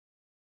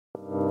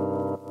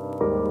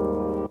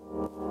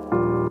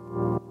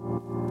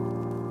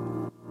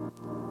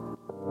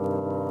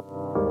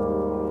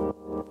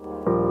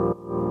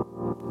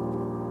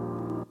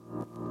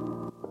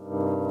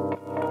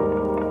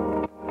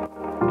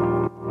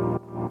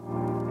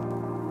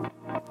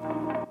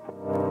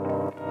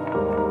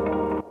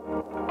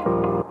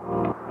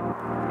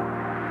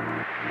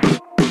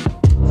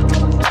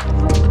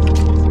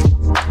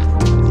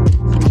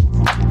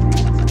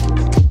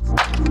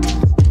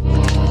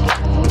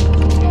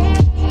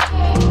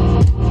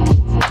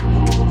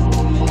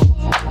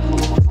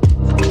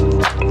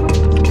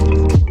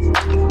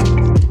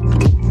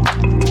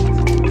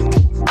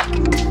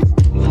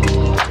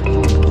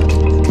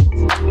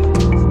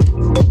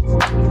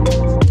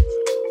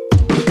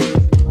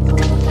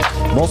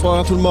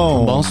Bonsoir tout le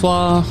monde.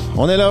 Bonsoir.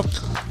 On est là.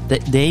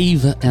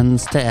 Dave and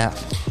Steph.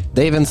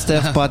 Dave and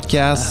Steph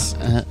Podcast.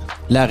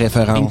 La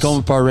référence.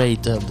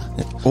 Incorporated.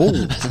 Oh,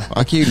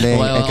 OK, les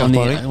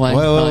incorporés.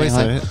 Ouais, c'est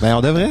vrai. Ben,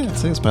 on devrait, tu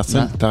sais, c'est parti.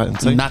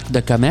 Une marque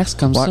de commerce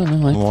comme ça. Là,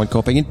 ouais. Une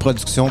compagnie de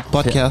production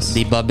podcast.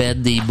 Des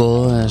bobettes, des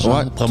bas,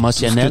 genre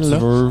promotionnels. Tout ce que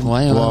tu veux.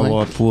 Ouais.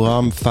 Pour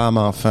hommes, femmes,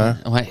 enfants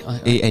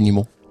et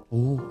animaux.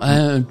 Oh.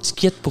 Un petit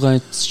kit pour un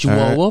petit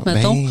chihuahua,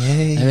 mettons,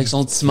 avec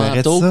son petit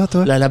manteau, ça,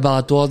 le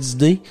laboratoire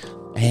d'idées.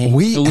 Hey.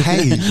 Oui,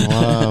 hey!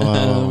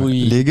 Wow.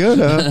 Oui. Les gars,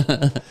 là... Tu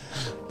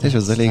sais, je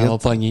veux dire, les gars... Ça va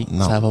pogner.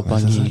 Non, ça va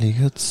pogner. Ça, les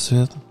gars, tout de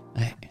suite.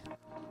 Ouais.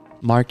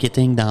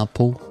 Marketing dans le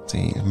pot.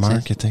 C'est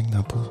marketing dans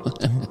le pot.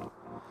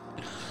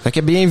 Fait que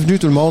bienvenue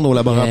tout le monde au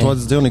laboratoire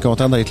d'idées. On est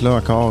content d'être là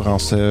encore en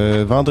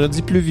ce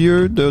vendredi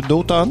pluvieux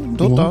d'automne.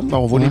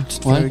 On voit les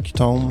petites feuilles qui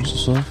tombent.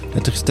 C'est ça. La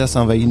tristesse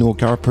envahit nos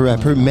cœurs peu à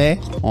peu, mais...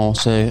 On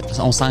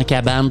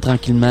s'encabane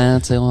tranquillement,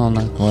 tu sais,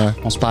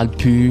 on se parle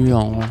plus,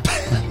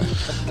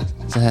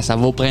 ça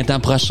va au printemps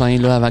prochain,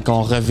 là, avant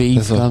qu'on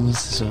revive. C'est ça. Comme,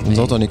 c'est ça. Nous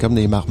autres, on est comme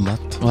des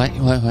marmottes. Ouais.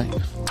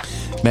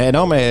 Mais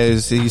non, mais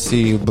c'est ça.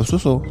 Petite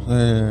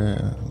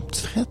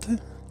frette, hein?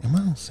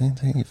 Immense, hein?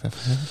 Il fait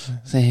frais.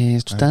 C'est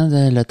tout le temps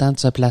le temps de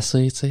se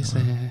placer, tu sais.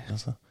 C'est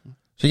ça.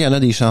 Je sais qu'il y en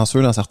a des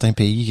chanceux dans certains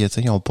pays qui, tu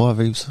sais, ils n'ont pas à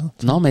vivre ça.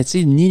 Non, mais tu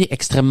sais, ni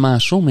extrêmement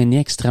chaud, mais ni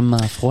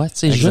extrêmement froid, tu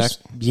sais,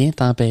 juste bien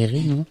tempéré,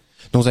 là.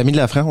 Nos amis de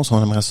la France,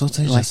 on aimerait ça,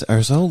 tu sais.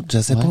 Eux autres, je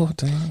sais pas,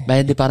 tu sais.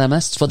 Ben,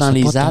 dépendamment, si tu vas dans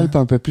les Alpes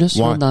un peu plus,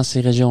 là, dans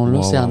ces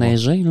régions-là, c'est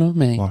enneigé, là,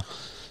 mais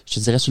je te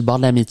dirais sur le bord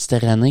de la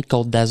Méditerranée,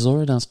 Côte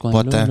d'Azur, dans ce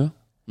coin-là, là.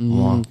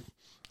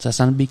 Ça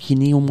sent le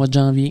bikini au mois de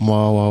janvier.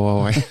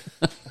 Ouais.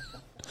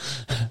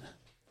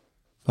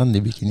 Fun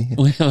des bikinis.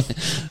 Oui.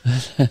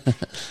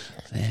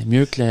 C'est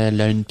mieux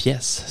que une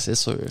pièce, c'est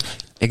sûr.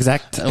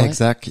 Exact.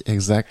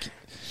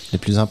 De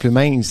plus en plus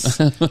mince.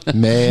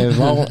 Mais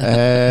bon,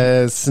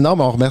 sinon,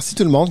 on remercie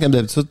tout le monde, comme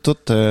d'habitude, tout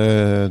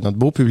notre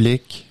beau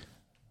public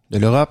de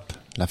l'Europe,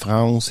 la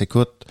France,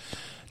 écoute,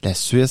 la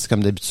Suisse,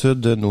 comme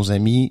d'habitude, nos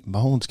amis,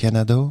 du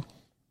Canada,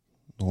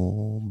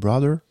 nos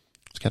brothers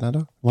du Canada.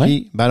 Ouais.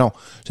 Puis, non,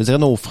 je dirais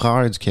nos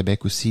frères du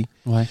Québec aussi.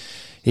 Ouais.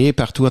 Et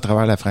partout à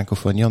travers la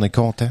francophonie, on est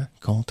content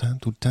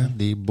tout le temps,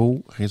 des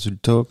beaux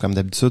résultats, comme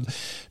d'habitude.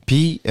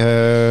 Puis,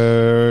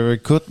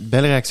 écoute,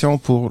 belle réaction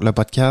pour le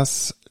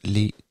podcast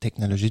Les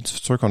technologies du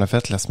futur qu'on a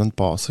fait la semaine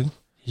passée.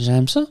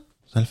 J'aime ça.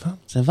 C'est le fun?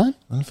 C'est le fun?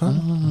 C'est le fun?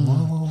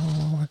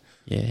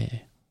 Ouais. Yeah.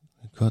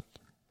 Écoute,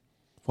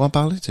 faut en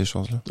parler de ces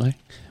choses-là. Ouais.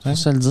 Faut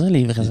se le dire,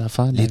 les vraies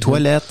affaires. Les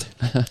toilettes,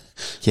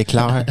 qui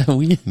éclairent.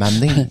 Oui.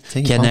 M'amener.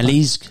 Qui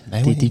analysent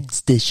tes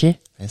petits déchets.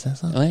 Ben, c'est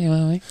ça.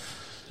 Oui.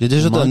 J'ai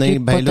déjà donné,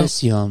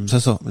 potassium. C'est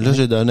ça. Là,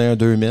 j'ai donné un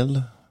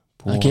 2000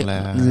 pour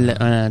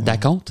un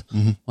d'acompte.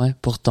 Ouais,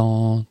 pour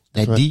ton...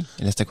 La D.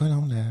 C'était quoi,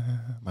 non?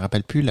 Je me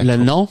rappelle plus. Le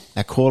nom?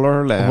 La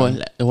caller.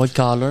 Le white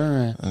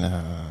collar.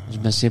 Je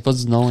me souviens pas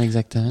du nom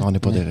exactement. On n'est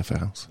pas des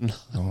références.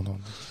 Non.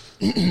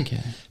 Okay.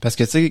 Parce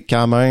que, tu sais,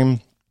 quand même,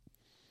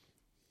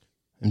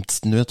 une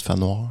petite nuit, il fait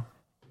noir.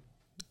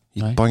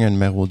 Il te pogne un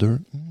numéro 2.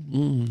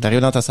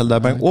 T'arrives dans ta salle de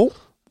bain. Oh!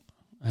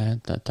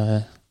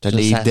 T'as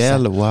les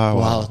DEL.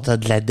 Wow. T'as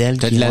de la DEL.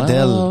 T'as de la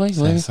DEL. Oui.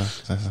 C'est ça.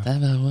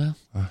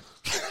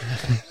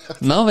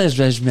 Non, mais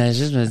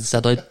j'imagine, je me dis, ça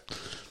doit être,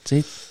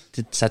 tu sais,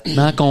 ça te met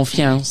en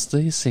confiance,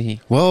 tu sais, c'est...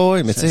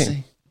 Ouais, mais tu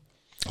sais,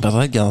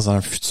 peut-être que dans un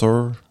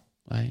futur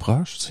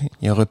proche, tu sais,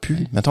 il y aura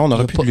plus, mettons, on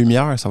n'aura plus de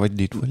lumière, ça va être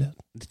des toilettes.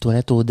 Des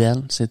toilettes au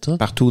DEL, c'est tout?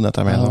 Partout dans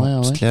ta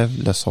maison. Tu te lèves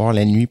le soir,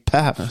 la nuit,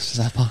 paf!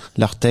 Ça part.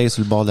 L'orteil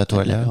sur le bord de la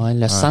toilette.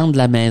 Le centre de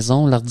la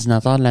maison,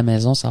 l'ordinateur de la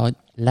maison, ça va être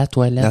la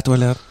toilette. La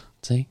toilette.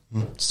 Tu sais,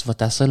 tu vas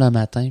t'asseoir le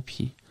matin,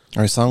 puis...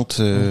 Un centre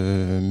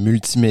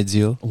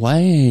multimédia.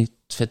 Ouais,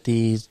 tu fais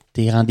tes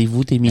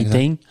rendez-vous, tes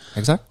meetings.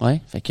 Exact. Ouais,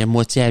 fait que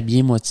moitié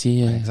habillé,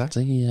 moitié exact. Tu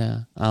sais,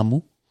 en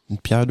mou. Une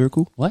pierre deux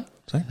coups. Ouais.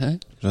 Tu sais,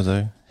 je veux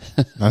dire.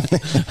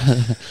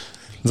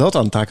 Nous autres,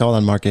 on est encore dans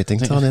le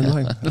marketing. On est de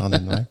même.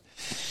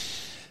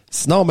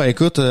 Sinon, ben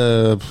écoute,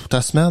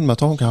 ta semaine,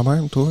 mettons, quand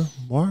même, toi.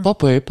 Ouais. Pas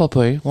pire.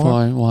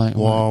 Ouais.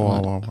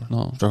 Non.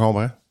 Je te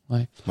comprends.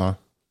 Ouais.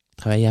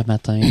 Travailler à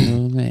matin,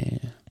 là,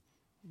 mais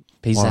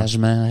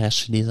paysagement,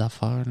 arracher des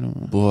affaires, là.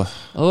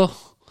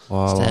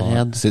 C'était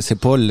raide. C'est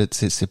pas,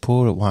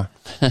 ouais.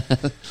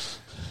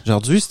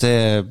 Aujourd'hui,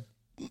 c'était,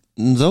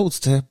 nous autres,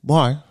 c'était,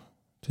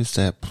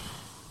 c'était,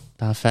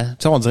 t'en fais. Tu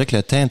sais, on dirait que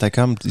le temps était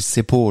comme,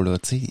 c'est pas, là,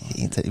 tu sais,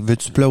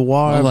 veux-tu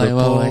pleuvoir, ouais.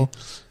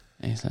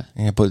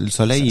 Le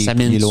soleil, ça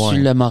il est loin.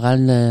 le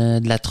moral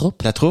de la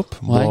troupe? La troupe?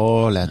 Ouais.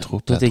 La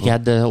troupe. Toi, t'es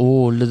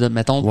capable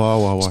mettons,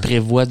 tu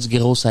prévois du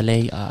gros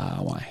soleil. Ah,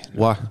 ouais.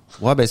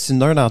 Ouais, ben, si il y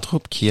en a un dans la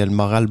troupe qui a le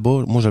moral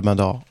bas, moi, je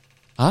m'endors.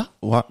 Ah?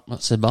 Ouais.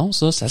 C'est bon,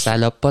 ça. Ça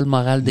n'a pas le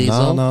moral des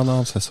autres.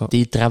 Non, c'est ça.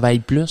 T'es travailles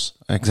plus.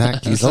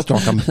 Exact. Les autres ont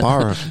comme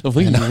peur.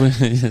 Oui,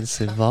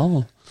 c'est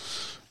bon.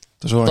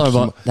 Toujours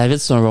David,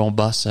 c'est un bon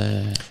boss.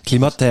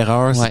 Climat de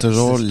terreur, c'est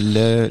toujours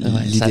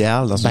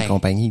l'idéal dans une ben,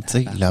 compagnie. Tu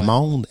sais, le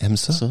monde aime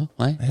ça.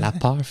 La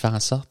peur fait en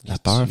sorte. La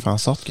peur fait en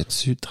sorte que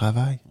tu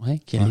travailles.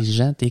 Que les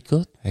gens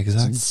t'écoutent.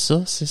 Exact. Tu dis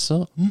ça, c'est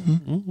ça.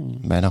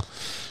 Ben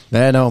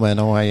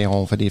non. Hey,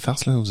 on fait des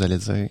farces, là. Vous allez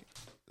dire,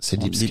 c'est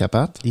des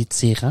psychopathes. Des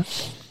tyrans.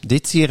 Des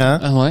tyrans.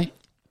 Ah ouais.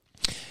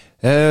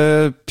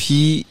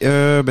 Puis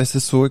ben c'est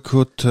ça,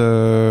 écoute,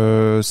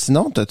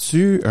 sinon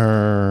t'as-tu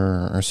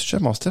un sujet,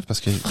 mon Steph, parce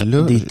que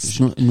là des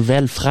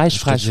nouvelles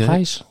fraîches.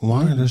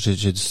 Ouais, là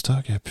j'ai du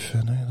stock à pu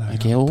finir.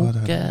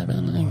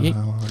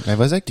 Ben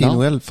vas-y avec tes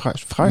nouvelles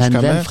fraîches La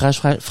nouvelle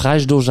comment?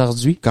 fraîche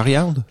d'aujourd'hui.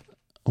 Coriandre?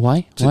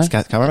 Ouais. C'est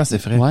quand même assez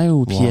frais. Ouais,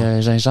 ou puis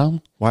gingembre.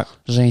 Ouais.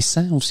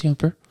 Ginseng aussi un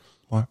peu.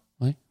 Ouais.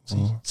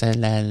 C'est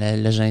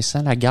le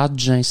ginseng, la garde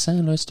du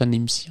ginseng, là, c'est une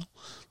émission.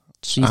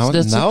 Non.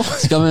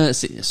 C'est comme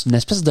c'est une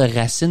espèce de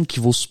racine qui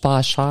vaut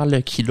super cher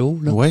le kilo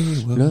là.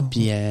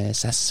 Puis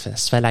ça se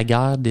fait la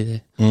garde.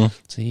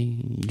 J'ai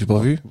pas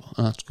vu.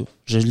 En tout cas,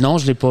 je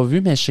l'ai pas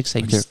vu, mais je sais que ça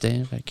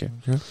existait. Fait que,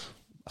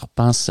 on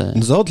pense.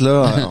 Nous autres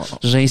là,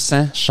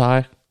 ginseng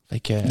cher. Fait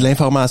que de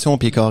l'information au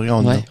pied carré on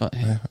a. Ouais,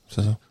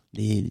 c'est ça.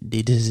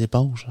 Des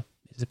éponges.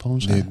 Des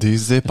éponges.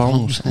 Des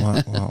éponges.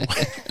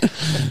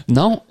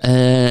 Non.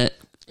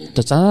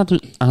 T'as-tu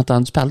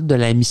entendu parler de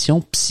la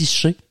mission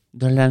Psyché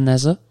de la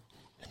NASA?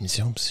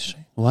 Mission Psyché.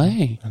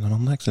 Ouais.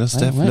 Là,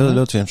 Steph,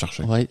 là, tu viens me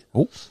chercher. Ouais.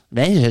 Oh.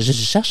 Ben, je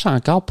cherche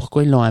encore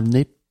pourquoi ils l'ont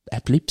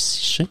appelé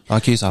Psyché.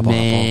 OK, ça va pas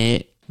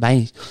rapport.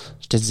 Ben,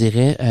 je te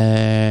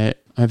dirais,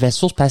 un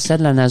vaisseau spatial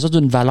de la NASA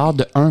d'une valeur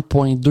de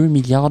 1,2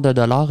 milliard de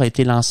dollars a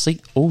été lancé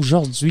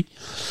aujourd'hui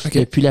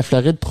depuis la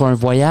Floride pour un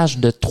voyage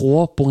de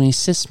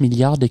 3,6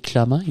 milliards de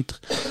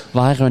kilomètres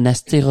vers un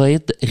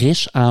astéroïde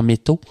riche en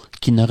métaux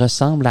qui ne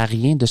ressemble à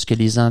rien de ce que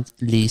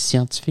les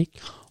scientifiques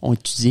ont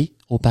étudié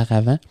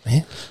auparavant. Hein?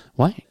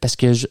 Ouais, parce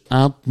que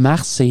entre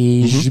Mars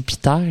et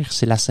Jupiter,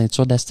 c'est la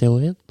ceinture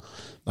d'astéroïdes.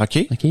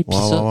 OK. Puis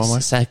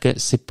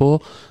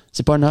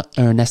c'est pas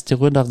un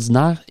astéroïde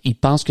ordinaire. Ils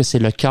pensent que c'est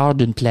le cœur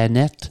d'une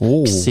planète.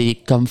 Oh. Puis c'est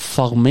comme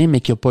formé,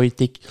 mais qui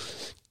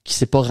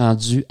s'est pas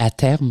rendu à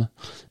terme.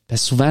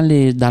 Parce que souvent,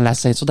 dans la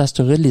ceinture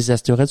d'astéroïdes, les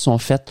astéroïdes sont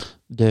faits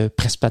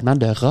principalement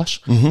de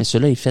roches, mais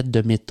ceux-là est fait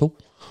de métaux.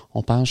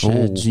 On pense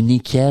du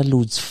nickel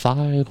ou du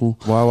fer ou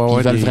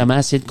ils veulent vraiment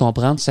essayer de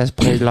comprendre. Ça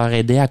pourrait leur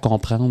aider à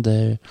comprendre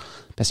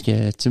parce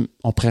que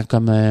on prend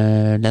comme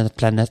notre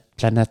planète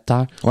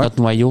Terre. Notre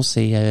noyau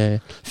c'est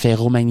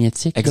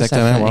ferromagnétique.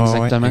 Exactement.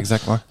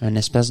 Une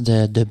espèce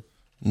de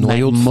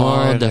noyau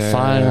de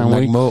fer.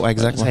 Magma,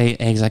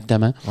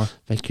 exactement. Ouais.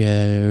 Fait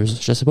que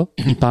je sais pas.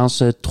 Ils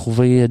pensent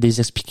trouver des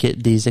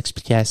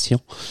explications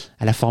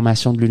à la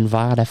formation de l'univers,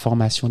 à la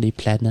formation des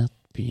planètes.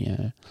 Puis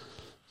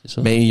c'est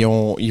ça. Mais ils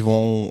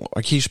vont.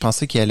 OK, je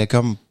pensais qu'ils allaient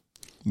comme.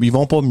 Ils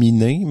vont pas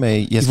miner,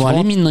 mais ils vont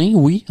aller miner,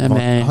 oui. Ils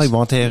vont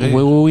enterrer.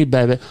 Oui.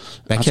 Ben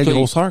quelle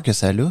grosseur que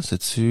ça a?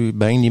 C'est-tu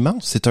bien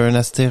immense? C'est un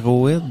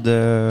astéroïde.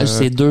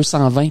 C'est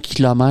 220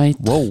 km.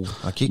 Wow.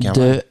 OK, quand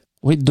même.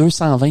 Oui,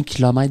 220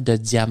 km de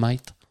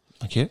diamètre.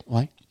 OK.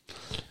 Ouais.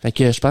 Fait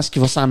que je pense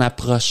qu'il va s'en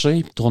approcher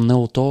et tourner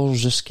autour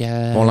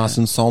jusqu'à... On lance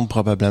une sonde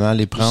probablement,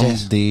 aller prendre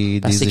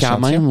des c'est quand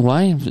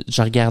même,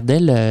 je regardais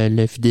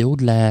le vidéo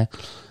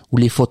ou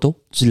les photos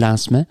du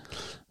lancement.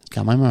 C'est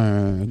quand même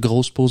un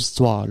gros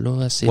suppositoire,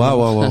 là. C'est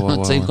ouais.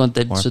 tu sais, qu'on est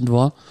habitué de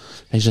voir.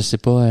 Fait que je sais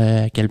pas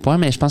à quel point,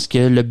 mais je pense que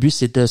le but,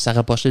 c'est de s'en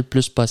rapprocher le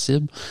plus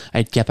possible,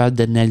 être capable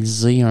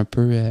d'analyser un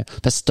peu,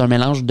 parce que c'est un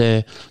mélange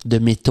de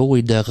métaux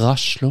et de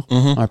roches, là.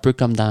 Un peu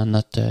comme dans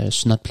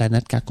sur notre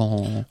planète quand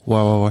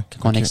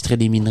on extrait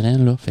des minerais,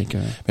 là. Fait que.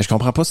 Mais je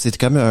comprends pas, c'est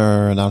comme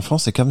dans le fond,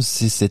 c'est comme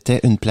si c'était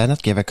une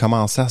planète qui avait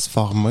commencé à se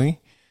former.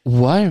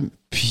 Ouais.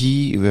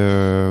 Puis,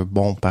 je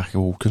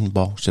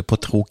sais pas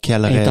trop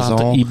quelle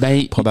raison.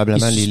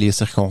 Probablement les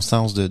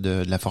circonstances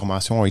de la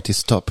formation ont été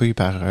stoppées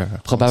par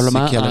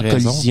probablement en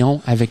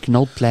collision avec une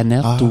autre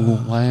planète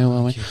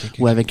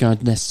ou avec un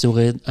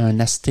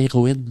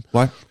astéroïde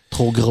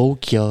trop gros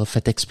qui a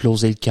fait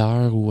exploser le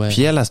cœur.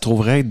 Puis elle se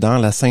trouverait dans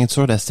la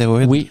ceinture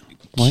d'astéroïdes. Oui.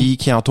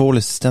 Qui entoure le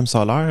système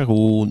solaire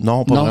ou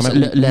non, pas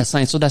vraiment? La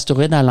ceinture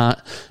d'astéroïdes,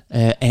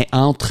 est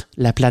entre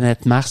la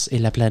planète Mars et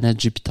la planète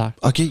Jupiter.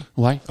 OK.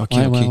 Ouais. OK.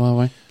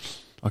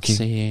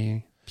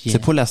 C'est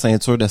pas la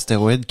ceinture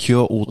d'astéroïdes qu'il y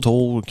a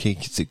autour, qui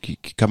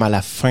comme à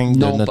la fin de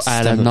notre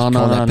système, qu'on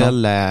appelle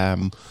la...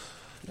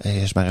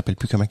 je me rappelle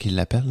plus comment qu'ils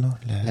l'appellent, là.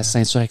 La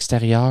ceinture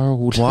extérieure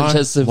ou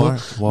je sais pas.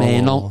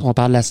 Mais non, on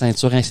parle de la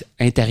ceinture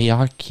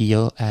intérieure qu'il y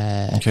a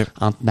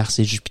entre Mars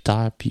et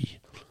Jupiter, puis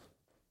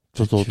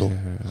tout autour.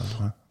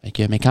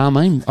 Mais quand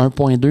même,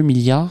 1,2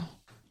 milliard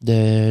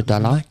de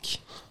dollars,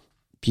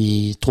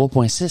 puis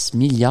 3,6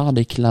 milliards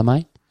de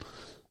kilomètres.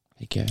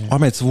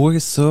 Mais tu vois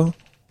ça,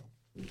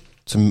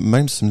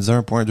 même si tu me disais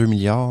 1,2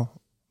 milliard,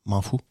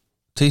 m'en fous.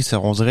 Tu sais,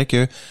 on dirait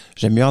que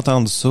j'aime mieux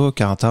entendre ça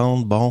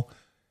qu'entendre,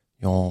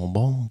 ils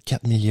ont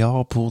 4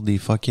 milliards pour des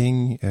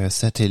fucking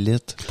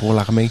satellites pour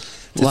l'armée.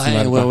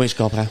 Ouais, je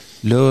comprends.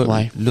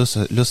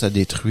 Là, ça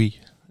détruit.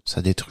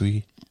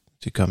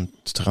 C'est comme,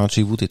 tu te rentres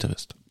chez vous, t'es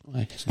triste.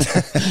 Ouais.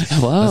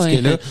 Parce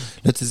que là,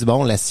 tu dis,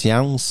 bon, la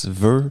science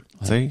veut,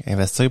 tu sais,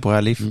 investir pour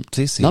aller, tu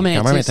sais, c'est quand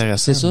même intéressant.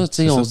 C'est ça, tu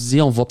sais, on se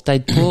dit, on va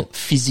peut-être pas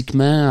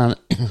physiquement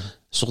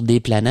sur des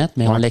planètes,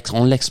 mais on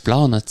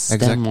l'explore, notre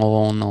système,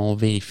 on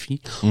vérifie.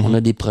 On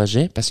a des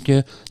projets, parce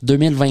que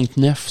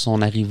 2029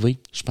 sont arrivés,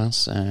 je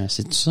pense,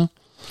 c'est tout ça?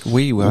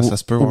 Oui, ça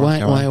se peut.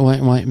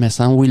 Ouais, mais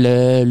ça, oui,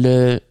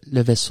 le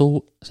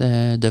vaisseau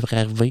devrait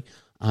arriver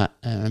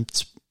un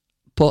petit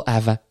pas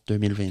avant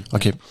 2020.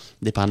 OK.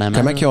 Dépendamment.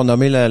 Comment ils ont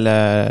nommé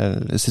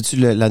c'est-tu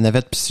la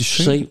navette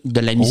Psyché?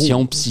 De la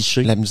mission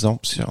Psyché. La mission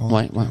Psyché.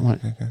 Ouais.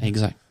 Okay.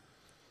 Exact.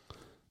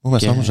 Moi,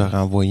 ça, j'aurais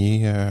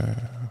envoyé...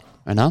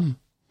 un homme?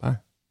 Ouais.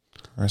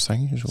 Un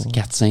singe?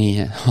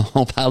 4-5...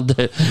 On parle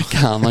de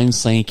quand même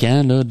 5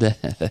 ans, là.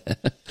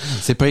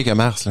 C'est pas que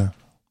Mars, là.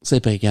 C'est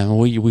pas que...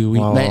 Oui.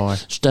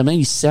 Justement,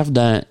 ils servent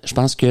dans... Je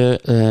pense que...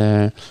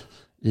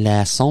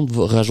 la sonde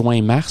va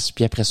rejoindre Mars,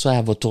 puis après ça,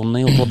 elle va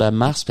tourner autour de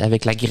Mars, puis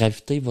avec la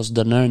gravité, il va se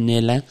donner un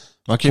élan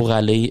pour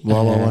aller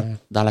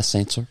dans la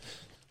ceinture.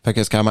 Fait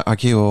que c'est quand même...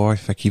 OK,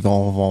 Fait qu'ils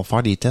vont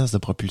faire des tests de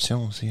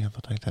propulsion aussi, hein,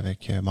 peut-être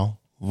avec...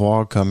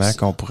 voir comment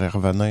qu'on pourrait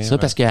revenir. Ça,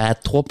 parce qu'à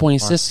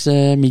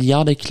 3,6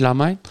 milliards de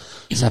kilomètres,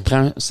 ça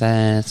prend...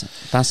 je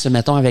pense,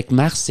 mettons, avec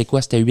Mars, c'est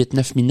quoi? C'était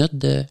 8-9 minutes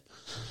de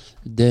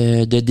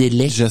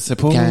délai. Je sais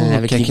pas.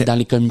 Dans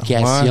les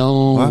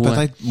communications. Ouais,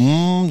 peut-être.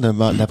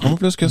 D'après moi,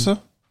 plus que ça.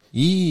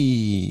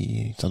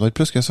 Ça doit être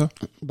plus que ça.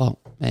 Bon.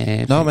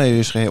 Non,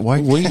 mais je serais...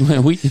 Oui.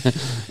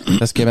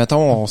 Parce que,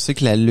 mettons, on sait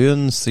que la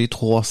Lune, c'est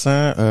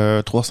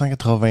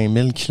 380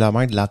 000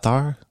 kilomètres de la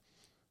Terre.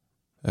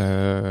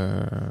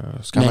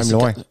 C'est quand même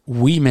loin.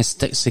 Oui, mais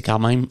c'est quand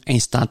même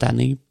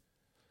instantané.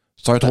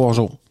 C'est 3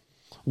 jours.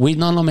 Oui,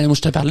 non, mais moi,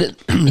 je te parlais de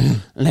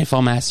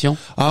l'information.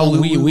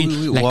 Oui.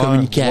 La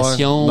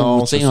communication.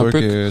 Non, c'est sûr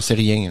que c'est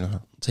rien, là.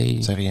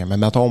 C'est rien. Mais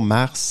mettons,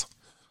 Mars...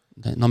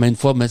 Non, mais une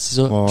fois, mais c'est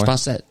ça. Je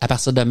pense à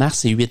partir de Mars,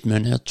 c'est 8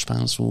 minutes, je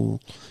pense, ou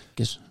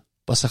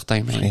pas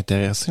certain. Mais... Je serais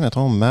intéressé,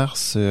 mettons,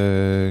 Mars,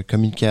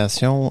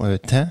 communication,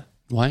 temps.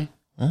 Ouais.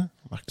 Hein?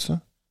 Marque ça.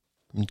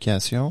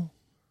 Communication,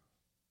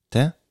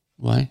 temps.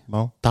 Ouais.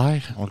 Bon.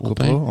 Terre. On le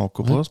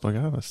coupera, c'est pas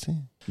grave, aussi.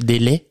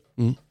 Délai.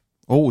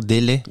 Oh,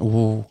 délai.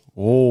 Oh.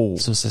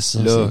 Ça, c'est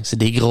ça. Là. C'est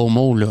des gros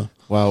mots, là.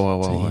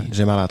 Ouais.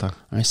 J'ai mal à la tête.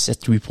 Un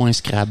 7-8 points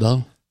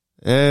Scrabble.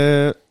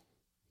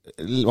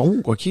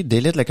 OK.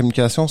 Délai de la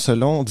communication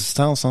selon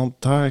distance entre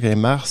Terre et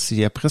Mars, il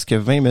y a presque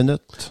 20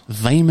 minutes.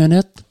 20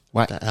 minutes?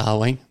 Ouais. Ah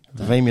ouais.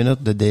 20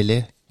 minutes de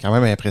délai. Quand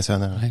même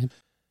impressionnant. Ouais.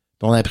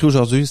 On a appris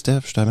aujourd'hui,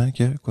 Steph, justement,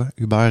 que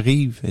Hubert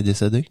Reeves est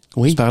décédé.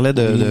 Oui. Tu parlais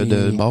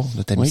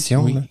de ta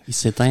mission. Oui. Là. Il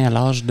s'éteint à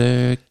l'âge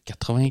de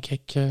 80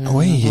 quelques...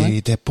 il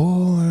était pas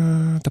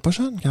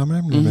jeune quand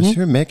même, le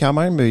monsieur, mais quand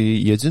même,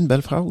 il a dit une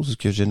belle phrase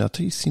que j'ai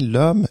notée ici.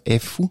 L'homme est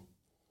fou.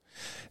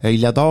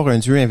 Il adore un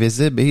Dieu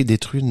invisible et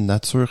détruit une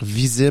nature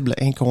visible,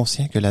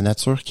 inconscient, que la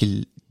nature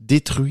qu'il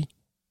détruit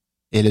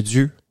est le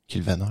Dieu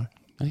qu'il vénère.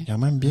 Oui. Quand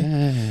même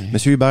bien.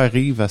 Monsieur Hubert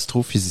Reeves,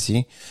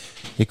 astrophysicien.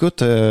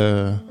 Écoute,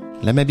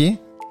 l'aimait bien.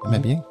 Il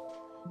avait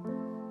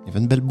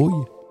une belle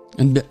bouille.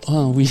 Oui.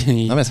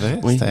 Non, mais c'est vrai.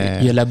 Oui.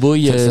 Il y a la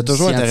bouille c'est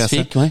toujours intéressant.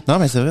 Ouais. Non,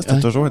 mais c'est vrai,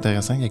 c'était toujours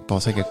intéressant qu'il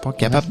passait quelque part.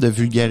 Capable de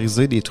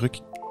vulgariser des trucs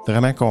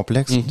vraiment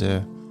complexes en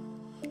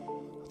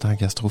tant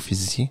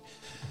qu'astrophysicien.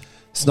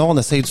 Sinon, on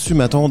essaye dessus,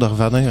 mettons, de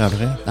revenir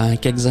après. Dans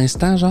quelques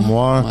instants, genre?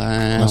 Moi,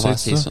 on va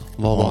essayer ça.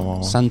 On va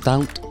voir. Ça me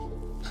tente.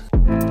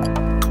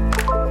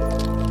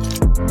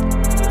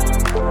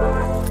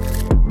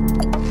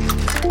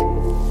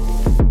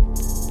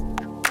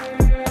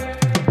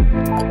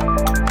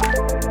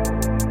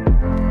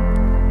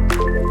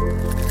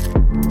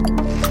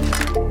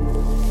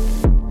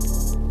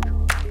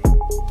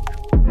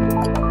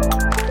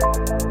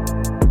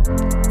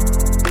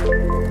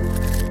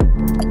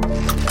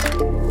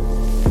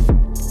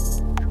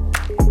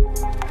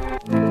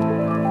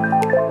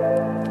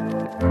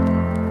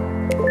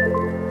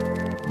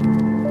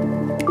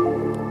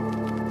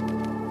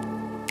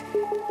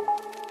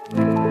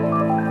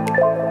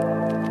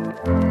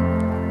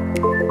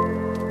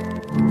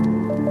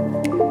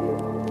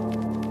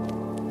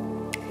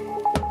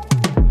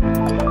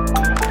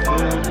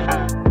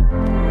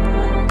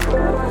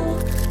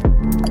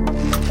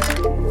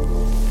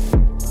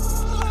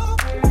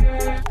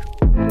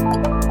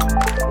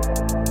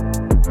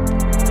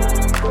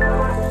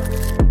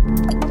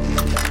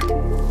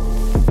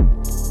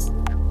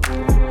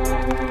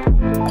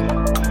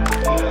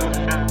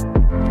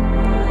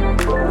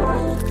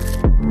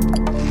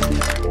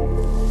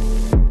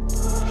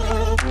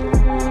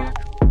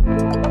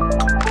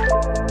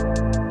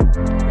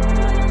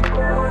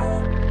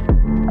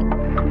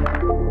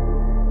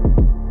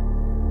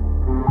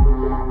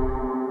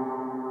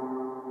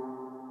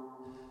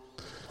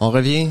 On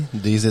revient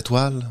des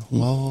étoiles.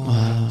 Wow,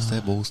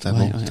 c'était beau.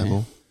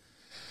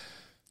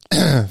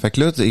 Fait que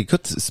là,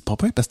 écoute, c'est pas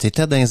vrai parce que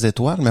t'étais dans les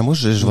étoiles, mais moi,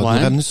 je vais te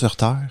ramener sur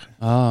Terre.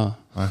 Ah.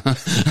 Ouais.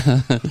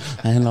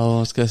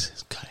 Alors, c'est correct.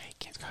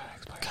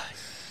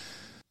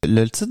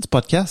 Le titre du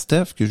podcast,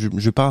 Steph, que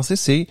je pensais,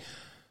 c'est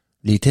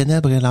Les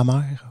ténèbres et la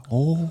mer.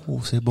 Oh,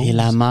 c'est beau. Et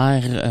la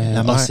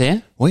mer,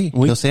 océan? Oui,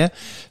 l'océan.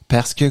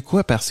 Parce que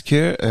quoi? Parce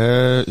que,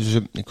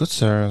 écoute,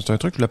 c'est un truc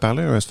que je voulais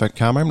parler, ça fait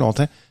quand même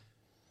longtemps.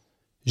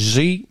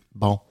 J'ai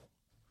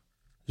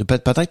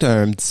peut-être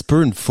un petit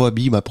peu une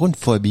phobie, mais pas une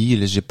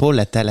phobie, j'ai pas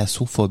la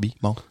thalassophobie.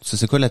 Bon,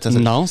 c'est quoi la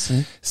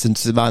thalassophobie?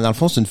 Non, dans le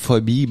fond, c'est une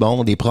phobie,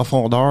 des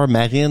profondeurs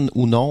marines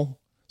ou non.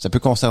 Ça peut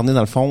concerner,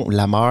 dans le fond,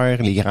 la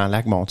mer, les grands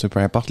lacs, peu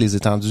importe les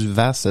étendues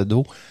vastes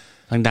d'eau.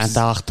 Dans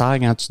ta hors-terre,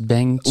 quand tu te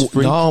baignes, tu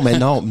freaks.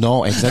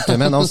 Non,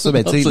 exactement. Non, c'est ça.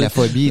 Ben, tu sais, la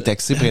phobie est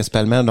axée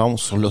principalement,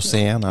 sur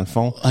l'océan, dans le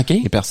fond.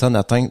 Okay. Les personnes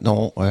atteintes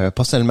n'ont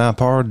pas seulement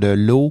peur de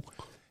l'eau,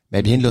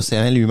 mais bien de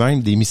l'océan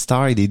lui-même, des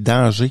mystères et des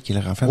dangers qui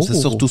le renferment. C'est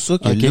surtout ça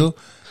que là,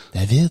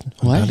 David,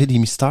 on parlait des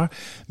mystères.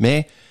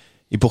 Mais,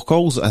 et pour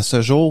cause, à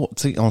ce jour,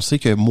 tu sais, on sait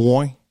que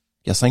moins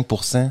que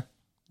 5%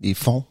 des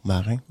fonds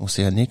marins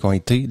océaniques ont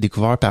été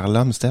découverts par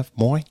l'homme, Steph.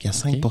 Moins que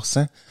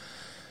 5%.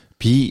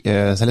 Puis,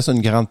 ça laisse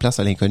une grande place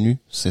à l'inconnu,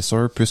 c'est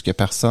sûr, puisque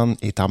personne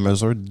est en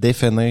mesure de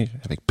définir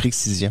avec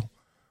précision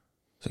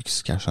ce qui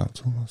se cache en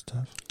dessous, mon Steph.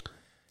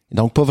 Et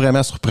donc, pas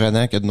vraiment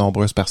surprenant que de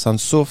nombreuses personnes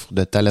souffrent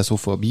de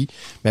thalassophobie.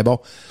 Mais bon,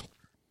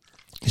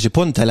 j'ai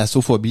pas une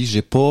thalassophobie,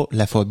 j'ai pas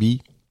la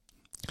phobie.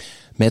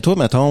 Mais toi,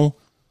 mettons,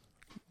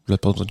 je vais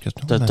te poser une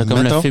question. T'as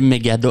comme le film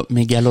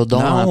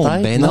Mégalodon en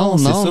tête? Ben non,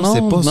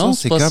 c'est pas ça.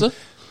 C'est comme...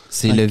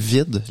 C'est le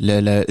vide.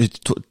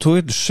 Toi,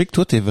 je sais que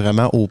toi, t'es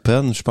vraiment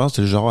open. Je pense que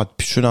t'es le genre à te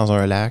picher dans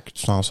un lac,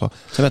 tu sens ça.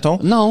 Tu sais, mettons.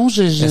 Non,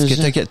 est-ce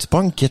que tu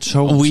pognes quelque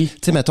chose? Oui. Tu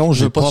sais, mettons,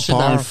 j'ai pas peur.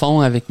 Dans le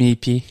fond avec mes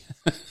pieds.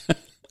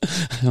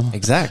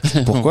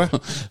 Exact. Pourquoi?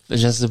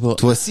 Je sais pas.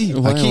 Toi aussi?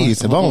 Ouais, ok,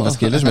 c'est bon, parce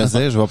que là, je me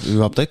disais, je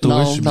vais peut-être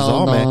trouver que je suis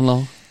bizarre, mais...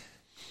 Non.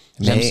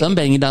 J'aime ça me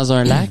baigner dans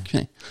un lac. Tu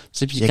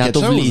sais, puis quand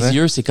t'ouvres les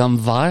yeux, c'est comme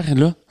vert,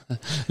 là.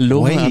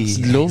 L'eau, en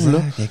dessous de l'eau,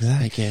 là.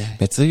 Exact.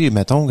 Mais tu sais,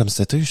 mettons, comme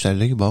c'était, je suis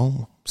allé,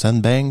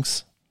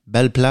 Sandbanks,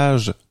 belle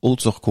plage, eau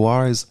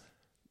turquoise.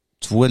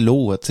 Tu vois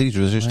l'eau, tu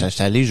sais,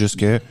 j'étais allé jusque,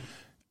 tu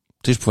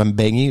sais, je pouvais me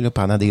baigner, là,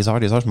 pendant des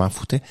heures, je m'en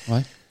foutais.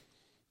 Ouais.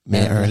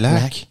 Mais un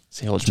lac,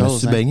 c'est autre chose. Je me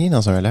suis baigné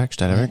dans un lac.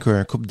 J'étais allé avec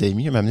un couple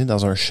d'amis, il m'a amené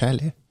dans un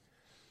chalet.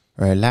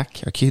 Un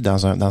lac,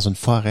 dans une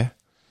forêt.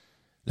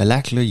 Le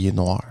lac, là, il est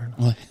noir.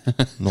 Là.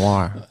 Ouais.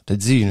 Noir. T'as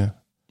dit, là,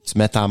 tu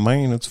mets ta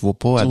main, là, tu vois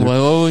pas à deux.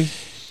 Ouais.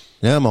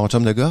 Là, mon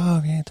chum de gars,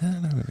 viens-t'en,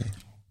 là.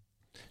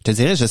 Je te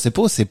dirais, je sais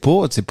pas, c'est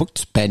pas que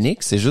tu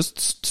paniques, c'est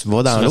juste, tu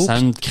vas dans l'eau. Tu sens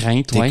une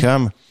crainte, t'es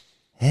comme,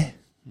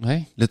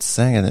 Ouais. Là, tu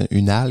sens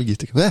une algue,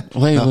 t'es comme,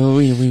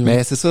 Oui.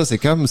 Mais c'est ça, c'est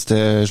comme,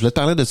 je voulais te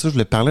parler de ça, je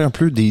voulais te parler un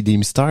peu des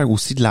mystères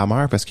aussi de la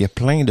mer, parce qu'il y a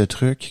plein de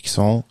trucs qui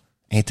sont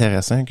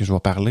intéressants que je vais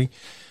parler.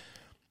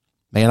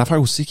 Mais il y a une affaire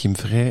aussi qui me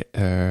ferait,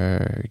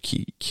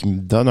 qui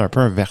me donne un peu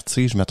un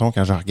vertige, mettons,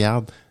 quand je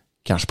regarde,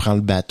 quand je prends le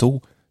bateau.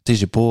 Tu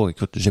sais,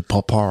 j'ai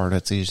pas peur, là,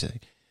 tu sais.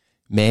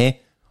 Mais,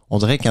 on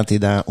dirait que quand t'es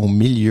au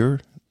milieu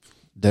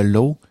de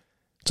l'eau,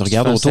 tu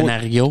regardes autour.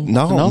 Scénario.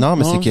 Non,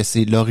 mais c'est que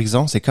c'est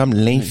l'horizon, c'est comme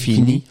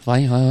l'infini.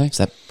 Ouais.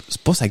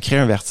 Ça crée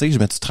un vertige,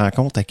 mais tu te rends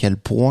compte à quel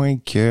point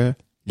que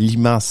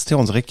l'immensité,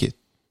 on dirait que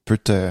peut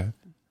te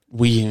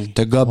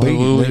gober.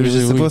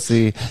 Je sais pas,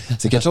 c'est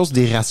quelque chose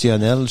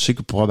d'irrationnel. Je sais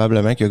que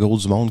probablement qu'il y a gros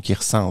du monde qui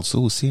ressent ça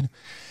aussi. Là.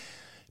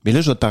 Mais là,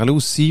 je vais te parler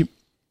aussi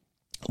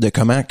de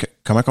comment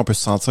qu'on peut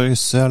se sentir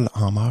seul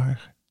en mer.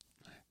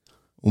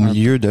 Au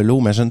milieu de l'eau.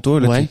 Imagine-toi,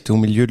 là, t'es au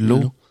milieu de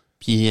l'eau.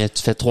 Puis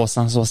tu fais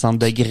 360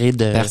 degrés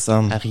de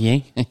personne. À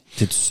rien.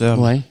 T'es tout seul.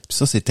 Ouais. Puis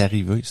ça, c'est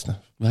arrivé, ça.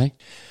 Ouais.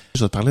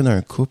 Je vais te parler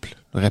d'un couple,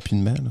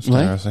 rapidement.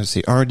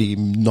 C'est un des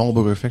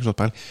nombreux faits que je vais te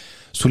parler.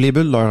 Sous les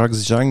bulles de leur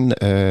oxygène,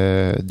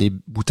 des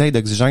bouteilles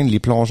d'oxygène, les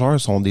plongeurs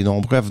sont des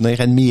nombreux à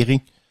venir admirer,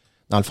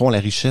 dans le fond, la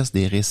richesse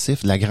des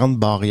récifs, de la grande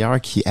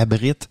barrière qui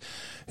abrite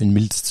une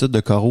multitude de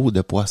coraux et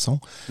de poissons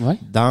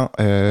dans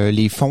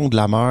les fonds de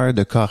la mer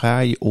de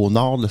corail au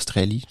nord de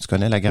l'Australie. Tu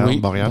connais la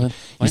grande barrière?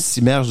 Ils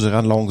s'immergent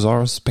durant de longues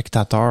heures,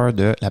 spectateurs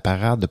de la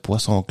parade de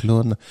poissons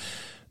clowns,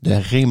 de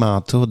raies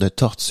mantas, de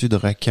tortues, de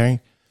requins.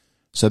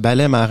 Ce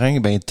ballet marin,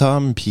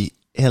 Tom puis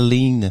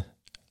Eileen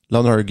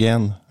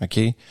Lonergan,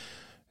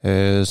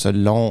 se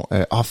l'ont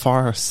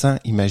offert sans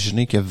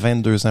imaginer que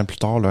 22 ans plus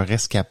tard, leur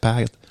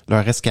escapade,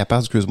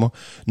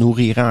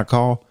 nourrirait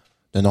encore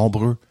de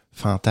nombreux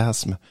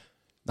fantasmes.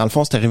 Dans le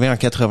fond, c'est arrivé en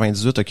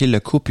 98. Le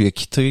couple a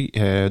quitté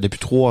depuis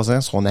 3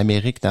 ans son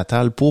Amérique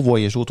natale pour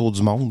voyager autour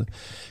du monde.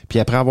 Puis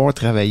après avoir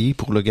travaillé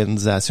pour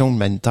l'organisation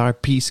humanitaire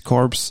Peace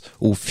Corps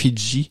aux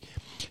Fidji,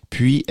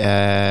 puis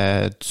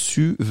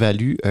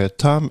Tuvalu,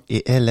 Tom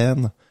et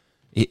Eileen,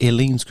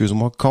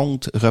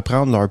 comptent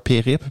reprendre leur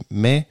périple,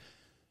 mais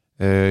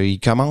ils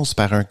commencent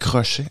par un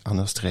crochet en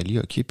Australie,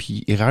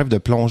 puis ils rêvent de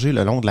plonger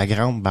le long de la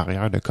grande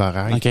barrière de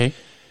corail.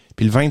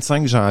 Puis le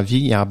 25 janvier,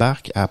 ils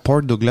embarquent à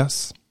Port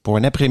Douglas pour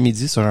un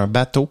après-midi sur un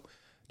bateau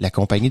de la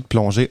compagnie de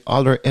plongée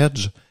Holler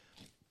Edge.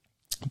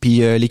 Puis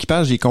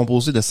l'équipage est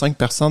composé de 5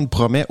 personnes,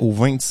 promet aux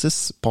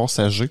 26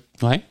 passagers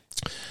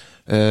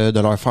de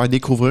leur faire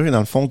découvrir, dans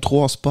le fond,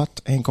 3 spots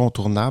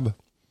incontournables.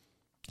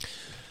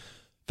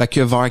 Fait que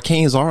vers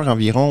 15 heures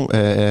environ,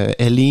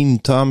 Eileen,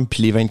 Tom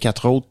puis les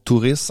 24 autres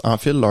touristes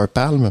enfilent leurs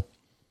palmes,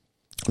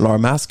 leurs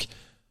masques,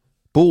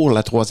 pour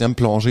la 3e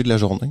plongée de la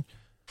journée.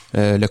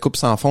 Le couple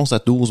s'enfonce à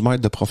 12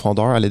 mètres de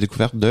profondeur à la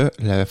découverte de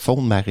la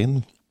faune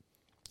marine.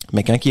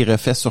 Mais quand il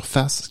refait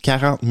surface,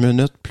 40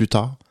 minutes plus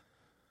tard,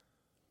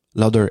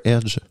 l'Other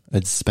Edge a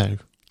disparu.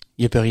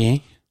 Il n'y a plus rien.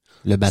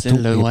 Le bateau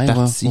est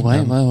parti.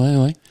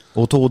 Ouais.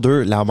 Autour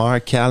d'eux, la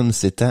mer calme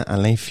s'étend à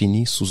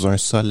l'infini sous un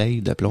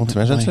soleil de plomb.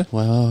 T'imagines ça?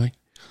 Ouais.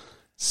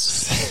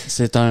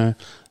 C'est un...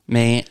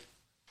 Mais...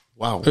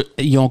 Wow.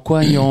 Ils ont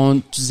quoi? Ils ont,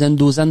 tu disais, une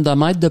douzaine de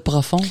mètres de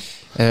profond?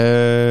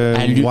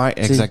 Ouais,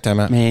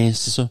 exactement. Mais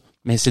c'est ça.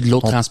 Mais c'est de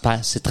l'eau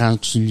transparente. C'est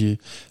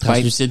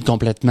translucide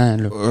complètement,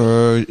 là.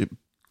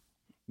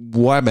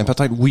 Ouais, ben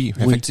peut-être oui,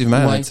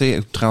 effectivement, tu sais,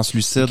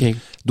 translucide. Okay.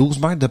 12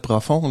 mètres de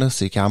profond, là,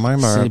 c'est quand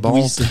même un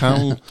bon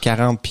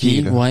 30-40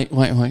 pieds. Là. Ouais.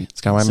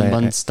 C'est quand même une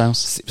bonne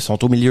distance. Ils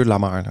sont au milieu de la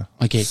mer, là.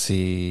 OK.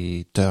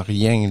 T'as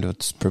rien, là.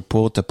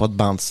 T'as pas de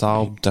banc de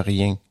sable, t'as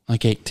rien.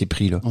 OK. T'es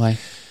pris, là. Ouais.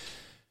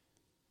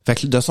 Fait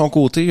que de son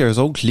côté, eux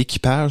autres,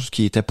 l'équipage,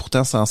 qui était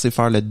pourtant censé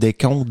faire le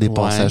décompte des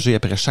passagers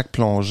après chaque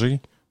plongée,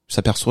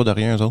 s'aperçoit de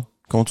rien, eux autres.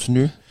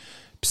 Continue.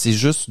 Puis c'est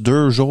juste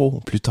 2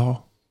 jours plus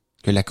tard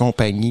que la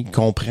compagnie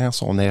comprend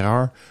son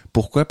erreur.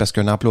 Pourquoi? Parce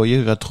qu'un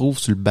employé retrouve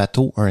sur le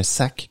bateau un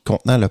sac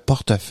contenant le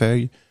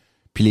portefeuille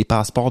puis les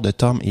passeports de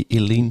Tom et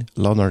Eileen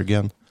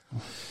Lonergan.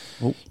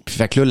 Oh. Puis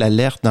fait que là,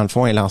 l'alerte, dans le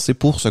fond, est lancée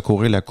pour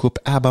secourir le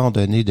couple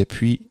abandonné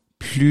depuis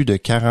plus de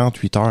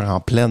 48 heures en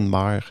pleine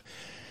mer.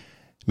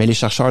 Mais les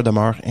chercheurs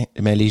demeurent,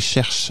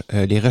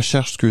 les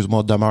recherches,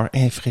 demeurent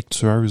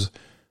infructueuses.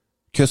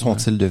 Que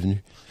sont-ils devenus?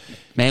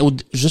 Mais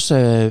juste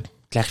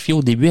clarifier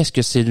au début, est-ce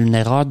que c'est une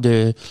erreur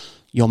de...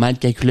 Ils ont mal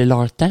calculé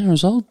leur temps,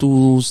 eux autres,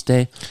 ou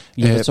c'était...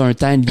 Il y avait un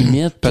temps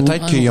limite?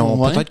 Peut-être qu'ils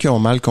ont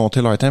mal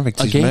compté leur temps,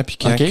 effectivement, puis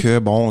quand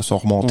ils sont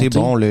remontés,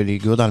 les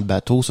gars dans le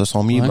bateau se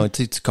sont mis,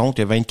 tu comptes,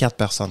 il y a 24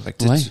 personnes. Fait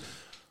que,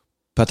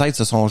 peut-être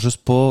ce sont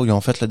juste pas, ils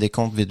ont fait le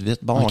décompte vite.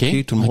 Bon,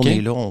 OK, tout le monde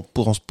est là,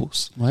 on se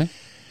pousse. Ouais.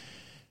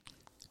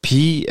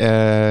 Puis,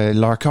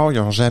 leurs corps, ils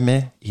ont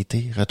jamais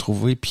été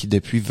retrouvés, puis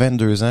depuis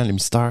 22 ans, le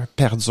mystère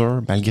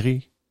perdure,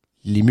 malgré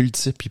les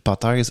multiples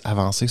hypothèses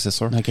avancées, c'est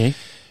sûr. OK.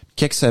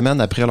 Quelques semaines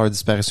après leur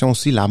disparition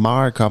aussi, la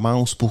mer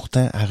commence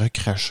pourtant à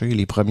recracher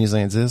les premiers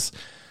indices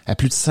à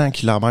plus de 100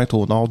 km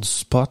au nord du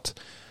spot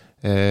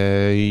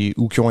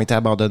où qui ont été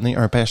abandonnés.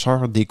 Un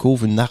pêcheur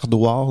découvre une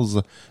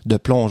ardoise de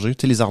plongée.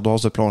 Tu sais, les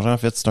ardoises de plongée, en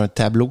fait, c'est un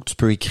tableau que tu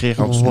peux écrire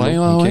en dessous de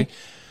l'eau. Okay?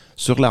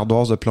 Sur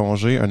l'ardoise de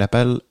plongée, un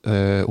appel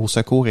au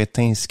secours est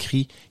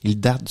inscrit.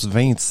 Il date du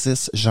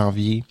 26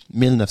 janvier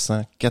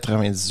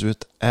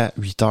 1998 à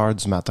 8 heures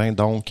du matin.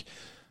 Donc,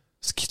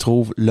 ce qu'ils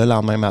trouvent le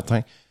lendemain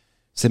matin.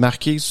 C'est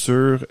marqué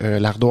sur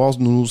l'ardoise.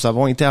 Nous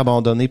avons été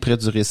abandonnés près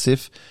du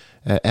récif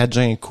à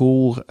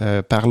Gincourt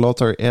par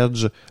l'Other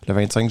Edge le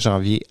 25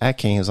 janvier à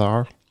 15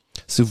 heures.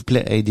 S'il vous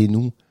plaît,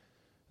 aidez-nous.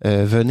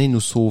 Venez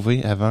nous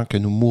sauver avant que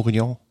nous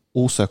mourions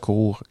au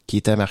secours, qui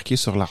était marqué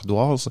sur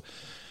l'ardoise.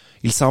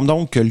 Il semble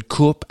donc que le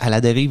couple à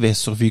la dérive ait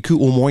survécu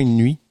au moins une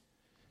nuit,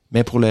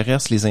 mais pour le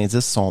reste, les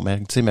indices sont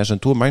maigres. Tu sais,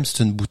 imagine-toi, même si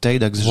tu as une bouteille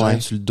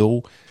d'oxygène sur le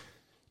dos,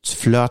 tu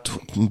flottes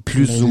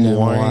plus ou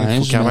moins.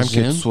 Il faut quand même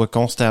que tu sois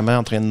constamment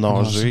en train de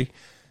nager.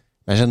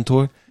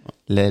 Imagine-toi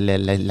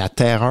la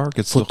terreur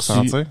que tu dois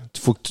ressentir.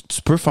 Faut que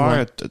tu peux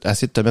faire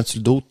essayer de te mettre sur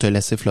le dos, de te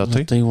laisser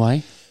flotter.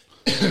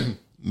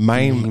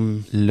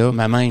 Même là.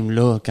 Mais même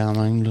là, quand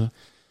même, là.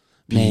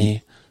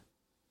 Mais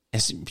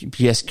est-ce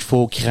qu'il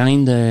faut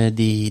craindre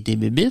des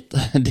bébites,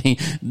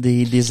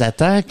 des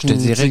attaques? Je te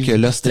dirais que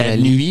l'Australie, la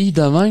nuit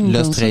de même,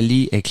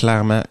 l'Australie est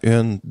clairement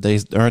un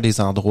des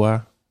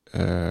endroits où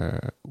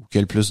il y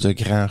a le plus de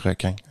grands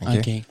requins.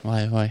 OK,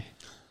 ouais.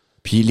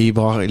 Puis les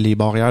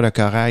barrières de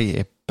corail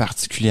est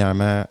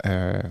particulièrement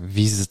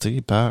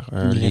visitées par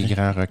les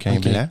grands requins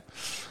blancs.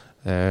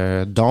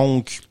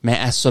 Donc... Mais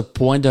à ce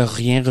point de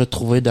rien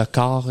retrouver de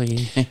corps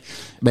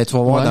Ben, tu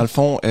vas voir, dans le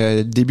fond,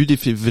 début de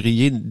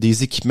février,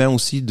 des équipements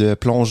aussi de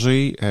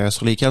plongée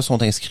sur lesquels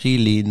sont inscrits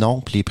les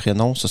noms et les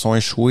prénoms se sont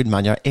échoués de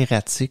manière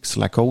erratique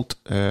sur la côte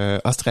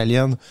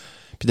australienne.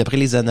 Puis d'après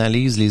les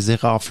analyses, les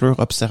éraflures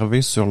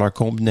observées sur leur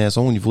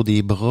combinaison au niveau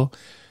des bras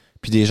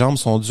puis des jambes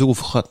sont dues au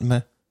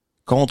frottement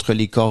contre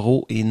les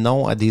coraux et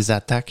non à des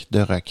attaques de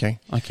requins.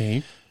 OK.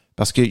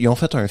 Parce qu'ils ont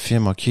fait un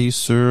film,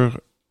 sur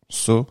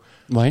ça.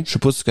 Ouais. Je sais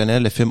pas si tu connais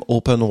le film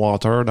Open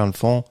Water, dans le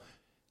fond.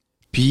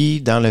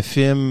 Puis, dans le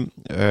film,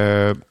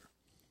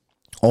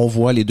 on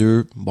voit les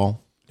deux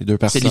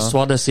personnes. C'est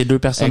l'histoire de ces deux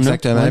personnes-là.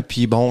 Exactement. Ouais.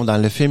 Puis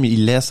dans le film,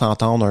 ils laissent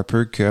entendre un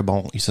peu que,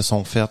 ils se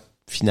sont fait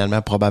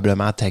finalement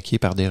probablement attaquer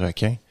par des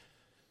requins.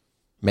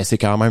 Mais c'est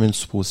quand même une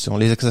supposition.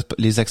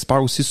 Les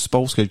experts aussi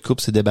supposent que le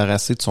couple s'est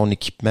débarrassé de son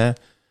équipement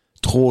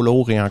trop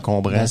lourd et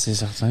encombrant. Ben, c'est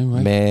certain,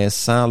 ouais. Mais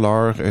sans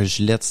leur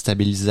gilet de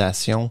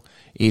stabilisation,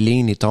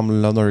 Eileen et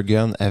Tom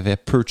Lonergan avaient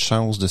peu de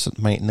chances de se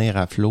maintenir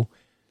à flot,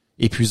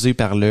 épuisés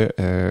par le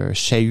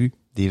chahut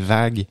des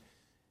vagues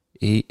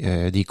et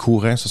des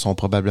courants se sont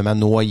probablement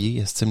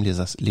noyés, estiment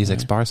les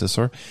experts, c'est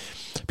sûr.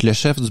 Puis le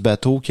chef du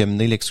bateau qui a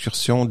mené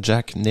l'excursion,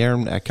 Jack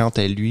Nairn, a quant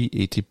à lui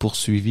été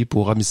poursuivi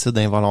pour homicide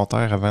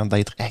involontaire avant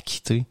d'être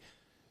acquitté.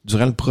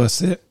 Durant le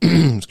procès,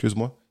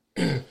 excuse-moi,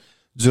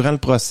 Durant le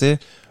procès,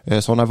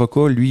 son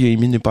avocat, lui, a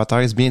émis une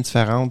hypothèse bien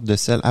différente de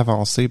celle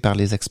avancée par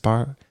les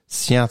experts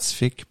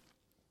scientifiques.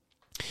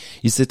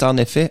 Il s'est en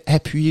effet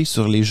appuyé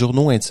sur les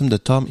journaux intimes de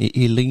Tom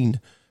et Eileen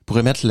pour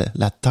émettre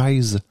la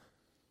thèse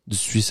du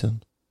suicide.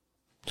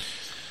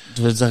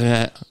 Tu veux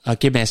dire,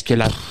 OK, ben est-ce que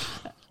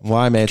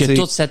que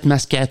toute cette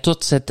mascarade,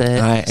 toute cette...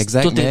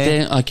 exact, tout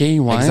était... OK,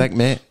 ouais. Exact,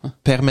 mais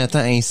permettant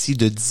ainsi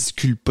de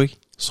disculper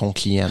son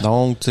client.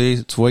 Donc,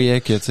 tu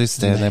voyais que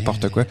c'était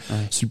n'importe quoi. Ouais.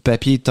 Sur le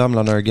papier, Tom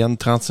Lonergan,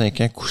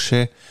 35 ans,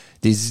 couchait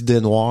des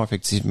idées noires,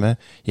 effectivement.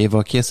 Il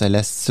évoquait sa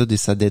lassitude et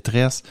sa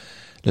détresse.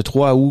 Le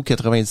 3 août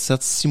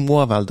 97, 6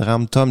 mois avant le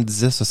drame, Tom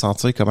disait se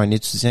sentir comme un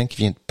étudiant qui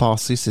vient de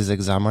passer ses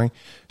examens.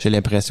 J'ai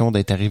l'impression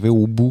d'être arrivé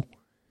au bout.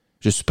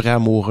 Je suis prêt à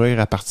mourir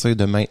à partir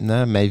de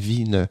maintenant. Ma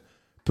vie ne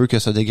peut que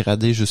se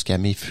dégrader jusqu'à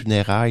mes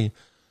funérailles.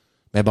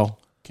 Mais bon,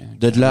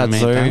 de là à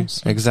dire...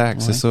 Intense, exact,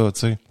 ouais. C'est ça, tu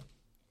sais.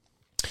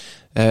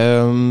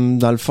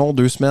 Dans le fond,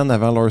 2 semaines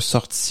avant leur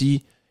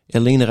sortie,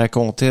 Eileen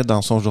racontait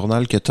dans son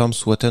journal que Tom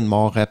souhaitait une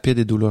mort rapide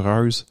et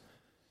douloureuse.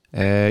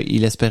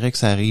 Il espérait que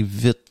ça arrive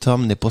vite.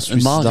 Tom n'est pas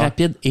suicidaire. Une mort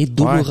rapide et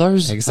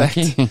douloureuse? Ouais, exact.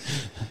 Okay.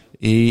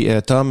 Et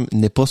Tom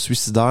n'est pas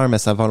suicidaire, mais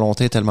sa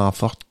volonté est tellement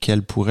forte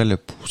qu'elle pourrait le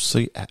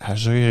pousser à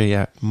agir et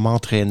à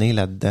m'entraîner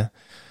là-dedans.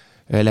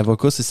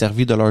 L'avocat s'est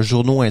servi de leurs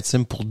journaux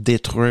intimes pour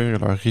détruire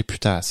leur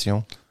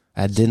réputation.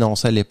 Elle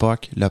dénonçait à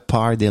l'époque le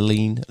père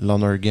d'Eileen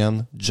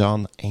Lonergan,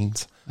 John Haynes.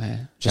 Ouais.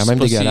 C'est même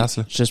dégueulasse.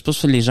 Là. Je sais pas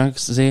si les gens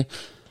qui disaient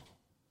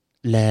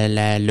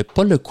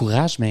pas le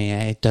courage,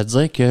 mais te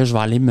dire que je vais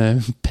aller me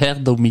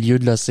perdre au milieu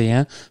de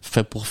l'océan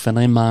pour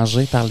finir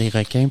manger par les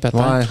requins, peut-être.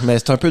 Ouais, mais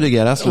c'est un peu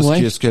dégueulasse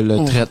là, ce que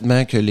le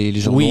traitement que les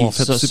journaux ont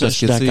fait aussi, parce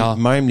que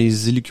même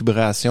les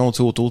élucubrations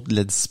autour de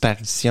la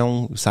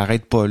disparition, ça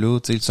s'arrête pas là.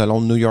 Selon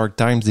le New York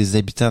Times, des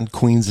habitants de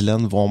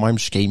Queensland vont même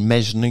jusqu'à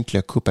imaginer que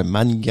le couple a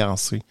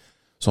manigancé.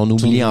 Sont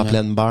oubliés en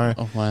pleine mer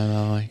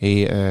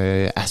et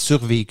a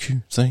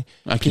survécu. Okay.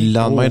 Puis le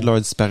lendemain de leur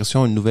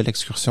disparition, une nouvelle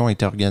excursion a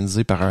été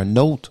organisée par un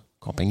autre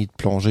compagnie de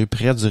plongée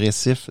près du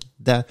récif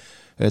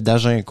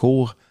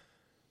d'Agincourt.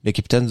 Le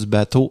capitaine du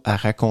bateau a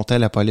raconté à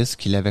la police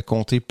qu'il avait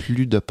compté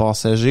plus de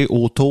passagers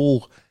au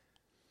retour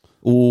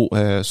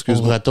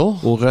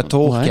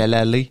qu'à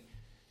l'aller,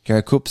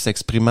 qu'un couple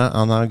s'exprimant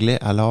en anglais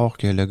alors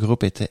que le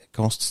groupe était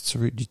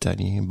constitué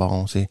d'Italiens.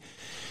 Bon,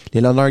 les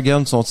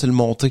Lonergan sont-ils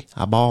montés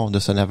à bord de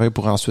ce navire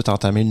pour ensuite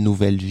entamer une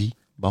nouvelle vie?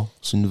 Bon,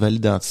 c'est une nouvelle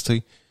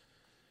identité.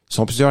 Ils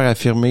sont plusieurs à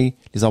affirmer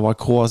les avoir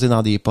croisés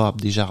dans des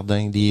pubs, des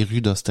jardins, des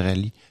rues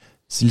d'Australie.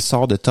 Si le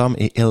sort de Tom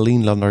et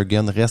Eileen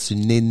Lonergan reste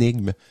une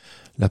énigme,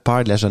 le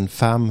père de la jeune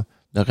femme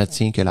ne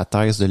retient que la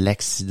thèse de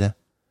l'accident.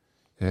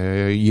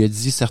 Il a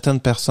dit « Certaines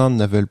personnes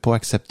ne veulent pas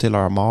accepter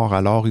leur mort,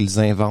 alors ils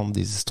inventent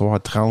des histoires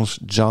étranges. »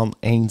 John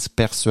Haynes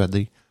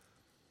persuadé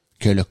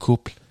que le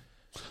couple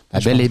a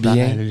bel et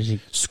bien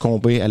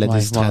succombé à la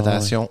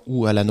déshydratation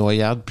ou à la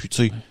noyade. Puis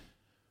tu sais,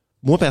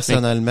 moi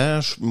personnellement,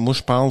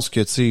 je pense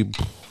que tu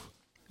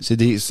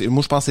sais,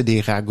 moi je pense que c'est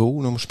des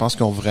ragots. Là. Moi, je pense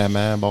qu'ils ont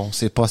vraiment,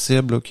 c'est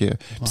possible là, que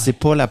c'est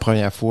pas la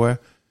première fois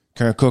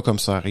qu'un cas comme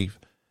ça arrive.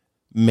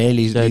 Mais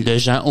de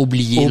gens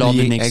oubliés lors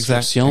d'une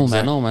excursion.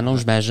 Exact. Non,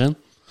 j'imagine.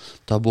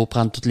 T'as beau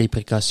prendre toutes les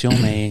précautions,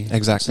 mais...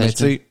 Exact. Mais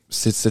tu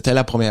sais, c'était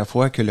la première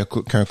fois que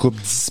qu'un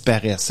couple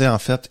disparaissait, en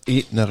fait,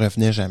 et ne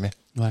revenait jamais.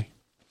 Ouais.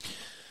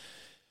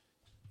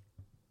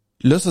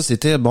 Là, ça,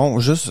 c'était,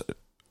 juste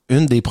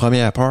une des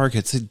premières peurs que,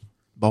 tu sais,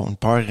 une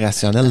peur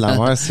rationnelle de la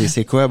mer,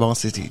 c'est quoi?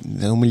 C'était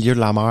au milieu de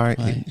la mer.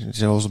 Ouais.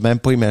 J'ose même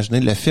pas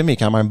imaginer. Le film est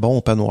quand même bon,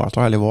 open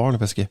water, allez voir, là,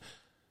 parce que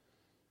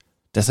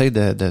t'essayes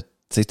de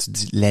tu sais, tu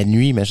dis, la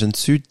nuit,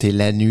 imagine-tu, t'es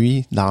la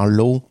nuit dans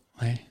l'eau.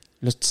 Ouais.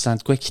 Là, tu sens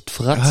de quoi qui te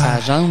frotte sa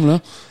jambe,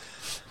 là?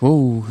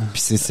 Oh.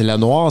 Puis c'est le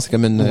noir, c'est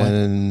comme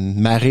une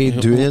marée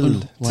d'huile.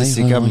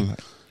 C'est comme...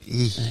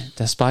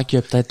 T'espères qu'il y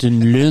a peut-être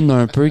une lune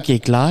un peu qui est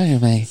claire,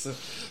 mais...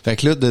 Fait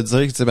que là, de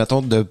dire, tu sais,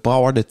 mettons, de pas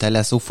avoir de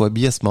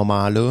thalassophobie à ce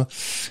moment-là...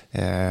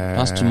 Je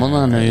pense que tout le monde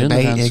en a une.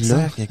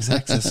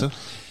 Exact, c'est ça.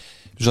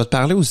 Je vais te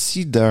parler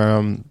aussi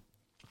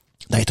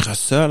d'être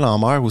seul en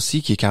mer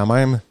aussi, qui est quand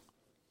même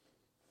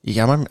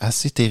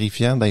assez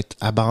terrifiant d'être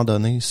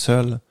abandonné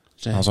seul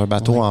dans un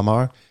bateau en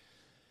mer.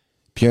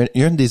 Puis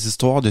il y a une des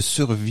histoires de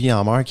survie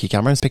en mer qui est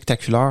quand même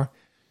spectaculaire,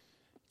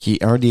 qui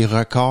est un des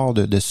records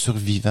de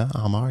survivants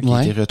en mer qui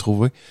a été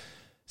retrouvé.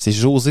 C'est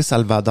José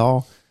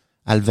Salvador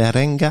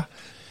Alvarenga.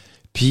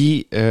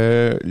 Puis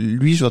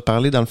lui, je vais te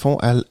parler dans le fond,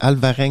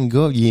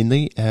 Alvarenga, il est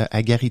né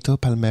à Garita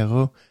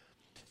Palmera.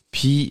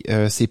 Puis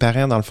ses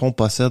parents, dans le fond,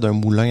 possèdent un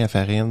moulin à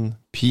farine,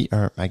 puis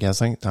un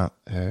magasin dans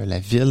la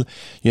ville.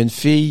 Il y a une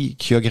fille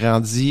qui a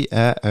grandi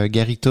à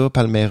Garita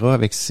Palmera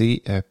avec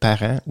ses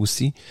parents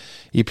aussi.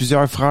 Et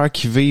plusieurs frères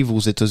qui vivent aux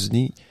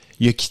États-Unis.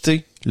 Il a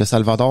quitté le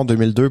Salvador en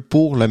 2002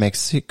 pour le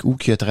Mexique, où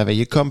il a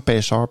travaillé comme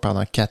pêcheur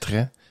pendant 4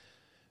 ans,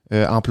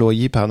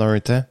 employé pendant un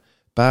temps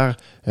par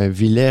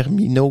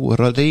Villermino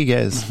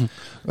Rodriguez.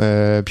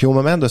 Puis au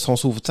moment de son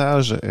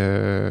sauvetage,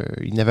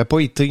 il n'avait pas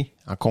été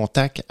en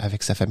contact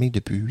avec sa famille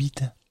depuis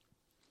 8 ans.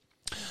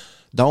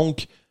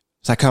 Donc,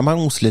 Ça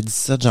commence le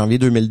 17 janvier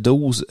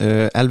 2012.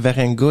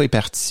 Alvarenga est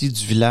parti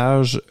du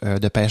village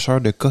de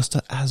pêcheurs de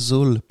Costa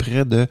Azul,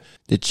 près de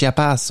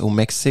Chiapas, au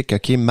Mexique.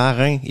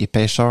 Marin et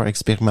pêcheur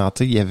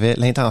expérimenté. Il avait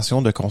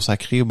l'intention de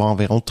consacrer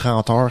environ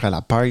 30 heures à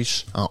la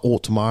pêche en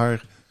haute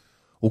mer,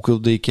 au cours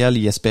desquelles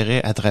il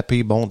espérait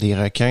attraper des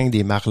requins,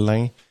 des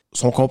marlins.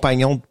 Son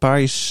compagnon de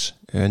pêche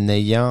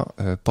n'ayant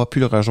pas pu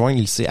le rejoindre,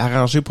 il s'est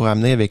arrangé pour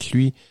amener avec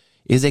lui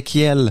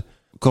Ézéchiel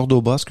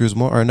Cordoba,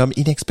 un homme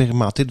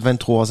inexpérimenté de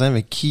 23 ans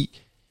avec qui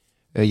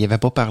il n'avait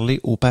pas parlé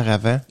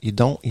auparavant et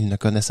dont il ne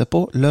connaissait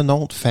pas le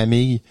nom de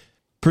famille.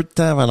 Peu de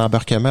temps avant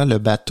l'embarquement, le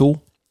bateau,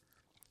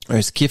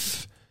 un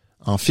skiff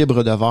en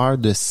fibre de verre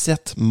de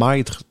 7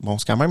 mètres,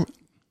 c'est quand même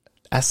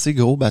assez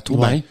gros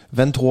bateau,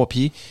 23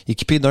 pieds,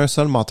 équipé d'un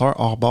seul moteur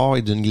hors bord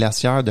et d'une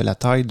glacière de la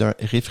taille d'un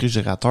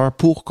réfrigérateur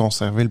pour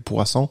conserver le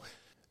poisson.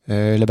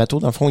 Le bateau,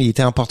 dans le fond, il a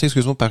été emporté,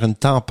 par une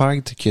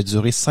tempête qui a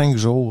duré 5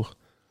 jours,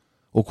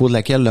 au cours de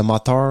laquelle le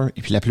moteur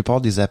et puis la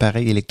plupart des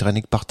appareils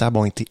électroniques portables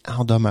ont été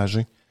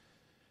endommagés.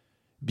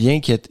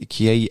 Bien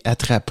qu'il ait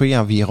attrapé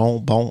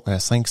environ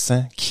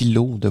 500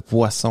 kilos de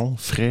poissons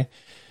frais,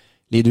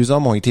 les 2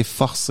 hommes ont été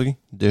forcés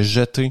de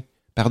jeter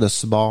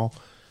par-dessus bord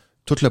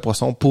tout le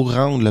poisson pour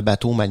rendre le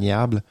bateau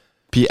maniable.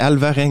 Puis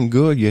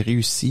Alvarenga, il a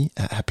réussi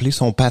à appeler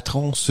son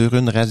patron sur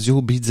une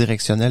radio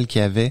bidirectionnelle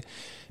qu'il avait,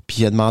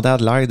 puis il a demandé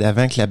de l'aide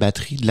avant que la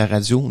batterie de la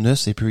radio ne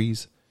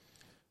s'épuise.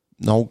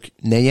 Donc,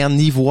 n'ayant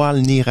ni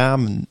voile ni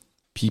rame,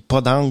 puis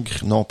pas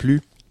d'ancre non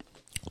plus,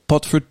 pas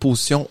de feu de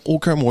position,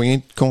 aucun moyen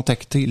de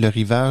contacter le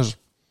rivage.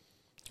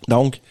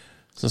 Donc,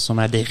 ça se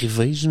met à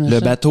dériver, j'imagine.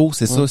 Le bateau,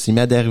 c'est ça, s'est mis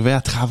à dériver à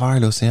travers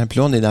l'océan. Puis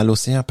là, on est dans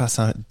l'océan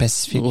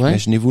Pacifique. Ouais.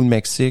 Imaginez-vous le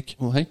Mexique.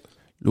 Ouais.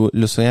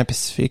 L'océan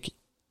Pacifique,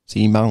 c'est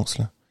immense,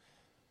 là.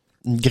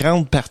 Une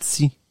grande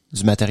partie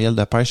du matériel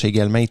de pêche a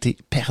également été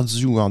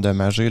perdu ou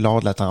endommagé lors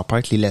de la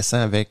tempête, les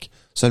laissant avec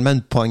seulement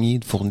une poignée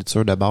de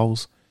fournitures de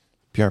base,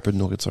 puis un peu de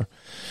nourriture.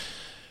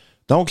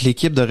 Donc,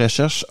 l'équipe de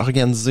recherche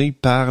organisée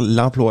par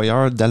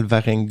l'employeur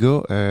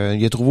d'Alvarenga,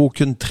 il a trouvé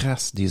aucune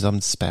trace des hommes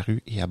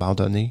disparus et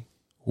abandonnés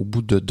au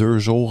bout de 2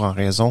 jours en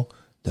raison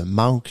de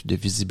manque de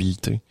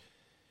visibilité.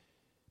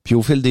 Puis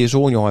au fil des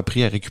jours, ils ont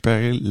appris à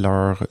récupérer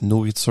leur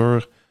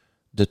nourriture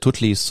de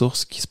toutes les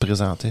sources qui se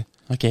présentaient.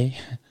 OK.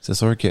 C'est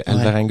sûr que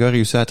Alvarenga a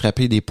réussi à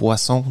attraper des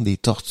poissons, des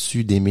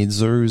tortues, des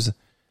méduses,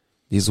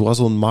 des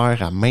oiseaux de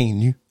mer à main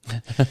nue.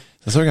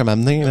 C'est sûr qu'à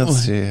m'amener, là,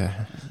 c'est...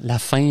 La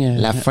faim.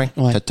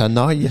 T'as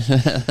noie.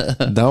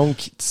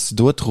 Donc, tu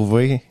dois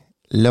trouver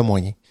le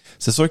moyen.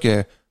 C'est sûr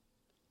que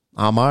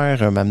en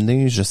mer,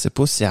 m'amener, je sais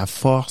pas si à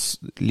force,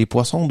 les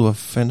poissons doivent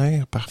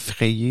finir par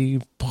frayer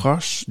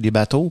proche des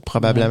bateaux,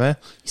 probablement. Ouais.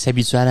 Ils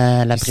s'habituent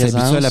à la présence. Ils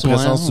s'habituent à la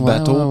présence du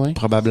bateau, ouais.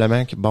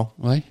 Probablement que bon.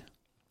 Ouais.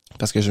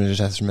 Parce que je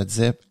me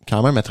disais,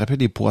 quand même, attraper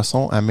des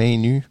poissons à main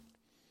nue,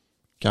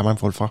 quand même,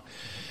 faut le faire.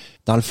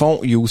 Dans le fond,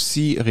 il a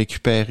aussi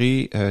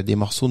récupéré des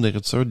morceaux de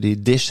nourriture, des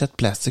déchets de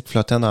plastique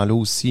flottant dans l'eau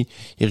aussi.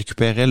 Il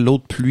récupérait l'eau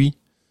de pluie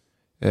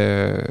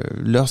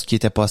lorsqu'il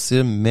était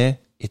possible,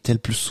 mais était le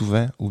plus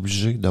souvent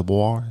obligé de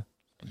boire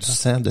du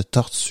sang de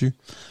tortue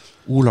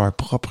ou leur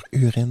propre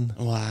urine.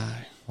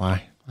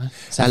 Ouais.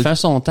 Ça fait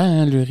son temps,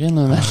 hein,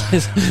 l'urine.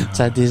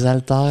 Ça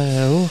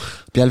désaltère.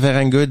 Puis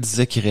Alvarenga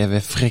disait qu'il rêvait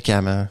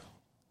fréquemment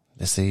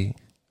de ses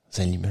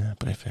aliments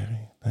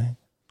préférés. Hein?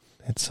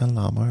 Être seul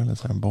dans la mer, là,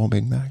 c'est un bon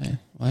Big Mac.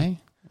 Ouais.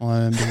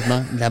 Un Big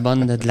Mac,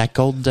 de la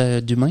côte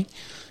d'humain.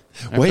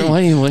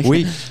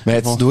 Oui.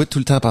 Mais tu dois tout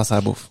le temps passer à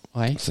la bouffe.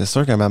 Ouais. C'est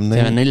sûr qu'elle m'a amené.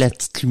 T'as amené la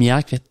petite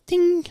lumière qui fait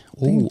ting.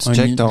 Tu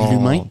checkes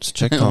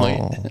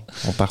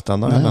ton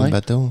partenaire dans le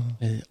bateau.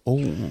 Il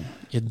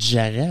y a du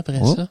jarret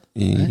après ça.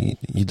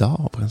 Il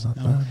dort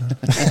présentement.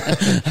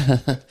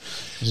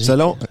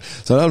 Selon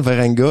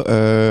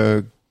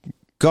Alvarenga,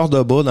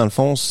 Cordoba, dans le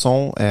fond,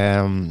 son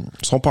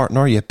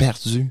partner, il a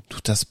perdu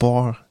tout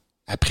espoir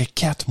après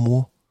 4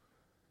 mois.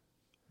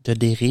 De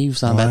dérive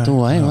sans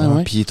bateau, ouais.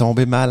 Puis il est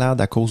tombé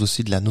malade à cause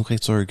aussi de la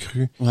nourriture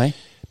crue. Ouais.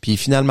 Puis il est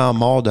finalement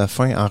mort de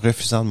faim en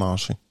refusant de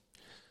manger.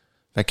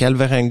 Fait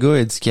qu'Alvarenga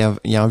a dit qu'il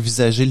a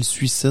envisagé le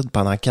suicide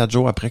pendant 4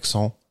 jours après que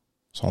son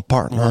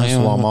partner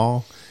soit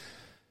mort.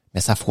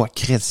 Mais sa foi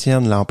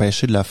chrétienne l'a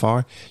empêché de le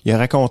faire. Il a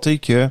raconté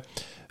que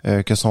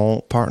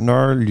son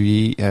partner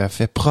lui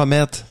fait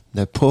promettre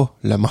de pas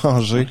le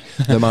manger,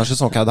 de manger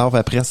son cadavre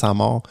après sa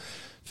mort.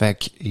 Fait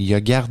qu'il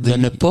a gardé... De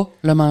ne pas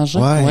le manger?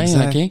 Ouais,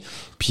 exact. Okay.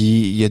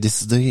 Puis il a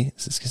décidé...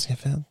 C'est ce qu'il a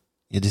fait?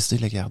 Il a décidé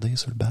de le garder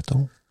sur le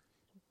bateau.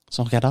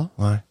 Son cadavre?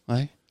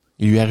 Ouais.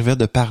 Il lui arrivait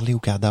de parler au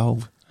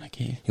cadavre.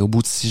 OK. Et au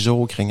bout de 6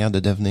 jours, craignant de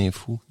devenir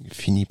fou, il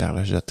finit par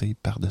le jeter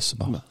par-dessus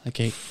bord. Bon,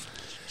 OK.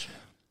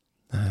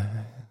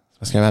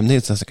 Parce qu'à m'amener,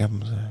 c'est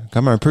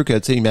comme un peu que,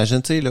 tu sais,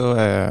 imagine, tu sais,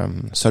 là,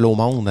 Seul au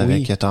monde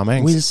avec Tom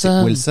Hanks.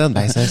 Wilson,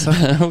 ben c'est ça.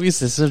 Oui,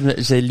 c'est ça.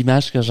 J'ai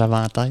l'image que j'avais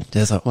en tête.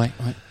 C'est ça. Ouais.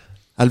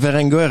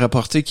 Alvarenga a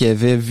rapporté qu'il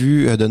avait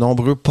vu de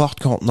nombreux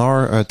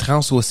porte-conteneurs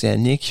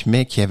transocéaniques,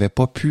 mais qu'il n'avait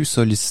pas pu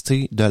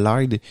solliciter de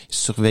l'aide. Il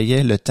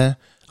surveillait le temps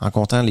en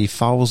comptant les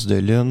phases de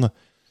lune.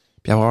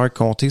 Puis avoir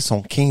compté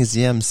son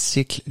 15e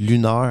cycle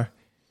lunaire,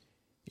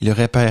 il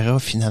repéra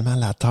finalement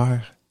la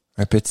Terre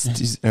un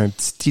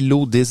petit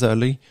îlot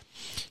désolé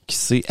qui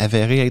s'est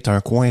avéré être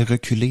un coin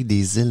reculé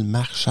des îles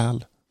Marshall.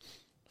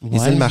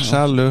 Les îles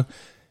Marshall, là,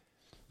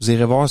 vous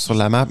irez voir sur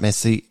la map, mais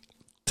c'est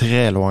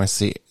très loin.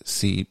 Ça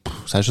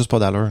n'a juste pas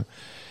d'allure.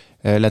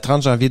 Le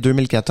 30 janvier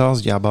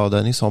 2014, il a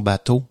abandonné son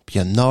bateau, puis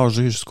il a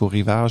nagé jusqu'au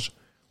rivage,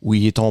 où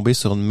il est tombé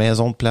sur une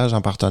maison de plage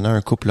appartenant à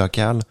un couple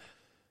local.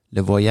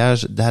 Le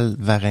voyage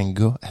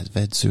d'Alvarenga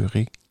avait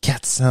duré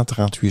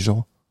 438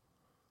 jours.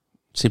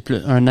 C'est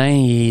plus un an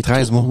et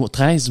 13 mois.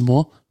 13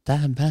 mois.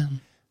 Taban.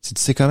 Tu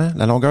sais comment?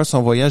 La longueur de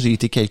son voyage a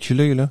été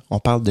calculée, là. On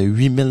parle de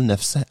 8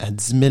 900 à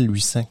 10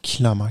 800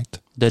 kilomètres.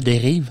 De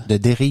dérive? De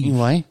dérive.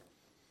 Ouais.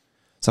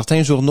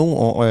 Certains journaux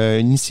ont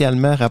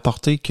initialement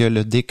rapporté que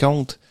le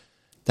décompte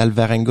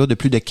d'Alvarenga de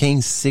plus de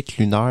 15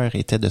 cycles lunaires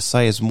était de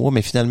 16 mois,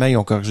 mais finalement, ils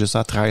ont corrigé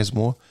ça à 13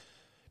 mois.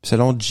 Puis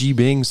selon G.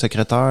 Bing,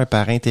 secrétaire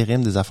par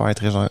intérim des affaires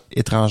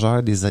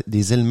étrangères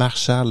des îles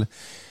Marshall,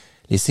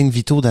 les signes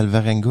vitaux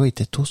d'Alvarenga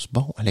étaient tous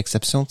bons, à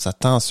l'exception de sa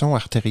tension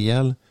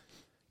artérielle,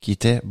 qui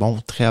était,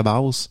 très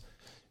basse.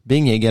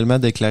 Bing a également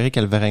déclaré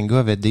qu'Alvarenga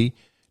avait des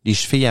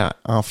chevilles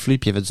enflées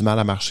puis il avait du mal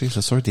à marcher.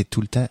 C'est sûr, il était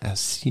tout le temps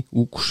assis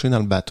ou couché dans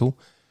le bateau.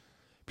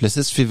 Puis le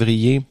 6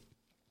 février,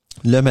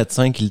 le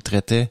médecin qui le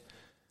traitait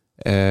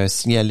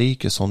signalé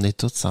que son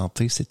état de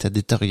santé s'était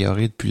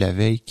détérioré depuis la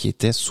veille, qui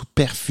était sous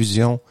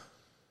perfusion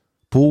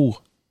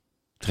pour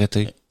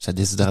traiter sa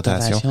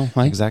déshydratation.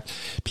 Ouais. Exact.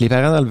 Puis les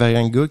parents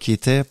d'Alvarenga qui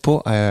étaient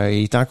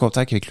en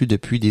contact avec lui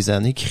depuis des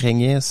années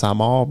craignaient sa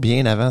mort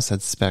bien avant sa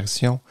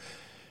disparition.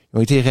 Ils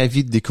ont été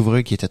ravis de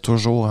découvrir qu'il était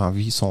toujours en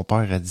vie. Son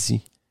père a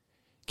dit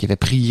qu'il avait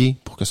prié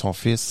pour que son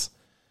fils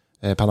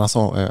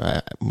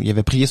il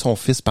avait prié son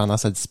fils pendant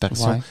sa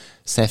disparition. Ouais.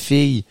 Sa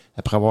fille,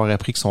 après avoir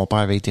appris que son père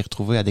avait été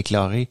retrouvé, a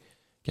déclaré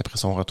qu'après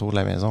son retour de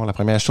la maison, la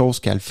première chose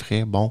qu'elle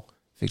ferait,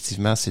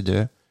 effectivement, c'est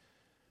de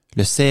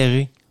le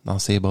serrer dans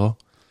ses bras.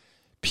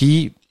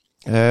 Puis,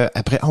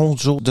 après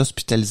 11 jours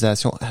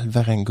d'hospitalisation,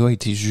 Alvarenga a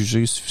été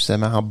jugé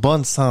suffisamment en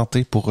bonne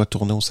santé pour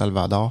retourner au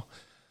Salvador.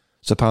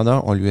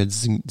 Cependant, on lui a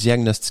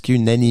diagnostiqué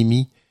une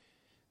anémie,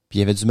 puis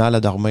il avait du mal à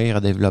dormir, a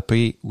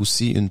développé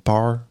aussi une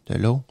peur de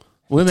l'eau.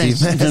 Oui, mais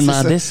je me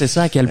demandais, c'est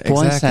ça, à quel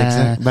point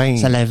ça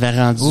l'avait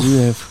rendu...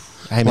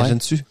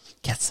 imagines-tu?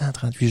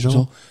 438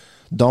 jours.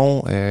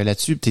 Dont,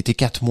 là-dessus, t'étais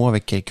 4 mois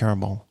avec quelqu'un,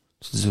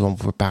 tu dis, on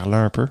peut parler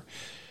un peu.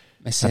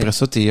 Mais après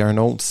ça, t'es un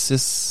autre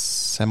 6,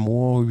 7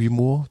 mois, 8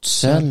 mois, tout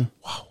seul.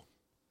 Wow.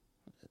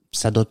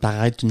 Ça doit te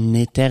paraître une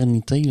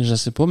éternité, je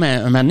sais pas, mais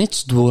un moment donné,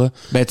 tu dois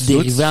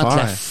dériver entre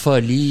la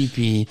folie,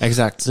 puis...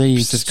 Exact.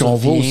 Puis c'est ce qu'on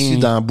voit aussi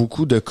dans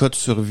beaucoup de cas de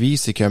survie,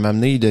 c'est qu'à un moment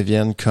donné, ils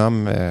deviennent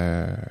comme...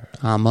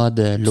 en mode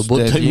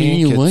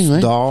lobotomie, tu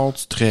dors,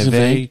 tu te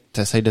réveilles,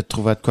 tu essaies de te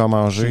trouver de quoi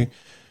manger.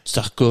 Tu te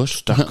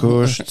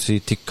recouches.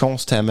 T'es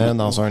constamment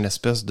dans un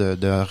espèce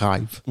de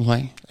rêve.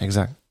 Ouais.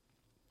 Exact.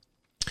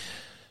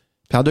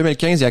 Puis en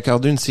 2015, il a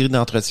accordé une série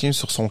d'entretiens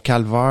sur son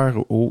calvaire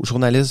au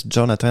journaliste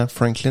Jonathan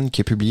Franklin qui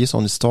a publié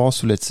son histoire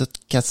sous le titre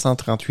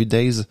 438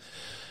 Days,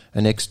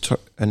 an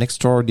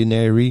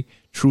Extraordinary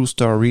True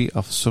Story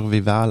of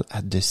Survival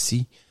at the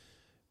Sea.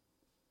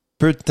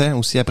 Peu de temps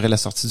aussi après la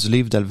sortie du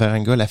livre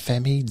d'Alvarenga, la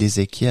famille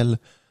d'Ézéchiel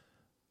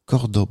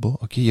Cordoba,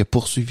 il a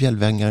poursuivi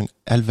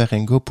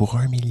Alvarenga pour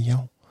 1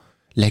 million,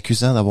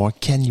 l'accusant d'avoir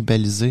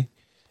cannibalisé.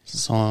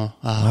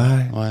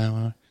 Ouais.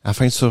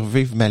 Afin de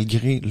survivre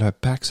malgré le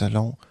pacte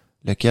selon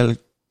lequel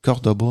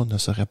Cordoba ne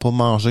serait pas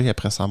mangé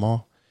après sa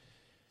mort.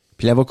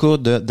 Puis l'avocat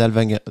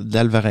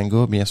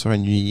d'Alvarenga, bien sûr, a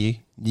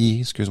nié,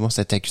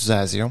 cette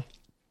accusation.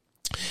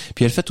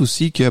 Puis elle fait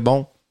aussi que,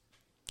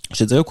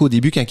 je dirais qu'au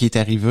début, quand il est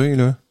arrivé,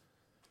 là,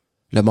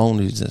 le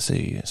monde, il disait,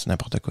 c'est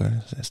n'importe quoi,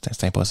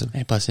 c'est impossible.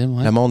 Impossible,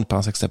 ouais. Le monde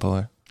pensait que c'était pas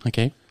vrai. OK.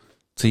 Tu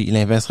sais, il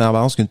investirait en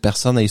balance qu'une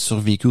personne ait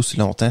survécu aussi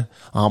longtemps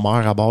en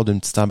mer à bord d'une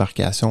petite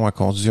embarcation a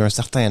conduit un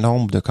certain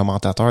nombre de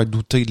commentateurs à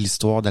douter de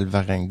l'histoire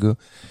d'Alvarenga,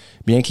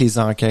 bien que les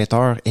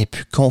enquêteurs aient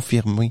pu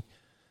confirmer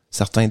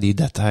certains des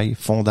détails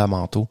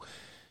fondamentaux.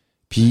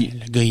 Puis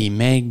le gars, il est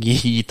maigre,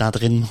 il est en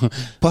train de...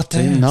 Pas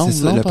tant,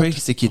 c'est ça. Le pire,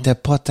 c'est qu'il était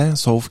pas tant,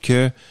 sauf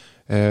que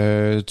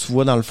tu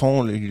vois, dans le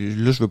fond, là,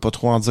 je veux pas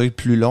trop en dire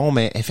plus long,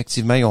 mais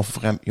effectivement, ils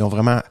ont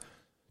vraiment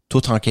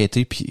tout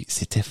enquêté, puis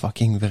c'était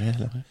fucking vrai,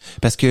 là.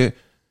 Parce que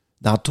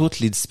dans toutes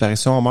les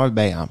disparitions en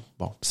mer,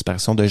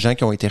 disparitions de gens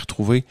qui ont été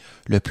retrouvés,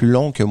 le plus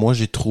long que moi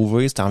j'ai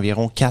trouvé, c'était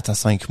environ 4 à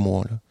 5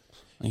 mois, là.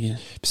 Okay.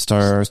 Puis c'est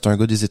un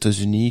gars des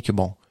États-Unis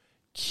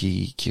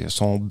qui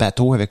son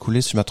bateau avait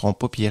coulé, si je me trompe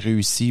pas, puis il a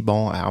réussi,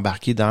 à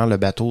embarquer dans le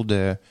bateau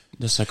de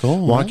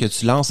secours. Ouais, que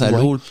tu lances à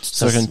l'eau, tu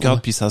tires une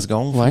corde puis ça se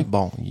gonfle. Ouais.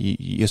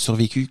 Il a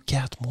survécu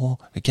 4 ou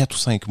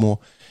 5 mois.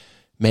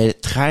 Mais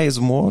 13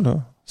 mois, là,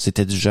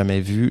 c'était du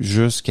jamais vu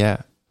jusqu'à,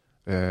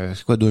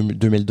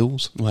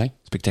 2012? Ouais.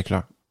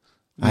 Spectaculaire.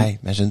 Hey,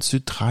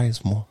 imagine-tu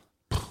 13 mois.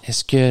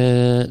 Est-ce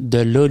que de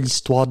là,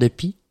 l'histoire de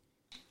Pi?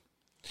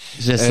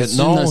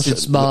 Non, je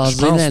pense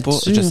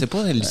pas. Je sais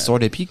pas l'histoire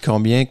de Pi,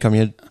 combien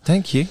de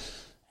temps qu'il est.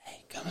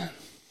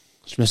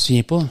 Je me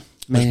souviens pas.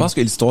 Mais je pense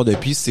que l'histoire de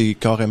Pi, c'est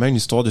carrément une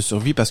histoire de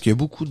survie parce qu'il y a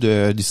beaucoup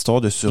d'histoires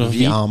de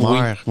survie en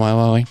mer.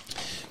 Oui.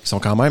 Qui sont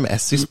quand même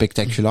assez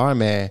spectaculaires,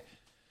 mais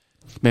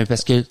Mais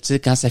parce que, tu sais,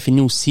 quand ça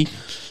finit aussi,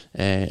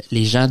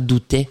 les gens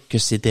doutaient que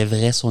c'était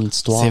vrai son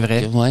histoire. C'est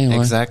vrai. Ouais,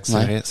 exact,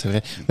 c'est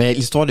vrai. Mais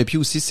l'histoire de Pi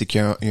aussi, c'est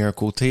qu'il y a un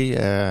côté...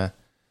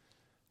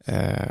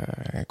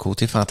 un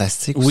côté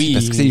fantastique aussi,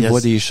 parce que il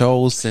voit des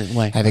choses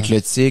avec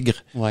le tigre.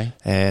 Ouais.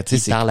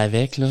 Il parle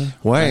avec, là.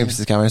 Ouais,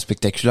 c'est quand même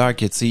spectaculaire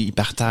que, tu sais, il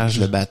partage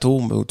le bateau.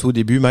 Mais au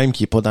début, même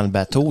qu'il est pas dans le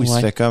bateau, il se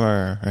fait comme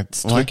un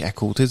petit truc à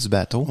côté du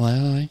bateau.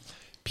 Ouais.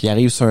 Puis il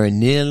arrive sur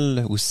une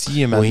île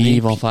aussi,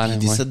 ils vont faire. Il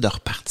décide de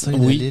repartir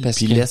de l'île,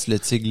 puis il laisse le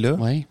tigre là.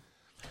 Ouais.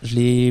 Je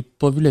l'ai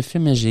pas vu le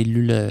film, mais j'ai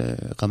lu le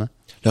roman.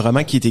 Le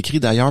roman qui est écrit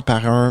d'ailleurs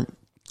par un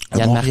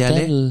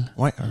Montréalais.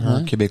 Ouais,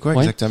 un Québécois,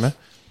 exactement.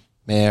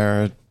 Mais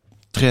un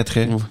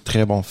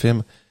très bon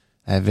film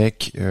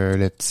avec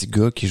le petit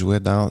gars qui jouait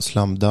dans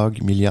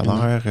Slumdog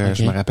Millionnaire.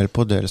 Je me rappelle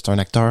pas c'est un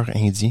acteur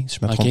indien, si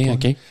je me trompe pas.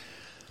 Okay.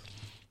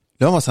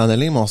 Là, on va s'en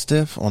aller, mon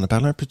Steph. On a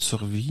parlé un peu de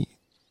survie.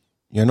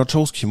 Il y a une autre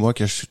chose que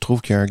je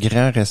trouve qu'il y a un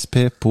grand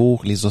respect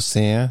pour les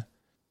océans,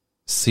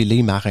 c'est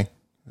les marins.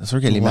 C'est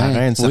sûr que les marins,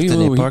 à une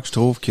certaine époque, je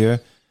trouve que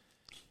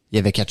il y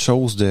avait quelque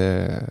chose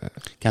de...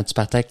 Quand tu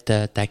partais avec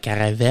ta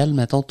caravelle,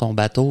 mettons, ton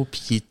bateau,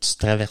 puis tu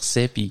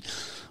traversais, puis...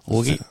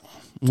 Okay.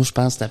 Moi, je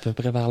pense que c'était à peu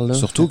près vers là.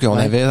 Surtout qu'on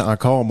avait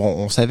encore... Bon,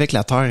 on savait que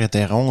la Terre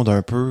était ronde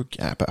un peu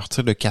à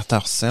partir de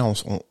 1400.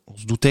 On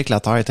se doutait que la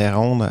Terre était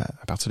ronde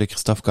à partir de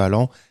Christophe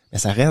Colomb. Mais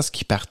ça reste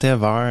qu'il partait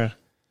vers...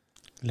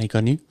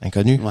 L'inconnu.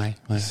 Ouais.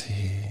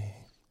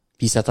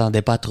 Puis il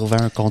s'attendait pas à trouver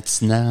un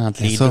continent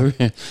entre les deux.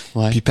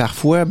 Puis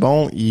parfois,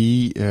 bon,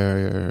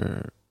 je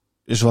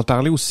vais te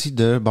parler aussi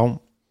de... Bon,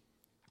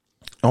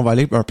 on va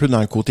aller un peu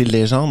dans le côté de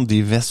légende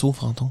des vaisseaux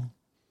fantômes.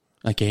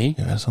 OK. Les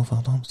vaisseaux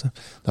fantômes, ça.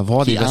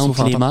 D'avoir des vaisseaux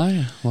fantômes. Qui hantent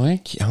les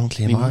mers, Qui hantent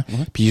les mers.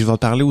 Puis je vais te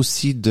parler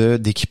aussi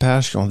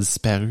d'équipages qui ont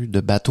disparu,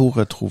 de bateaux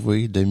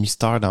retrouvés, de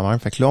mystères dans la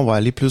mer. Fait que là, on va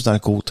aller plus dans le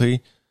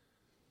côté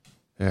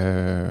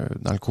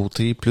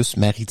plus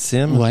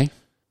maritime. Ouais.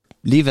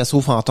 Les vaisseaux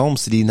fantômes,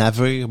 c'est des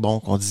navires, bon,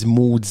 qu'on dit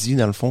maudits,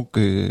 dans le fond,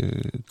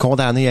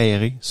 condamnés à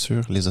errer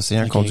sur les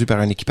océans, conduits par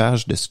un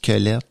équipage de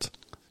squelettes.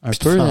 Un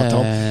peu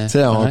fantômes. Tu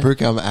sais, un peu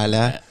comme à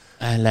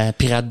la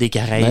Pirate des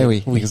Caraïbes. Ben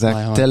oui,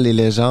 exact. Ouais. Telles les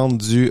légendes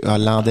du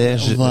Hollandais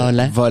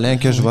volant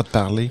que je vais te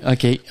parler.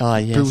 OK.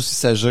 Il peut aussi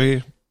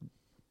s'agir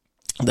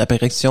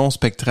d'apparition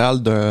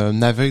spectrale d'un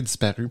navire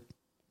disparu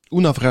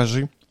ou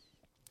naufragé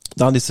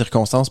dans des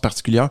circonstances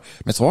particulières.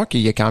 Mais tu vas voir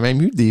qu'il y a quand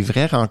même eu des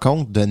vraies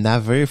rencontres de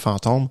navires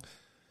fantômes.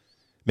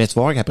 Mais tu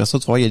vas voir qu'après ça,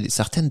 il y a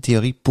certaines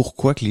théories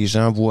pourquoi que les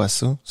gens voient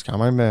ça. C'est quand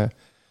même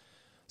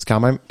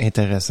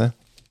intéressant.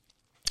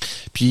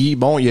 Puis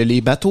bon, il y a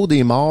les bateaux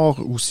des morts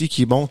aussi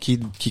qui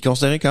est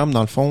considéré comme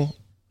dans le fond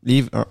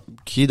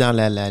qui est dans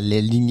la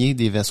lignée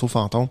des vaisseaux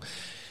fantômes.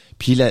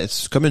 Puis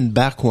c'est comme une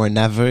barque ou un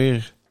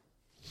navire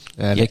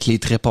avec les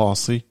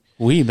trépassés.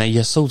 Oui, ben il y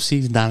a ça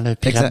aussi dans le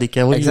Pirate des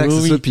Caraïbes. Exact,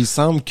 c'est ça. Puis il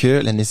semble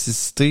que la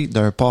nécessité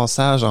d'un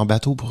passage en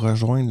bateau pour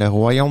rejoindre le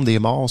royaume des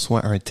morts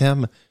soit un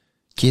thème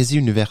quasi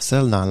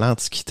universel dans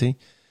l'Antiquité.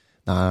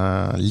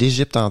 Dans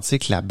l'Égypte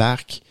antique, la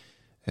barque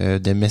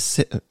de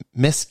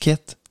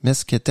Mesquettet,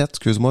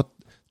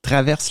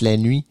 traverse la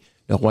nuit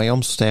le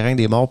royaume souterrain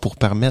des morts pour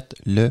permettre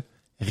le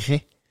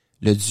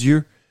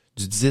dieu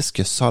du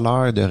disque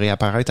solaire, de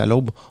réapparaître à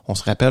l'aube. On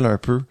se rappelle un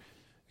peu,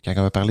 quand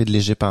on va parler de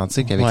l'Égypte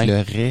antique, avec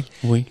le Ré.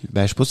 Oui.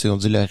 Ben, je sais pas si on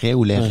dit le Ré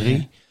ou le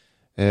Ré.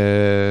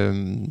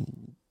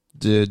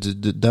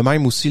 De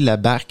même aussi, la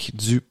barque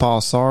du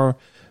passeur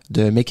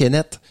de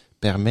Méquenet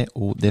permet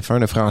aux défunts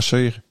de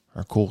franchir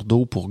un cours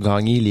d'eau pour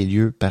gagner les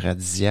lieux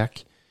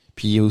paradisiaques.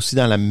 Puis aussi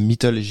dans la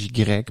mythologie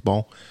grecque,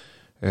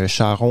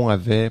 Charon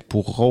avait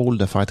pour rôle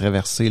de faire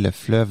traverser le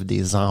fleuve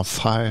des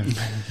enfers,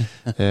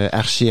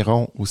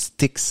 Archéron ou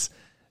Styx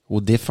aux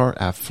défunts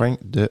afin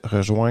de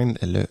rejoindre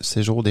le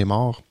séjour des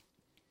morts.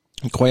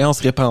 Une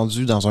croyance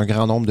répandue dans un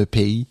grand nombre de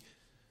pays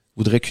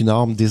voudrait qu'une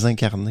âme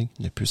désincarnée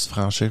ne puisse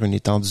franchir une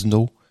étendue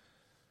d'eau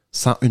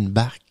sans une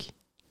barque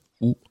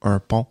ou un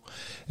pont.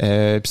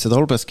 Puis c'est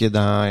drôle parce que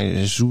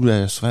je joue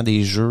souvent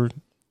des jeux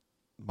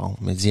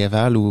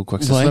médiéval ou quoi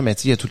que ce soit, mais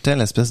tu sais, il y a tout le temps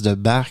l'espèce de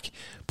barque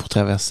pour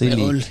traverser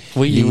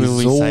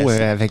les eaux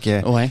avec, tu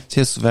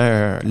sais,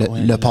 souvent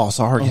le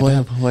passeur.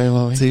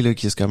 Tu sais, là,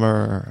 qui est comme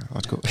en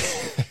tout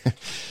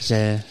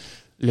cas.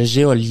 Le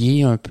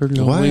géolier, un peu,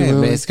 là.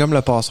 Mais c'est comme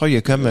le passeur, il y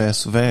a comme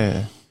souvent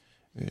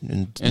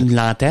une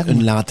lanterne.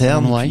 Une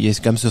lanterne, puis il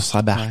est comme sur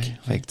sa barque.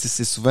 Fait que, tu sais,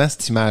 c'est souvent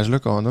cette image-là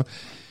qu'on a.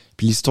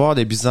 Puis l'histoire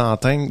des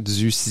Byzantins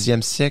du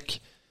 6e siècle,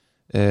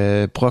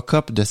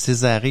 Procope de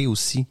Césarée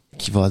aussi,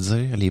 qui va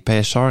dire les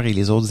pêcheurs et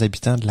les autres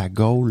habitants de la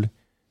Gaule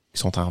qui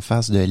sont en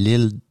face de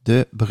l'île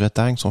de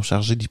Bretagne sont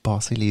chargés d'y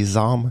passer les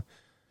armes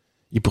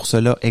et pour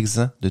cela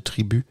exempts de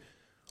tribut.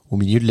 Au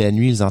milieu de la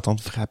nuit, ils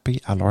entendent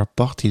frapper à leur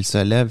porte, ils se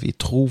lèvent et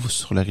trouvent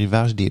sur le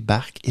rivage des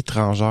barques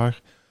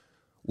étrangères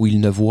où ils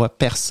ne voient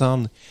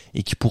personne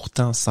et qui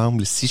pourtant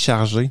semblent si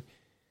chargées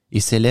et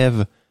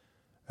s'élèvent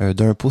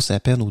d'un pouce à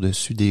peine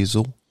au-dessus des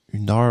eaux.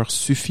 Une heure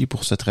suffit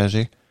pour ce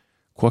trajet.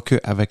 Quoique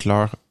avec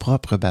leur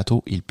propre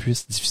bateau, ils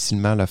puissent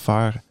difficilement le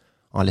faire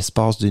en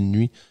l'espace d'une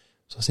nuit.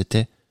 Ça,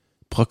 c'était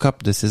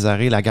Procope de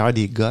Césarée, la guerre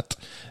des Goths.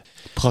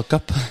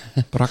 Procope.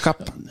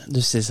 Procope. De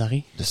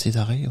Césarée. De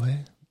Césarée, ouais.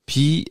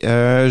 Puis,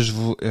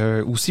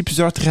 aussi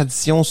plusieurs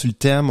traditions sur le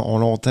thème ont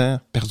longtemps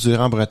perduré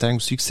en Bretagne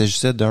aussi, qu'il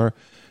s'agissait de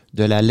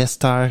la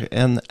Lester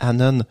N.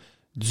 Hannon,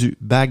 du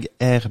Bag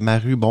Air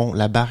Maru, bon,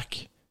 la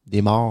barque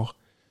des morts,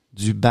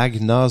 du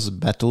Bag Nos,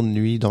 bateau de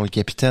nuit, dont le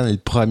capitaine est le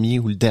premier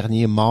ou le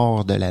dernier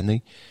mort de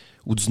l'année,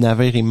 ou du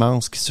navire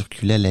immense qui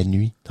circulait la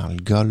nuit dans le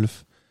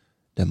golfe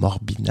de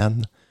Morbihan,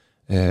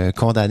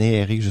 condamné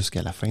à errer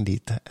jusqu'à la fin des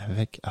temps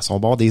avec, à son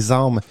bord, des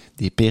armes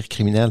des pires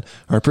criminels.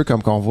 Un peu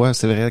comme qu'on voit,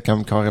 c'est vrai,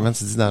 comme carrément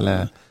tu dis dans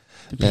la...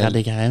 Pirates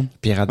des Caraïbes.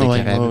 Pirates des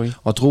Caraïbes. Oui.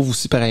 On trouve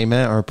aussi pareillement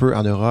un peu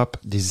en Europe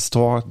des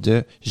histoires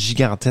de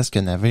gigantesques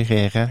navires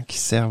errants qui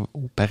servent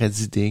au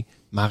paradis des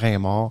marins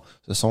morts.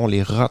 Ce sont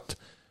les Roth,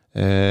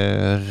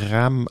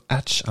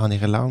 Ram-Hatch en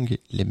Irlande,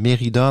 le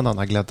Méridon en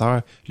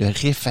Angleterre, le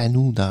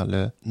Réfanou dans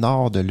le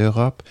nord de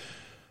l'Europe,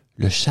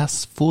 le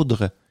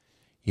Chasse-Foudre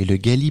et le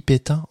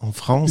Galipétan en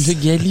France. Le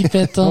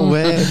Galipétan.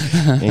 Ouais.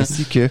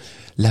 Ainsi que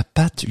la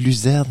patte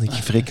luzerne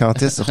qui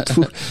fréquentait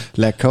surtout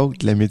la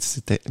côte de la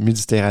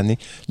Méditerranée.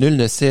 Nul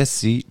ne sait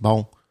si,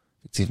 bon,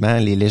 effectivement,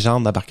 les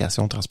légendes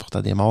d'embarcations transportant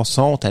des morts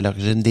sont à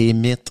l'origine des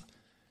mythes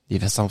des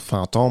vaisseaux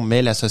fantômes,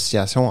 mais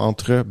l'association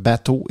entre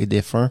bateaux et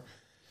défunts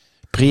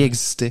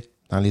préexistait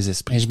dans les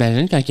esprits. Mais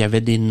j'imagine quand il y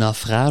avait des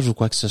naufrages ou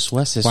quoi que ce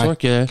soit, c'est sûr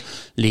que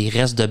les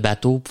restes de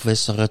bateaux pouvaient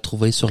se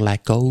retrouver sur la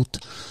côte.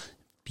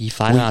 Puis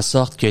faire en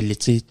sorte que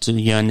il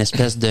y a une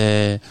espèce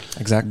de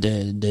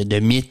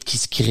mythe qui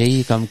se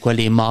crée, comme quoi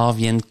les morts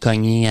viennent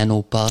cogner à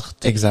nos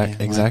portes. Exact.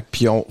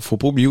 Puis faut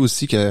pas oublier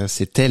aussi que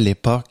c'était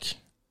l'époque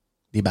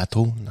des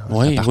bateaux.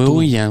 Oui,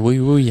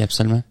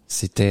 absolument.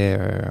 C'était,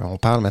 on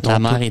parle maintenant. La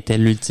mer était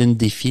l'ultime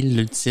défi,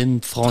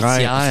 l'ultime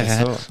frontière.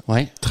 C'est ça.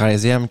 Ouais.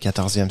 13e,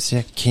 14e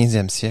siècle,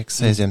 15e siècle,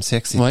 16e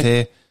siècle,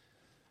 c'était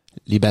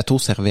les bateaux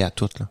servaient à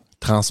tout, là.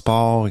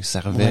 Transport, ils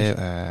servaient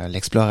à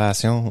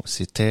l'exploration,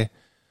 c'était.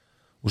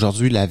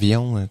 Aujourd'hui,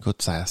 l'avion,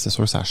 écoute, c'est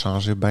sûr, ça a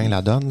changé bien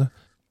la donne, là.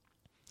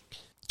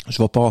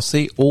 Je vais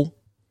passer au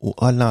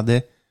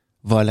Hollandais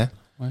volant.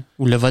 Ouais.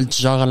 Ou le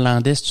voltigeur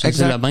hollandais, si tu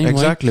sais le même.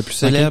 Exact, le plus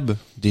célèbre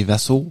des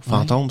vaisseaux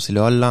fantômes, c'est le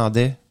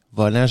Hollandais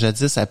volant,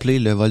 jadis appelé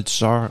le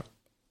voltigeur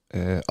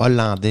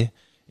hollandais,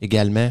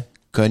 également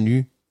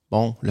connu,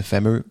 bon, le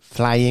fameux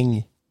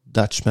Flying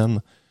Dutchman.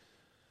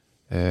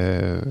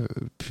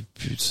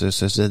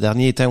 Ce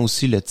dernier étant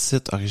aussi le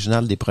titre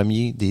original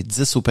des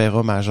 10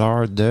 opéras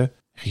majeurs de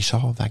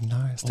Richard Wagner,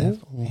 Steph.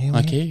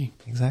 OK.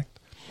 Exact.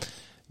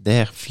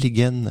 Der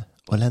Fliegen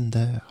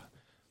Holländer.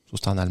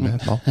 C'est en allemand,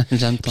 bon.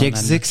 J'aime Puis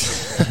existe...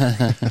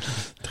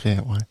 Très,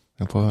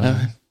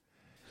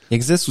 Il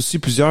existe aussi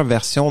plusieurs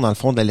versions, dans le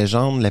fond, de la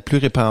légende. La plus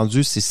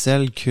répandue, c'est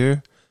celle que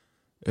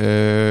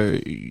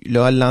le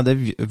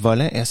Hollandais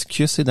volant, est-ce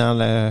que c'est dans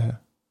la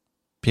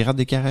Pirate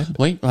des Caraïbes?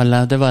 Oui,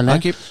 Hollandais volant.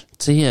 Okay. Tu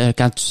sais,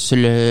 quand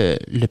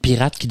le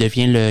pirate qui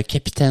devient le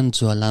capitaine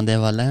du Hollandais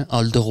volant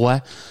a le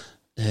droit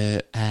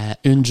à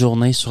une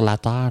journée sur la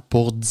terre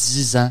pour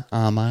 10 ans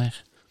en mer.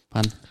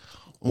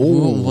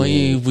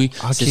 Oui. Okay.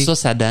 C'est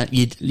ça,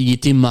 il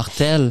était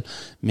mortel,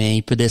 mais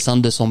il peut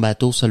descendre de son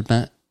bateau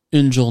seulement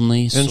une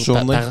journée.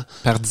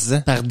 Par 10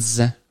 ans? Par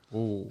 10 ans.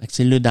 Oh. Fait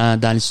que, là,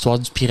 dans l'histoire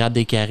du pirate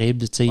des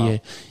Caraïbes, tu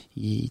sais,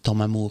 il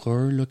tombe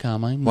amoureux, là, quand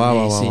même.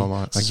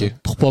 Okay.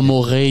 Pour pas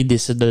mourir, il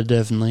décide de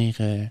devenir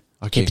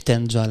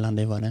capitaine du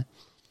Hollandais volant.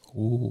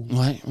 Oh.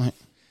 Ouais.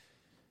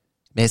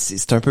 Mais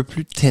c'est un peu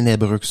plus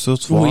ténébreux que ça,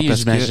 tu vois,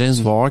 parce que tu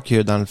vas voir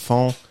que dans le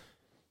fond,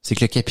 c'est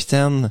que le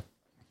capitaine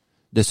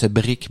de ce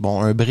brick,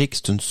 un brick,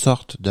 c'est une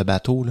sorte de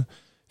bateau, là,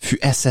 fut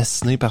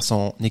assassiné par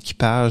son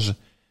équipage,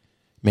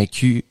 mais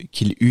qu'il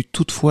eut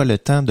toutefois le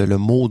temps de le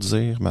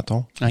maudire,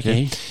 mettons.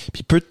 Okay.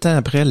 Puis peu de temps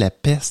après, la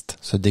peste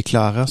se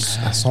déclara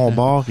à son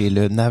bord et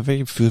le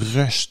navire fut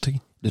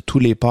rejeté de tous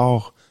les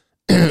ports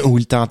où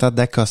il tenta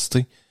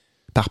d'accoster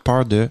par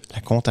peur de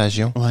la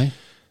contagion. Ouais.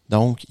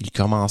 Donc, il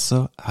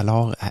commença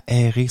alors à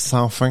errer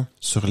sans fin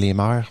sur les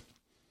mers.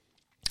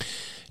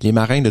 Les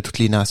marins de toutes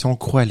les nations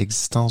croient à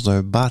l'existence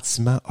d'un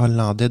bâtiment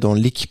hollandais dont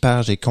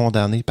l'équipage est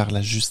condamné par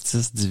la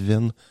justice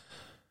divine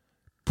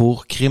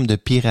pour crimes de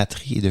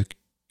piraterie et de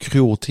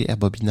cruauté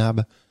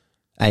abominable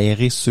à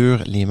errer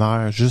sur les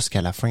mers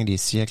jusqu'à la fin des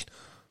siècles.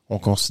 On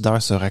considère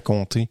sa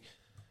rencontre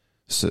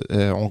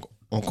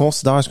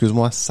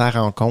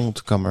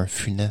comme un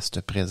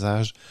funeste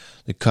présage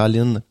de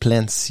Colin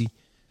Clancy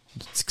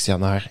du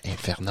dictionnaire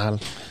infernal.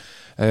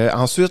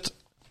 Ensuite,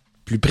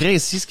 plus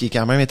précis, ce qui est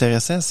quand même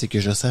intéressant, c'est que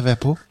je savais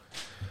pas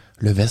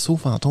le vaisseau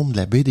fantôme de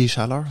la baie des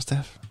Chaleurs,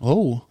 Steph.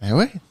 Oh! Ben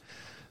ouais.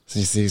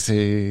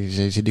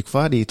 J'ai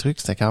découvert des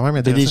trucs, c'était quand même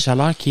intéressant. La baie des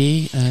Chaleurs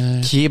qui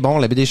est...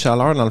 la baie des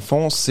Chaleurs, dans le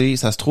fond,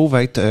 ça se trouve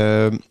être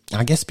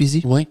en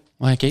Gaspésie. Oui,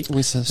 ok.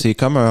 Oui, ça. C'est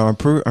comme un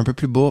peu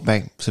plus bas.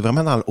 Ben, c'est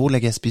vraiment dans le haut de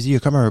la Gaspésie. Il y a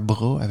comme un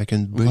bras avec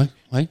une baie.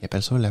 Oui. Ils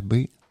appellent ça la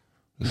baie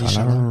des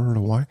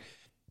Chaleurs. Ouais.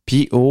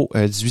 Puis au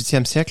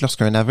 18e siècle,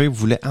 lorsqu'un navire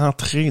voulait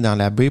entrer dans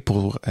la baie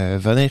pour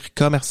venir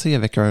commercer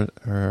avec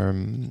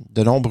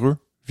de nombreux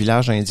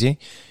villages indiens,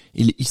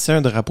 il hissait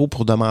un drapeau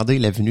pour demander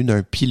la venue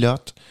d'un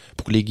pilote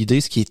pour les guider,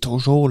 ce qui est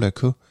toujours le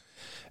cas.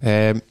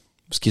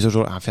 ce qui est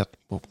toujours, en fait,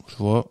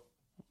 je vais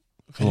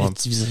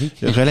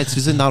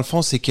relativiser. Dans le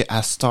fond, c'est que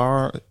à cette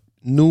heure,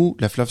 nous,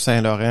 le fleuve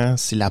Saint-Laurent,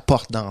 c'est la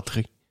porte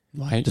d'entrée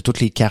de tous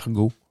les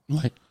cargos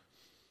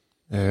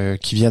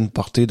qui viennent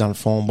porter, dans le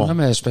fond. Bon. Non,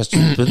 mais c'est parce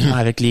que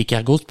avec les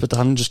cargos, tu peux te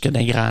rendre jusque dans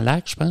les grands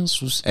lacs, je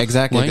pense. Aussi.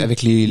 Exact,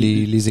 avec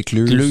les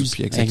écluses.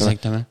 Puis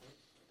exactement.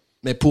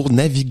 Mais pour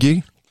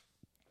naviguer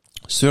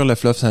sur le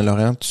fleuve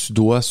Saint-Laurent, tu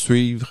dois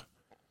suivre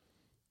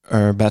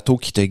un bateau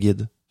qui te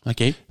guide.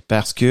 OK.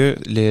 Parce que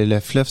le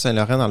fleuve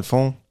Saint-Laurent, dans le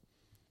fond,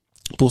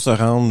 pour se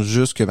rendre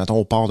jusque, mettons,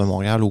 au port de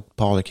Montréal ou au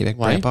port de Québec,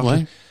 peu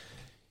importe,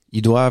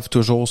 ils doivent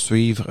toujours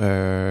suivre...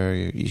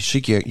 je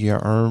sais qu'il y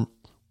a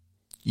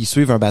ils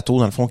suivent un bateau,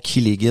 dans le fond, qui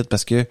les guide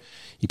parce que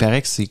il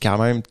paraît que c'est quand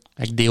même...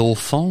 Avec des hauts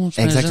fonds,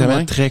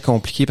 exactement, très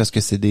compliqué parce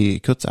que c'est des...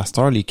 Écoute, à cette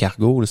heure, les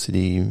cargos, là,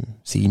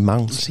 c'est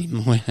immense.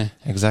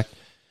 Exact.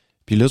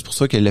 Puis là, c'est pour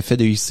ça qu'elle l'a fait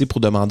de ici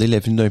pour demander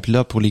l'avis d'un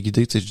pilote pour les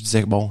guider. Tu sais, je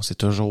disais que bon, c'est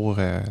toujours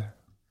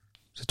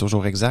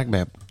exact,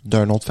 mais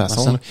d'une autre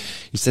façon.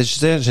 Il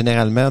s'agissait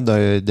généralement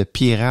de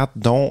pirates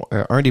dont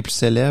un des plus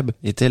célèbres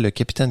était le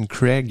capitaine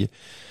Craig.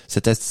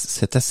 Cette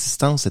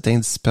assistance est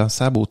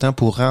indispensable autant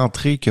pour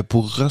rentrer que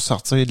pour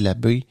ressortir de la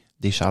baie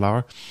des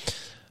Chaleurs.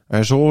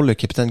 Un jour, le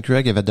capitaine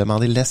Craig avait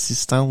demandé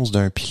l'assistance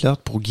d'un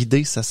pilote pour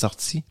guider sa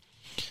sortie.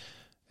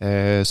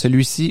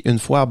 Celui-ci, une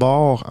fois à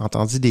bord,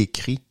 entendit des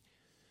cris.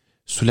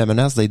 Sous la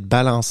menace d'être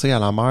balancé à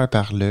la mer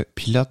par le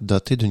pilote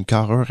doté d'une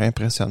carrure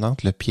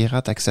impressionnante, le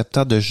pirate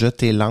accepta de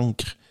jeter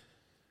l'ancre.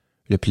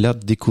 Le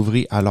pilote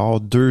découvrit alors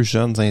 2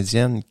 jeunes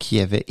indiennes qui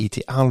avaient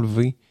été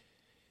enlevées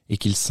et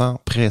qu'il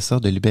s'empressa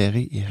de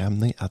libérer et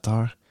ramener à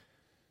terre.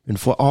 Une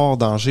fois hors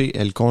danger,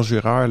 elles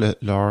conjurèrent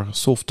leur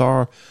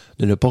sauveteur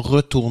de ne pas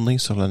retourner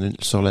sur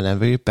le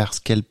navire parce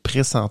qu'elles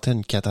pressentaient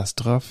une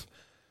catastrophe.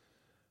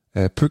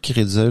 Peu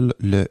crédule,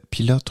 le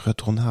pilote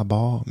retourna à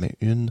bord, mais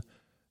une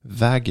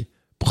vague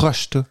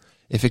projeta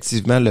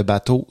effectivement le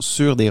bateau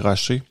sur des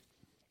rochers.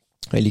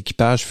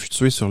 L'équipage fut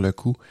tué sur le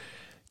coup.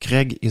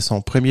 Craig et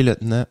son premier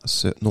lieutenant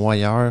se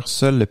noyèrent.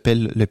 Seul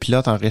le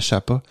pilote en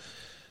réchappa.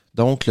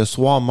 Donc, le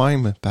soir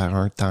même, par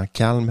un temps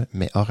calme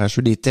mais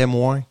orageux, des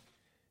témoins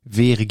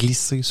virent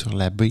glisser sur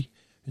la baie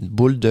une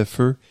boule de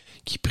feu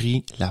qui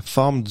prit la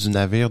forme du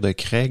navire de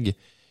Craig.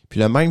 Puis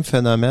le même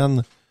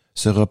phénomène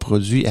se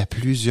reproduit à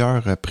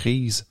plusieurs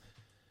reprises,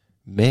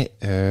 mais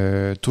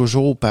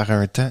toujours par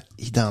un temps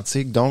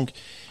identique. Donc,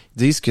 ils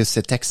disent que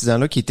cet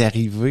accident-là qui est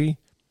arrivé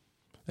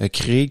a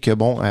créé que,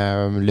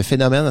 le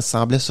phénomène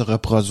semblait se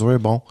reproduire,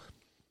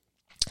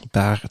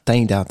 par temps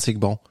identique.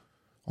 Bon,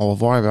 on va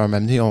voir, à un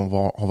moment donné, on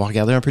va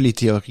regarder un peu les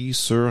théories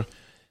sur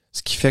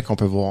ce qui fait on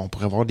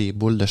pourrait voir des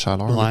boules de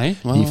chaleur,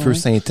 des feux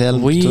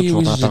Saint-Elme, tout, je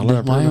vais en parler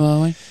un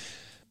peu.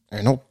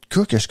 Un autre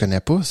cas que je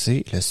connais pas,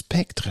 c'est le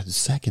spectre du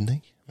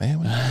Saguenay.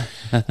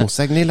 Au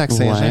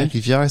Saguenay-Lac-Saint-Jean,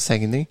 rivière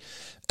Saguenay,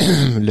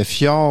 le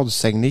fjord du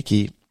Saguenay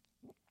qui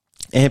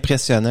est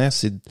impressionnant,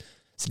 c'est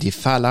des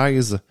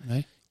falaises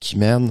qui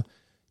mènent,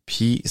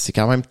 puis c'est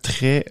quand même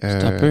très...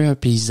 c'est un peu un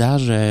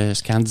paysage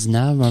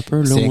scandinave, un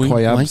peu. Là,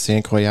 c'est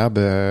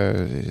incroyable,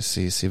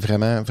 c'est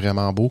vraiment,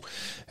 vraiment beau.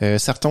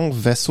 Certains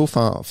vaisseaux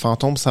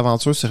fantômes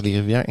s'aventurent sur les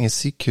rivières,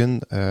 ainsi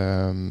qu'une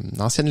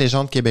ancienne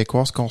légende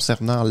québécoise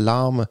concernant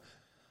l'âme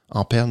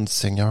en peine du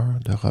seigneur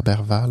de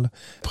Roberval.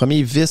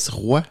 Premier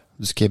vice-roi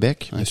du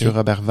Québec, Monsieur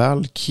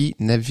Roberval, qui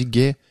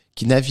naviguerait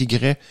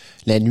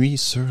la nuit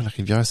sur la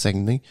rivière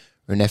Saguenay,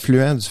 un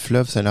affluent du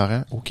fleuve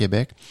Saint-Laurent au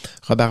Québec.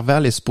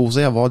 Roberval est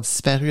supposé avoir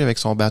disparu avec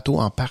son bateau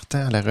en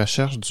partant à la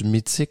recherche du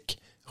mythique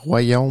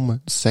royaume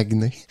du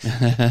Saguenay.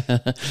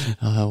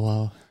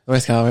 Wow. Ouais,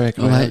 c'est quand même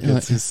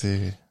incroyable.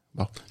 C'est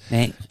bon.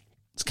 Mais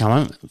c'est quand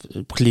même,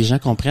 pour que les gens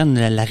comprennent,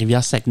 la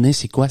rivière Saguenay,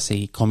 c'est quoi?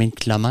 C'est combien de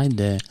kilomètres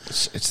de...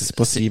 Je sais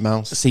pas, c'est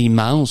immense. C'est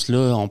immense,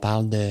 là. On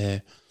parle de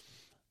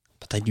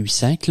peut-être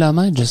 800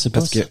 kilomètres, je sais pas.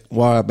 Parce que,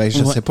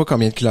 je sais pas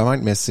combien de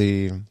kilomètres, mais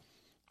c'est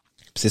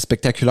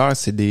spectaculaire.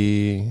 C'est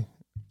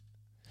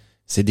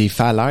des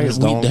falaises.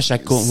 Donc, de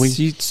chaque côté.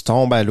 Si tu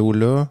tombes à l'eau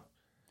là,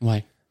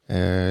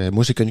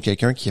 moi j'ai connu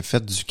quelqu'un qui a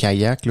fait du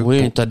kayak.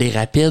 Là, t'as des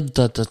rapides,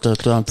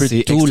 t'as un peu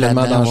de tout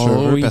là-dedans. C'est extrêmement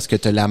dangereux parce que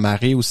t'as la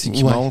marée aussi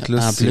qui monte.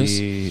 Là,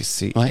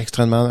 c'est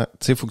extrêmement...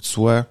 Tu sais, il faut que tu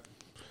sois...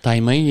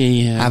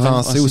 timé et...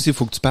 avancé aussi, il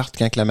faut que tu partes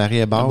quand la marée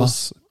est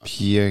basse.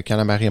 Puis quand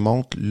la marée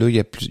monte, là, il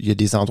y a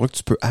des endroits que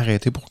tu peux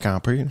arrêter pour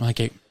camper. Là.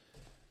 OK.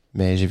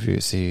 Mais j'ai vu,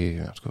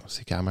 en tout cas,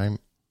 c'est quand même...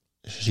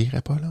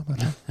 J'irais pas là,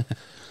 maintenant.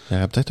 Il y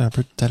aurait peut-être un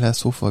peu de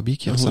thalassophobie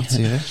qui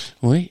ressortirait.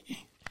 Oui.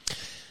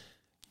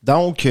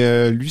 Donc,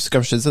 lui, c'est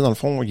comme je te disais, dans le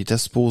fond,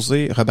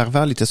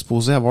 Roberval était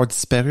supposé avoir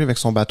disparu avec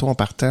son bateau en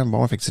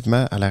partant,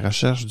 effectivement, à la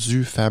recherche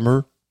du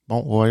fameux,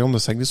 royaume de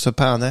Saguenay.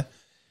 Cependant,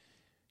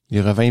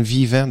 il revint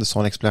vivant de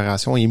son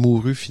exploration et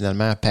mourut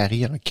finalement à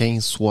Paris en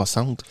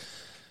 1560.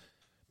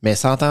 Mais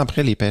 100 ans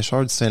après, les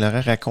pêcheurs du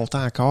Saint-Laurent racontaient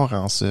encore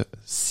en se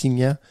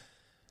signant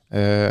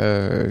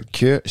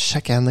que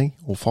chaque année,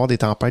 au fort des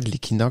tempêtes de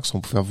l'équinoxe,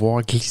 on pouvait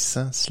voir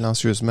glissant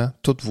silencieusement,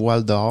 toute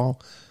voile dehors,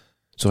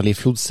 sur les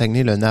flots du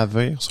Saguenay, le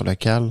navire sur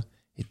lequel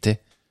était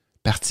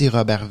parti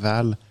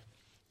Roberval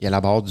et à la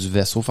bord du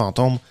vaisseau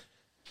fantôme.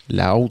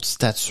 La haute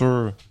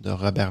stature de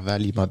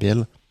Roberval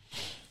l'Immobile.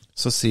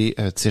 Ça, c'est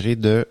tiré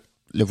de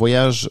Le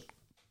voyage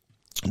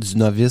du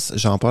novice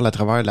Jean-Paul à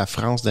travers la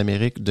France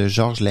d'Amérique de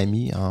Georges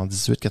Lamy en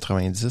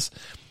 1890.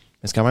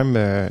 Mais c'est quand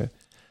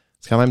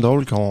même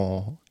drôle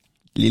qu'on...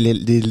 Des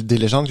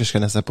légendes que je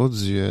connaissais pas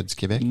du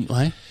Québec.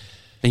 Ouais.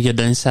 Il a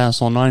donné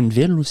son nom à une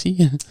ville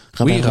aussi.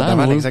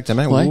 Roberval,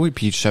 exactement. Ouais. Oui,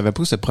 puis je savais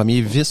pas que c'est le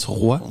premier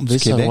vice-roi du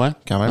Québec.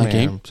 Quand même,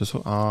 okay. C'est ça.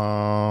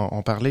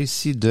 On parlait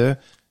ici de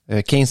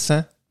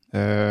 1500.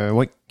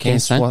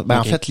 1500. Ben,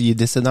 okay. En fait, il est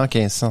décédé en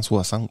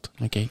 1560.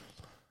 OK.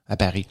 À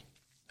Paris.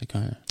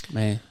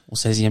 Mais au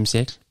 16e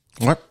siècle.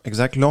 Ouais,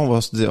 exact. Là,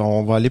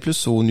 on va aller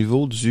plus au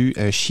niveau du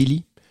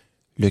Chili.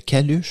 Le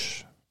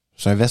Caluche.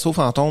 C'est un vaisseau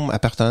fantôme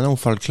appartenant au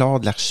folklore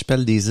de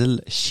l'archipel des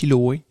îles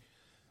Chiloé,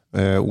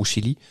 au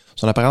Chili.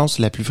 Son apparence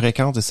la plus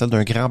fréquente est celle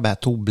d'un grand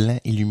bateau blanc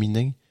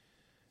illuminé,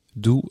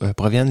 d'où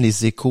proviennent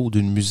les échos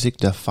d'une musique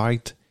de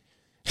fête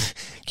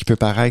qui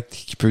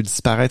peut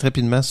disparaître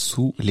rapidement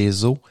sous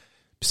les eaux.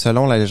 Puis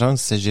selon la légende,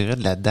 il s'agirait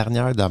de la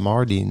dernière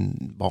demeure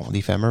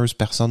des fameuses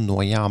personnes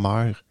noyées en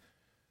mer.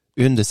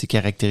 Une de ses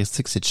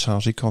caractéristiques, c'est de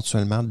changer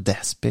continuellement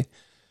d'aspect,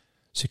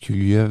 ce qui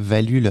lui a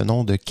valu le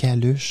nom de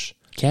Caluche.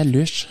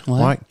 Caluche,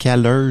 ouais. Ouais,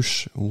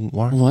 Caluche.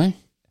 Ouais.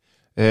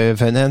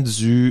 Venant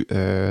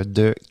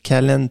de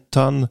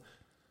Calenton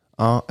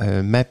en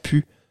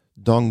Mapu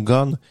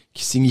Dongon,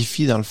 qui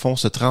signifie dans le fond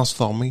se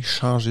transformer,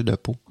 changer de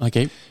peau. OK.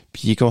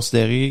 Puis il est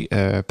considéré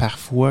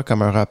parfois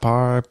comme un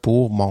repère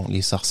pour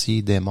les sorciers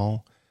et démons.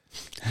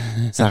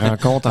 Sa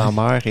rencontre en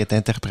mer est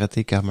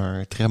interprétée comme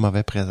un très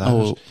mauvais présage.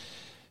 Oh.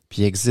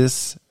 Puis il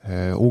existe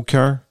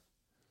aucun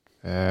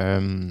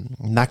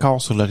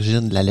accord sur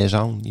l'origine de la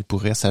légende. Il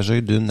pourrait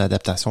s'agir d'une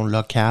adaptation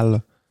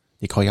locale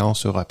des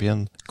croyances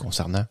européennes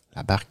concernant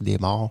la barque des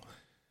morts.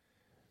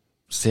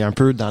 C'est un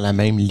peu dans la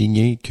même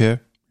lignée que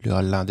le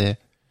Hollandais.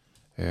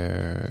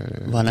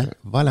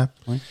 Voilà.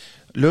 Oui.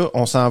 Là,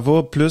 on s'en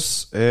va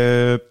plus...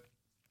 le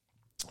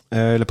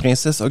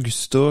Princesse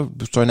Augusta,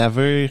 c'est un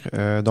navire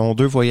dont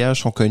 2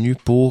 voyages sont connus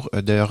pour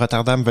de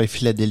Rotterdam vers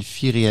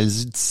Philadelphie,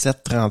 réalisés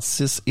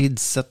 1736 et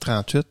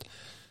 1738.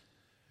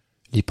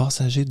 Les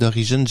passagers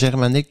d'origine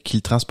germanique qui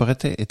le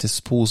transportaient étaient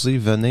supposés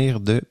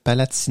venir de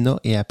Palatina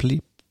et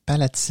appelés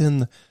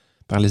Palatine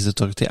par les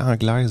autorités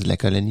anglaises de la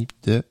colonie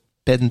de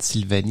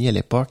Pennsylvanie à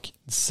l'époque,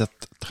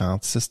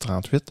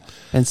 1736-38.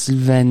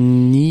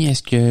 Pennsylvanie,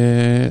 est-ce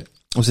que...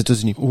 Aux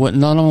États-Unis. Ouais,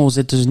 non, aux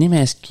États-Unis,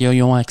 mais est-ce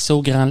qu'ils ont accès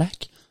aux Grands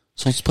Lacs?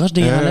 Sont-ils proches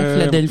des Grands Lacs,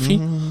 Philadelphie?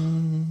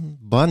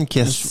 Bonne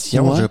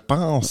question, je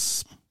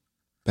pense.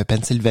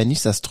 Pennsylvanie,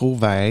 ça se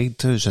trouve à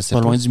être, je sais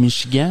pas. Pas loin du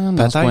Michigan,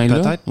 dans ce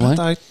coin-là?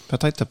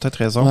 Peut-être, t'as peut-être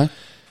raison. Ouais.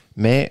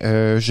 Mais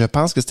je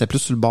pense que c'était plus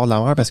sur le bord de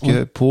la mer parce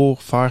que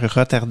pour faire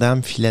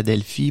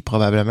Rotterdam-Philadelphie,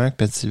 probablement que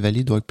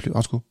Pennsylvanie doit être plus...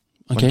 En tout cas,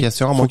 bonne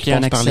question. À moins qu'il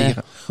passe par les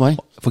grands.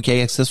 Faut qu'il y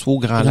ait accès soit au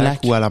Grand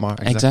Lac ou à la mer.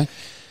 Exact.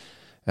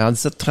 En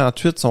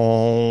 1738,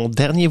 son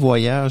dernier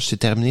voyage s'est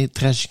terminé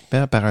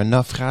tragiquement par un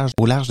naufrage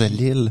au large de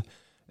l'île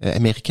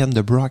américaine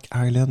de Brock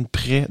Island,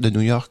 près de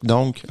New York.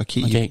 Donc,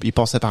 il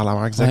passait par la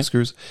mer,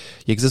 excuse.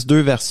 Il existe 2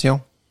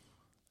 versions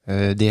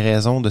des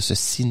raisons de ce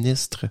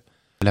sinistre.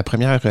 La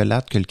première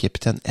relate que le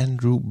capitaine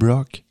Andrew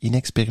Brock,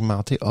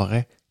 inexpérimenté,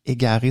 aurait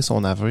égaré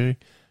son navire,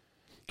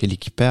 que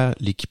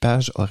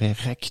l'équipage aurait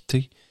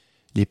raquetté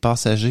les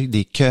passagers,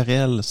 des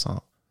querelles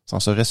s'en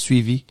seraient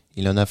suivies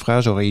et le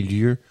naufrage aurait eu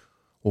lieu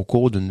au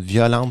cours d'une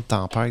violente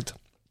tempête.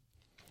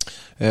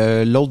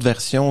 L'autre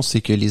version,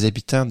 c'est que les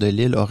habitants de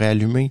l'île auraient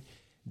allumé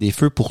des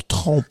feux pour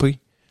tromper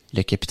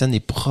le capitaine et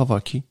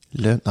provoquer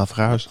le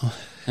naufrage.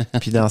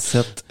 Puis dans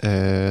cette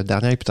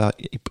dernière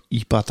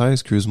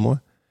hypothèse,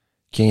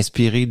 qui a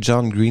inspiré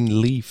John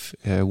Greenleaf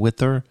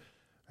Whittier,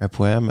 un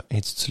poème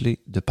intitulé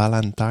The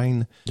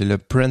Palatine, le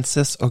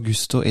Princess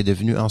Augusta est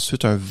devenu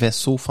ensuite un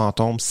vaisseau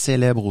fantôme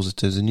célèbre aux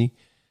États-Unis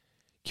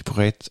qui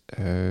pourrait être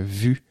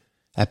vu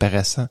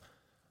apparaissant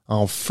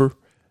en feu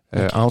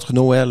entre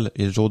Noël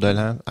et le jour de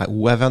l'an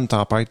ou avant une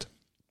tempête.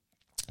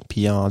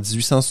 Puis en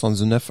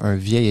 1879, un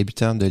vieil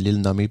habitant de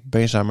l'île nommé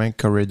Benjamin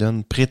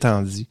Corridon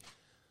prétendit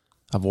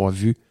avoir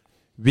vu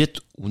 8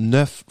 ou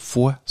 9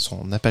 fois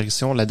son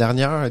apparition. La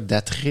dernière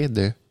daterait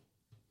de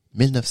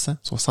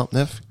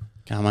 1969.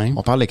 Quand même.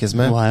 On parle de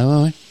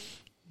quasiment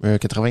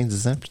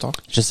 90 ans plus tard.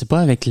 Je sais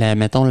pas, avec la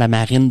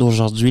marine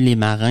d'aujourd'hui, les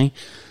marins,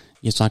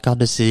 y a-t-il encore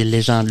de ces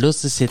légendes-là?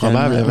 C'est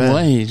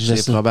probablement.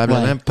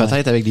 Probablement.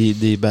 Peut-être avec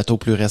des bateaux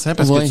plus récents.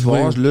 Parce que tu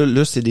vois,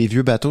 là, c'est des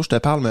vieux bateaux, je te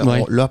parle,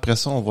 mais là, après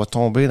ça, on va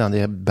tomber dans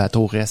des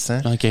bateaux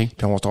récents. Puis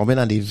on va tomber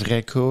dans des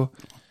vrais cas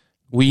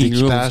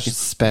d'équipage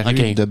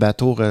disparu de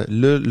bateaux.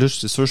 Là,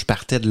 c'est sûr, je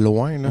partais de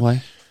loin. Là.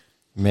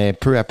 Mais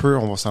peu à peu,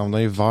 on va s'en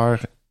venir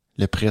vers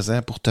le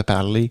présent pour te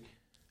parler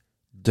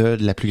d'une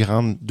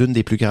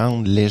des plus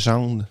grandes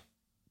légendes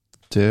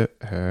de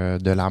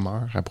la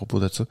mer à propos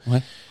de ça.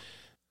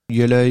 Il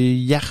y a le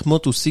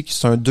Yarmouth aussi, qui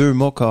c'est un 2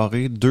 mâts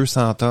carrés,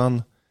 200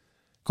 tonnes,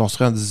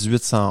 construit en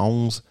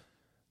 1811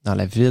 dans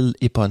la ville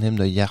éponyme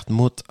de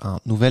Yarmouth, en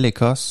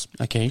Nouvelle-Écosse,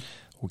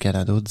 au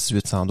Canada,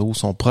 1812.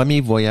 Son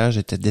premier voyage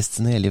était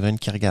destiné à livrer une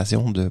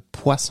cargaison de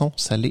poissons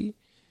salés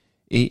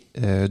et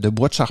de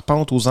bois de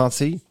charpente aux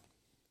Antilles.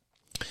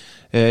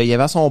 Il y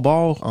avait à son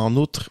bord, en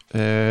outre,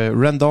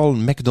 Randall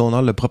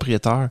McDonald, le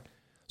propriétaire,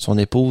 son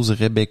épouse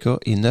Rebecca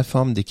et 9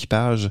 hommes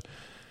d'équipage.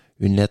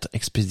 Une lettre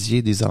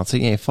expédiée des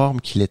Antilles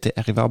informe qu'il était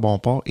arrivé à bon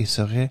port et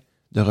serait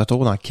de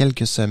retour dans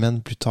quelques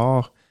semaines plus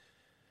tard.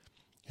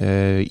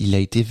 Il a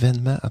été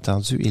vainement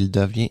attendu et il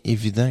devient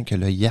évident que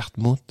le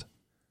Yarmouth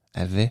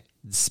avait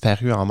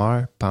disparu en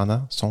mer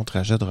pendant son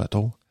trajet de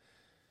retour.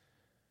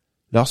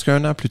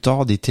 Lorsqu'un an plus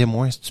tard, des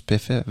témoins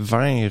stupéfaits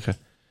vinrent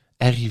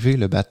arriver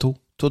le bateau,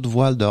 toute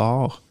voile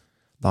dehors,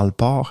 dans le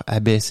port,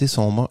 abaisser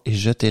son mât et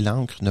jeter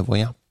l'ancre, ne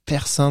voyant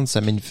personne se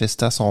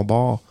manifester à son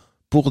bord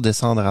pour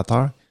descendre à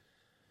terre,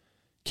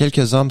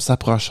 quelques hommes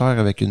s'approchèrent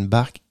avec une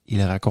barque.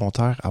 Ils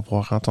racontèrent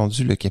avoir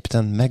entendu le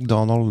capitaine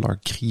McDonald leur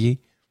crier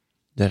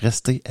de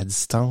rester à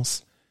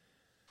distance.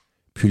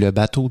 Puis le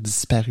bateau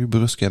disparut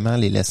brusquement,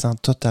 les laissant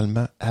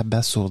totalement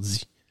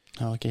abasourdis.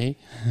 OK.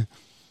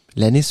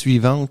 L'année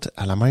suivante,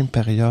 à la même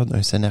période,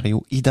 un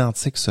scénario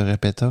identique se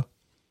répéta.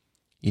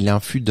 Il en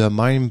fut de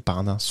même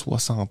pendant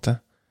 60 ans.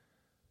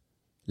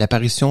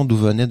 L'apparition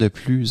devenait de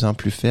plus en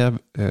plus faible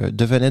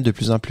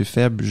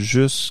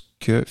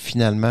jusque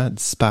finalement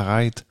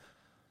disparaître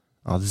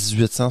en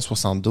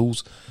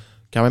 1872.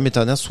 Quand même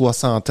étonnant,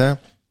 60 ans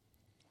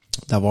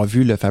d'avoir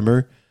vu le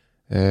fameux...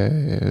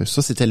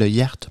 ça, c'était le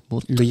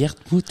Yarmouth. Le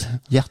Yarmouth.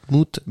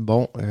 Yarmouth,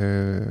 bon,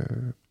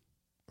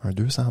 un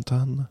 200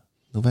 tonnes,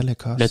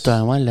 Nouvelle-Écosse.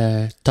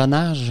 Le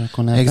tonnage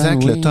qu'on a.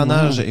 Exact, oui, le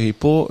tonnage et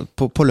pas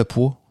le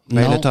poids.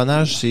 Mais non. le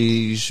tonnage,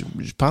 c'est,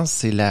 je pense,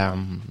 c'est la...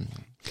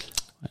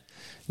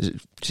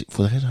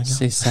 Faudrait que je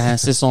regarde.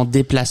 C'est son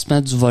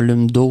déplacement du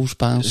volume d'eau, je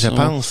pense. Je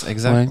pense,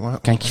 exact. Ouais.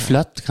 Quand il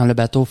flotte, quand le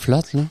bateau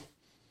flotte, là.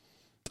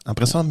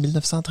 Après ça, en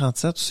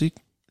 1937 aussi,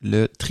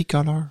 le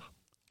tricolore.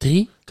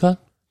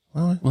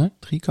 Ouais.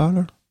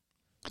 Tricolore.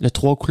 Le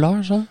 3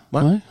 couleurs, genre?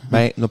 Ouais.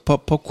 Ben,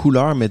 pas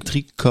couleur, mais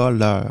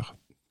tricolore.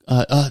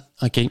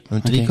 OK. Un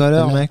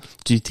tricolore, okay. mec.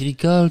 Tu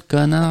tricoles,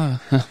 connard.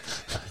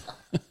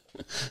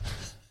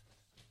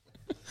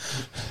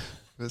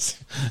 Je sais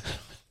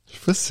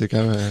pas si c'est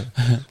comme...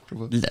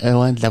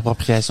 de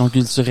l'appropriation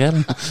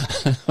culturelle.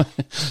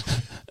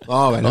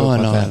 Ben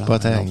là, pas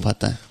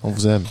tant. On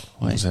vous aime.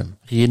 On vous aime.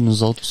 Riez de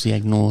nous autres aussi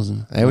avec nos...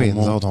 Oui,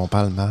 nous autres, on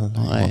parle mal.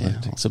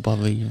 On sait pas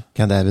rire.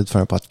 Quand David fait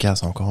un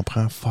podcast, on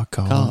comprend. Fuck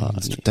off. Il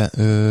dit tout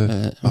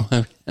le temps,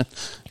 bon.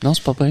 Non,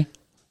 c'est pas vrai.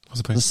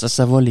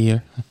 Ça va les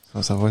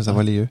Ça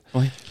va les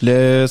Oui.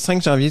 Le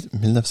 5 janvier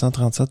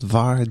 1937,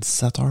 vers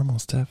 17h, mon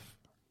Steph,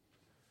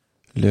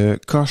 le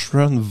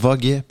Cochrane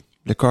voguait.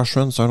 Le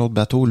Cochrane, c'est un autre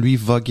bateau. Lui,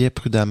 voguait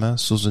prudemment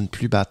sous une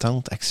pluie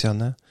battante,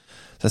 actionnant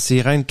sa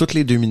sirène toutes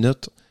les 2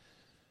 minutes.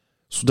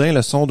 Soudain,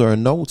 le son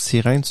d'un autre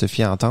sirène se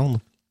fit entendre.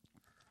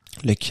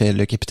 Le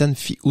capitaine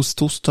fit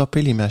aussitôt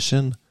stopper les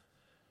machines.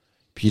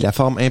 Puis la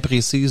forme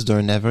imprécise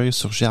d'un navire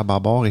surgit à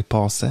bâbord et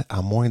passait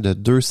à moins de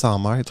 200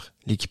 mètres.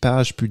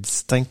 L'équipage put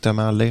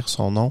distinctement lire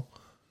son nom,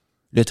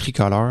 le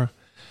tricolore.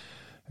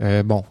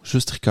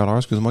 Juste tricolore,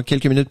 excuse-moi.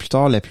 Quelques minutes plus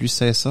tard, la pluie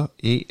cessa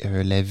et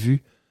la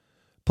vue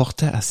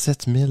portait à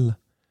 7000.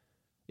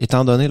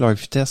 Étant donné leur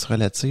vitesse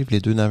relative,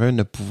 les 2 navires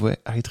ne pouvaient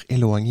être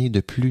éloignés de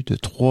plus de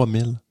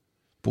 3000.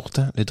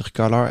 Pourtant, le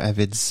tricolore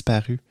avait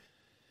disparu.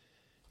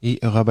 Et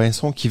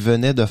Robinson, qui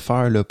venait de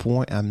faire le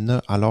point,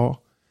 amena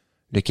alors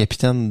le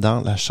capitaine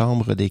dans la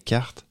chambre des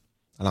cartes,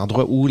 à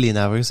l'endroit où les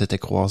navires s'étaient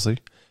croisés.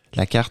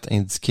 La carte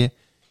indiquait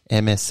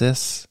MS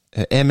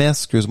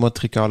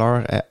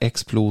tricolore a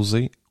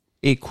explosé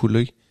et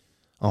coulé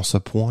en ce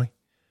point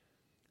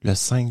le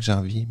 5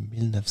 janvier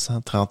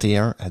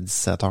 1931 à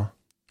 17h.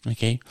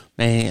 OK.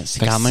 Mais c'est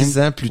quand même 6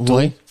 ans plus tôt.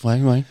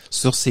 Oui.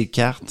 Sur ces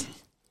cartes,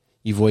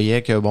 ils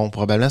voyaient que,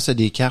 probablement, c'est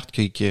des cartes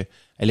que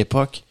à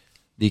l'époque,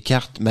 des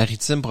cartes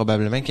maritimes,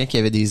 probablement, quand il y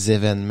avait des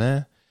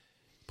événements,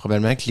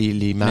 probablement que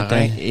les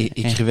marins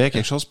écrivaient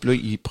quelque chose,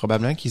 puis là,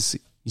 probablement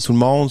tout le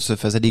monde se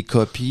faisait des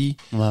copies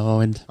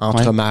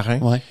entre marins.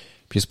 Ouais.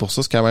 Puis c'est pour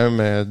ça, c'est quand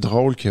même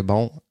drôle que,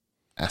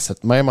 à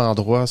cet même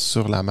endroit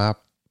sur la map,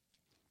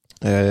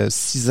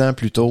 6 ans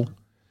plus tôt,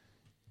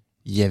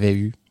 il y avait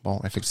eu,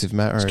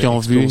 effectivement, un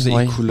explosé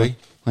écoulé.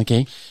 OK.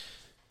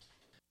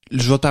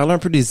 Je vais te parler un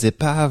peu des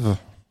épaves,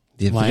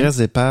 des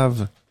vraies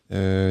épaves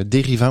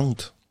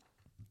dérivantes.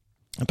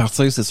 À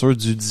partir, c'est sûr,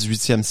 du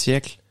 18e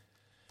siècle.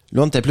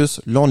 Là, on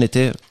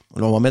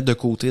va mettre de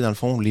côté, dans le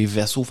fond, les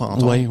vaisseaux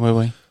fantômes.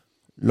 Oui.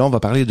 Là, on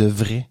va parler de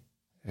vraies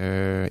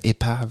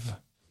épaves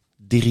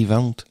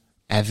dérivantes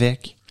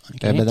avec,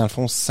 dans le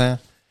fond, 100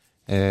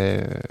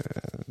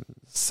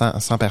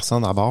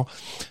 personnes à bord.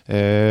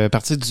 À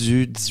partir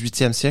du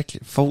 18e siècle,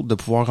 faute de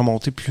pouvoir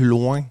remonter plus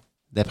loin,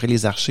 d'après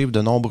les archives,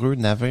 de nombreux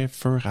navires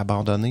furent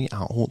abandonnés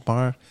en haute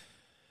mer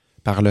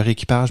par leur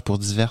équipage pour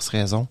diverses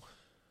raisons.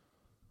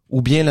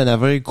 Ou bien le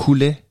navire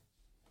coulait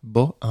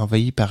bas,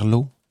 envahi par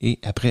l'eau, et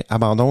après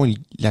abandon,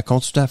 il a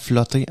continué à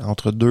flotter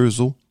entre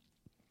 2 eaux.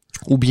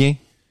 Ou bien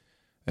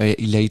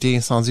il a été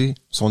incendié,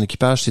 son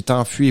équipage s'est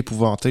enfui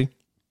épouvanté,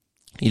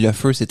 et le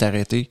feu s'est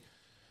arrêté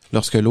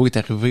lorsque l'eau est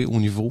arrivée au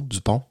niveau du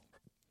pont.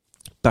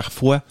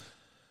 Parfois,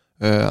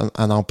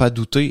 à n'en pas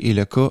douter, et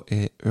le cas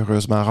est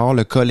heureusement rare,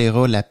 le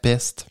choléra, la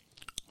peste.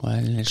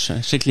 Ouais,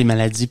 je sais que les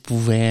maladies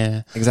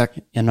pouvaient... Exact.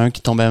 Il y en a un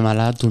qui tombait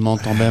malade, tout le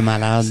monde tombait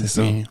malade.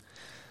 C'est mais...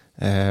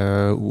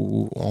 ça.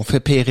 Où on fait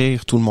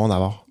périr tout le monde à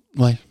bord.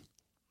 Ouais.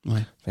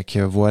 Fait que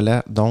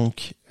voilà,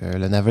 donc,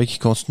 le navire qui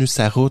continue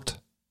sa route,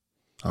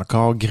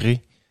 encore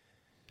gré,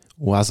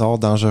 au hasard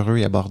dangereux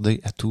et abordé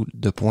à tout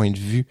point de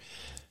vue,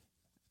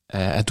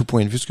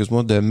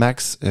 de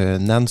Max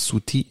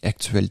Nansouty,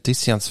 Actualité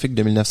scientifique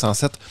de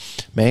 1907.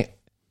 Mais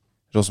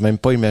j'ose même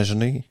pas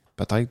imaginer,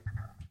 peut-être,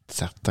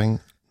 certains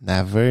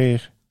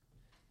navires.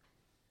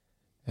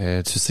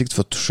 Tu sais que tu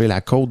vas toucher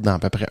la côte dans à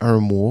peu près 1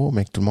 mois,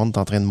 mais que tout le monde est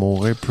en train de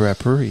mourir peu à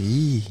peu.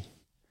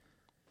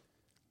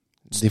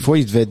 Des fois,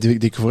 ils devaient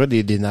découvrir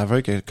des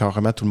navires que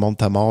carrément tout le monde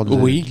t'a mort de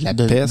la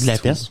peste. De la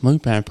peste, oui,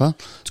 peu importe.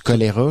 Du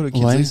choléra, là,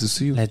 qu'ils disent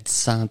aussi. La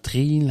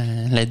dysenterie,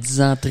 la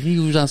dysenterie,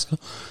 ou j'en sais pas.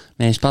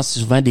 Mais je pense que c'est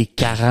souvent des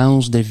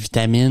carences de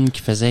vitamines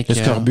qui faisaient que...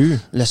 Le scorbut.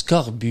 Le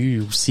scorbut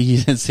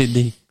aussi, c'est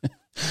des...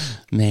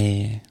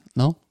 Mais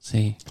non,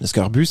 c'est... Le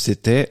scorbut,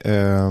 c'était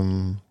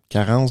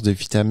carence de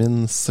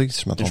vitamine C,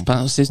 si je me trompe. Je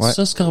pense, c'est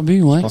ça,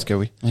 scorbut, ouais? Je pense que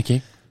oui. OK.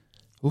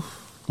 Ouf.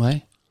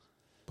 Ouais.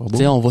 Tu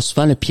sais, on voit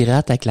souvent le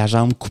pirate avec la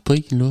jambe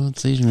coupée, là.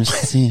 Tu sais, je me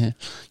suis dit,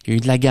 il y a eu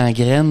de la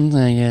gangrène,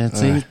 tu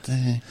sais.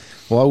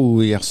 Ouais,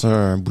 ou il a reçu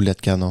un boulet de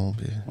canon.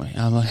 Puis... Ouais.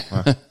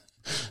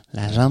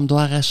 La jambe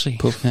doit arracher.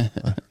 Pouf. Ouais.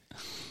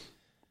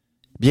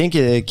 Bien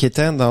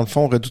qu'étant, dans le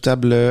fond,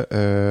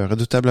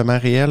 redoutablement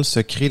réel, se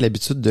crée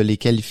l'habitude de les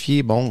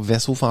qualifier,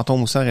 vaisseaux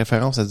fantômes aussi en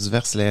référence à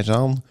diverses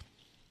légendes.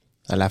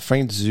 À la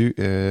fin du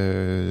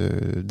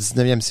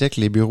 19e siècle,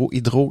 les bureaux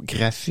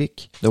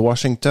hydrographiques de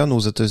Washington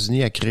aux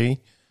États-Unis a créé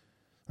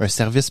un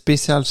service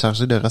spécial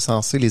chargé de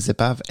recenser les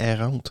épaves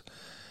errantes.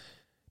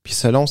 Puis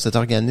selon cet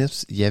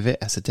organisme, il y avait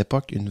à cette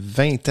époque une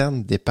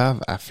 20aine d'épaves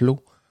à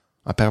flot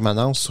en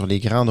permanence sur les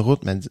grandes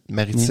routes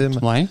maritimes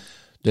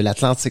de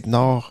l'Atlantique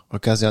Nord,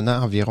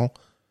 occasionnant environ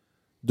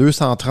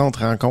 230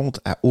 rencontres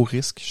à haut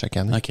risque chaque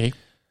année. Okay.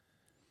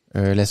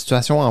 La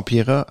situation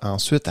empira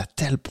ensuite à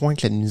tel point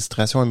que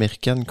l'administration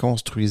américaine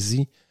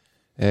construisit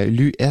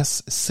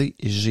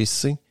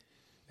l'USCGC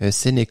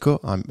Seneca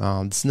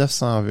en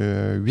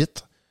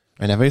 1908,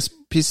 un navire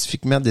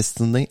spécifiquement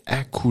destiné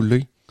à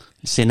couler.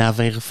 Ces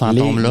navires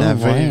fantômes-là,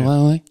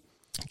 ouais.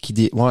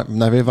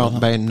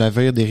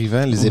 Navires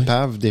dérivants, les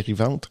épaves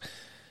dérivantes.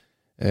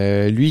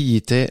 Lui, il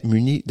était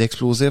muni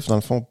d'explosifs, dans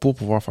le fond, pour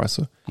pouvoir faire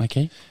ça. OK.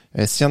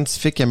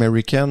 Scientific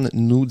American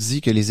nous dit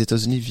que les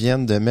États-Unis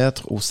viennent de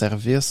mettre au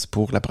service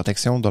pour la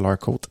protection de leur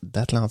côte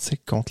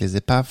d'Atlantique contre les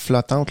épaves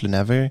flottantes le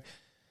navire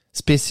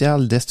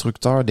spécial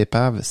destructeur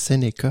d'épaves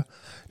Seneca.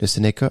 Le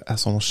Seneca a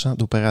son champ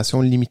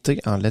d'opération limité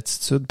en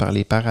latitude par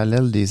les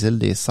parallèles des îles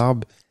des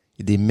Sables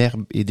et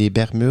des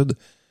Bermudes.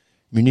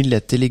 Muni de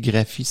la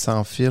télégraphie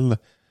sans fil,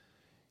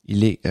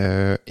 il est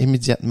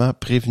immédiatement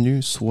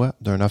prévenu soit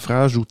d'un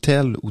naufrage ou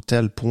tel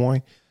point,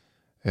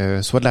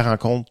 soit de la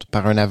rencontre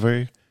par un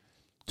navire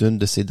d'une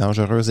de ces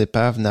dangereuses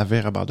épaves,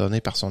 navire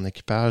abandonné par son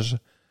équipage,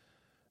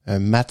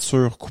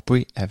 mature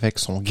coupé avec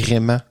son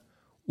gréement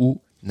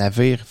ou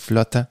navire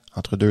flottant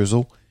entre deux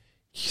eaux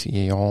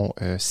qui ont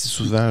si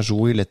souvent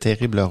joué le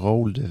terrible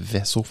rôle de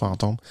vaisseaux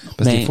fantômes.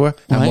 Parce que des fois,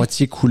 à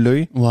moitié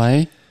coulé.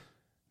 Ouais.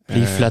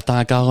 Il flotte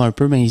encore un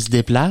peu, mais il se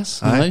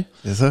déplace. Ouais.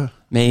 C'est ça.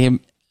 Mais,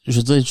 je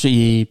veux dire,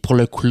 pour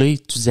le couler,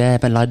 tu disais,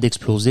 à l'air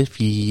d'explosif,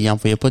 puis il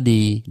envoyait pas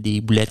des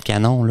boulets de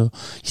canon, là.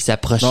 Il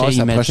s'approchait. Non, il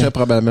s'approchait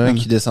probablement,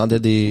 qu'il descendait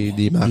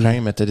des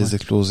marins, mettait des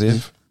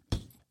explosifs.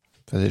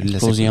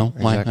 Explosion.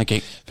 Ouais,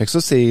 OK. Fait que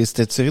ça,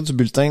 c'était tiré du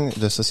bulletin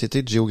de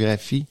Société de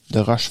géographie de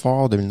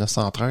Rochefort de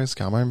 1913,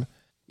 quand même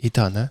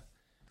étonnant.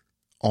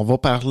 On va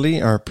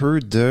parler un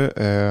peu de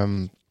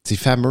ces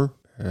fameux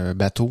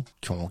bateaux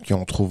qu'ils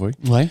ont trouvé.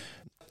 Ouais.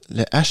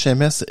 Le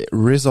HMS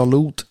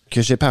Resolute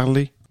que j'ai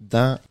parlé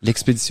dans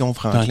l'expédition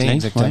Franklin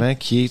exactement,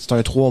 c'est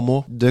un 3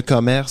 mois de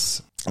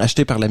commerce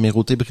acheté par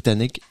l'amirauté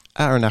britannique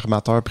à un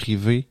armateur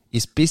privé et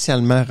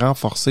spécialement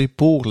renforcé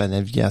pour la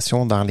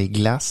navigation dans les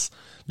glaces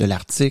de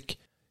l'Arctique,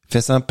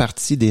 faisant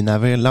partie des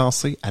navires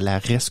lancés à la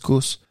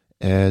rescousse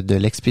de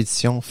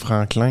l'expédition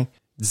Franklin,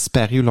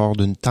 disparu lors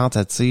d'une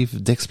tentative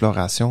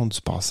d'exploration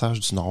du passage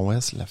du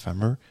Nord-Ouest,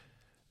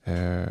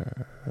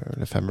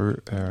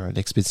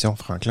 l'expédition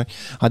Franklin.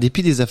 En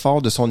dépit des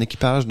efforts de son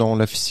équipage, dont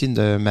l'officier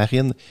de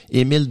marine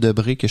Émile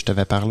Debré, que je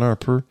t'avais parlé un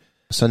peu,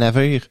 ce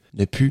navire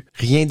ne put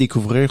rien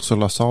découvrir sur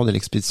le sort de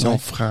l'expédition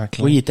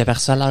Franklin. Oui, il était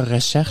parti à la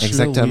recherche.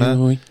 Exactement. Là,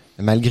 oui.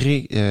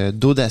 Malgré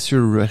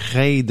d'audacieux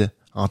raids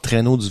en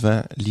traîneau du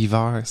vent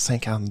l'hiver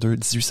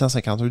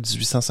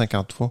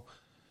 1852-1853.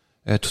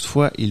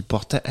 Toutefois, il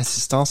portait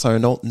assistance à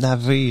un autre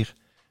navire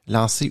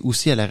lancé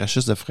aussi à la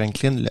recherche de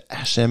Franklin, le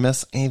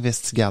HMS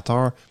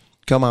Investigateur,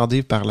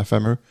 commandé par le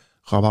fameux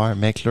Robert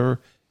Meckler,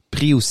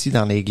 pris aussi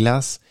dans les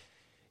glaces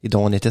et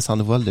dont on était sans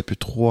nouvelles depuis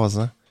 3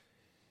 ans.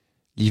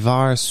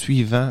 L'hiver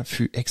suivant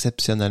fut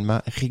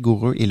exceptionnellement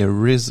rigoureux et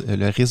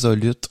le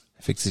Resolute,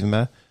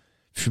 effectivement,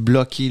 fut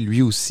bloqué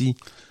lui aussi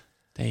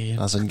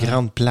dans une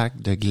grande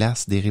plaque de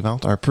glace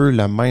dérivante. Un peu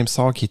le même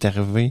sort qui est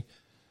arrivé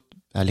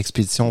à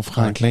l'expédition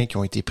Franklin qui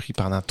ont été pris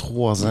pendant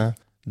 3 ans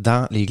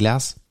dans les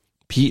glaces.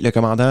 Puis le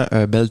commandant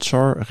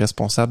Belcher,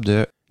 responsable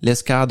de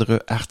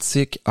l'escadre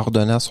arctique,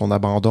 ordonna son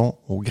abandon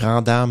aux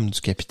grandes dames du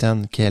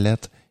capitaine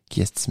Kellett,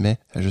 qui estimait,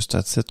 à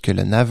juste titre, que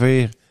le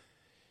navire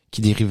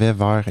qui dérivait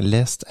vers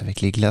l'est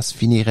avec les glaces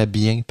finirait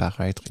bien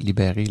par être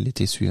libéré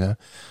l'été suivant.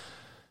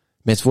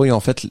 Mais tu vois, ils ont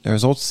fait,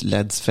 eux autres,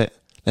 la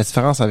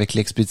différence avec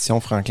l'expédition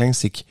Franklin,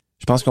 c'est que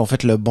je pense qu'ils ont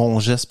fait le bon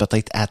geste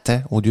peut-être à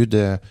temps au lieu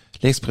de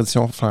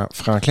l'expédition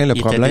Franklin. Le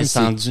problème,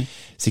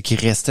 c'est qu'ils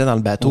restaient dans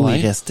le bateau,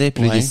 ils restaient,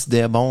 puis ils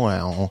décidaient,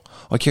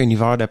 OK, un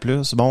hiver de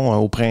plus,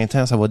 au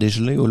printemps, ça va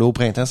dégeler, ou là, au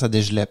printemps, ça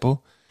dégelait pas.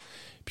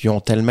 Puis ils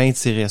ont tellement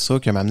étiré ça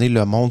qu'à un moment donné,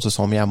 le monde se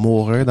sont mis à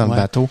mourir dans le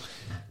bateau.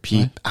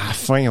 Puis à la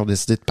fin, ils ont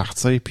décidé de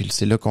partir, puis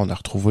c'est là qu'on a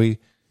retrouvé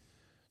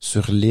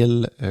sur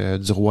l'île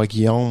du roi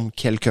Guillaume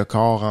quelques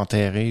corps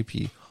enterrés,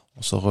 puis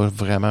on saura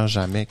vraiment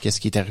jamais qu'est-ce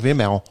qui est arrivé,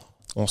 mais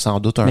on s'en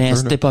doute un peu. Mais à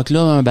cette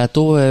époque-là, un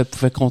bateau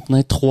pouvait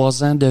contenir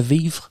 3 ans de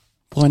vivres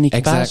pour un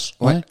équipage.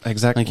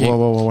 Exact. Okay.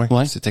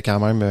 Ouais. C'était quand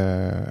même,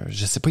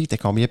 je sais pas, il était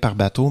combien par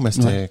bateau, mais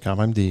c'était quand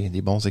même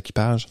des bons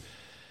équipages.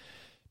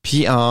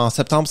 Puis en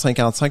septembre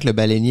 55, le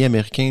baleinier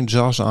américain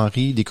George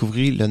Henry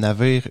découvrit le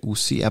navire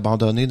aussi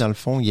abandonné. Dans le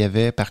fond, il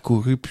avait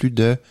parcouru plus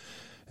de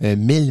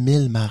 1000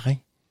 milles marins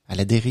à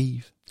la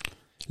dérive.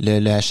 Le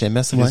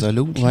HMS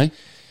Resolute.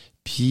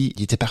 Puis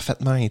il était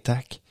parfaitement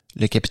intact.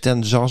 Le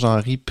capitaine George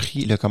Henry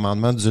prit le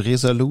commandement du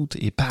Resolute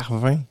et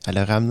parvint à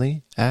le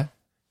ramener à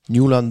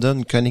New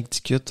London,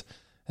 Connecticut,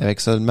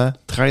 avec seulement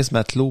 13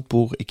 matelots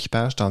pour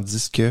équipage,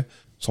 tandis que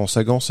son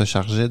second se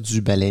chargeait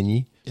du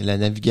baleinier. La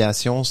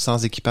navigation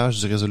sans équipage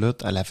du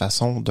Resolute à la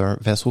façon d'un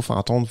vaisseau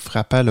fantôme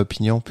frappa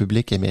l'opinion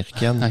publique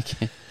américaine.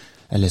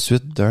 À la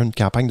suite d'une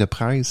campagne de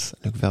presse,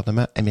 le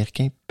gouvernement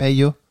américain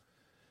paya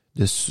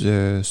de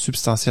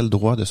substantiels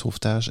droits de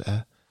sauvetage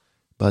à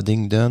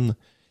Boddington,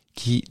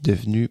 qui,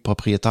 devenu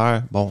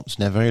propriétaire du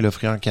navire,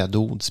 l'offrit en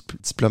cadeau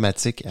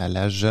diplomatique à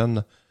la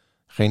jeune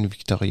reine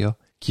Victoria,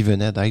 qui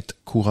venait d'être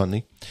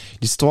couronnée.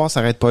 L'histoire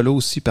s'arrête pas là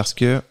aussi parce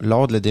que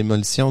lors de la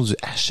démolition du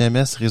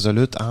HMS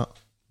Resolute en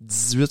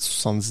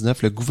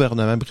 1879, le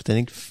gouvernement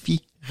britannique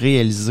fit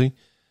réaliser,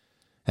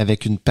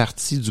 avec une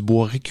partie du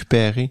bois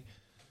récupéré,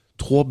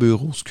 3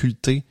 bureaux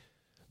sculptés,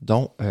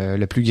 dont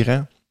le plus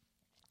grand,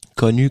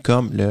 connu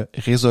comme le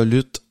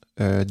Resolute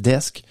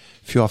Desk,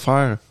 fut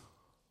offert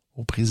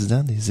au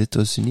président des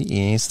États-Unis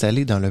et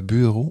installé dans le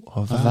bureau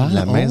ovale de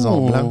la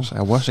Maison-Blanche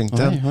à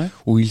Washington,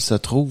 où il se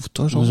trouve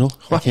toujours.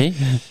 Okay.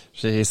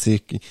 J'ai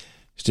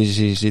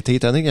été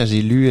étonné quand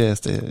j'ai lu,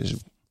 je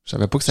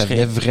savais pas que ça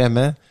venait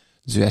vraiment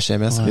du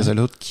HMS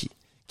Resolute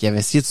qui avait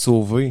essayé de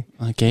sauver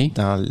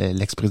dans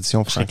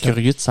l'expédition Franklin. Je serais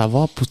curieux de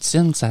savoir,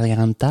 Poutine, sa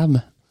grande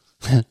table.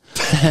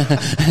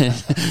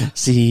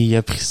 Il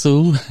a pris ça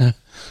où?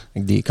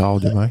 Avec des corps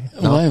d'humains.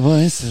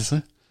 Ouais, c'est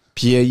ça.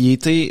 Puis il a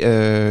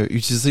été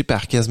utilisé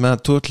par quasiment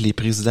tous les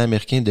présidents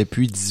américains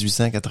depuis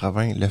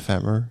 1880, le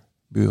fameux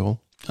bureau.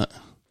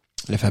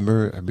 Le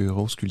fameux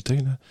bureau sculpté,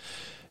 là.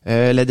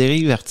 La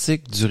dérive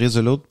arctique du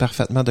Resolute,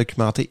 parfaitement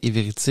documentée et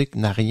véridique,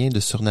 n'a rien de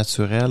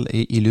surnaturel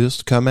et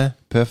illustre comment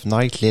peuvent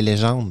naître les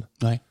légendes.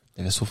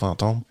 Les vaisseaux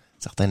fantômes,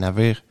 certains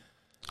navires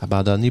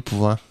abandonnés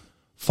pouvant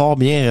fort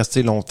bien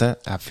rester longtemps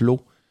à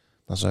flot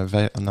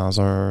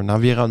dans un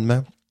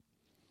environnement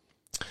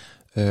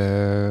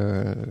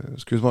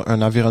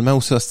un environnement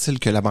aussi hostile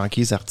que la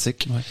banquise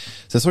arctique.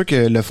 C'est sûr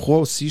que le froid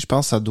aussi, je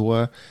pense, ça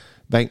doit...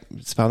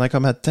 c'est pendant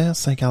combien de temps?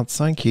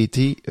 55 qui a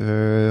été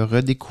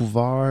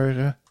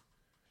redécouvert...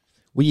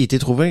 Oui, il a été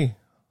trouvé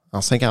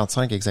en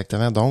 55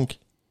 exactement, donc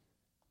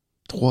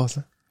 3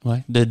 ans.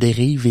 De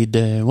dérive et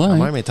de... Quand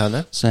même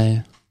étonnant.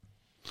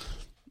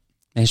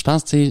 Mais je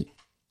pense, tu sais,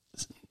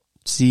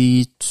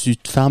 si tu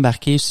te fais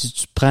embarquer, si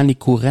tu prends les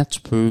courants,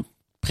 tu peux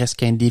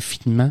presque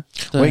indéfiniment.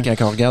 Oui, quand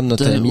on regarde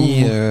notre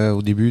ami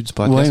au début du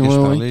podcast que je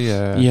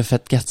parlais... il a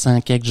fait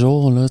 400 quelques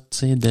jours, là, tu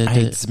sais, 10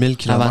 000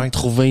 kilomètres. Avant de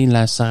trouver,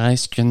 là,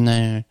 serait-ce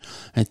un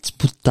petit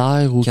bout de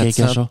terre ou 400,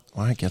 quelque chose.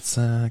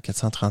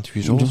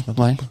 438 jours, je me trompe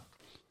pas.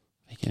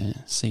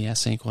 C'est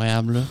assez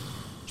incroyable, là.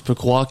 Je peux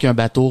croire qu'un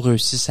bateau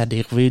réussisse à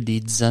dériver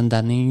des dizaines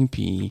d'années,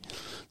 puis, tu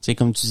sais,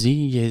 comme tu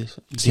dis,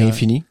 c'est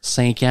infini.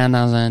 5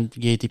 ans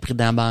il a été pris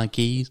dans la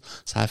banquise,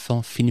 ça a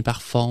fini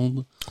par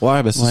fondre.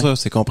 C'est ça,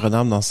 c'est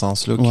comprenable dans ce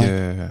sens-là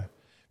que...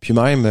 Puis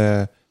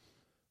même,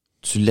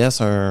 tu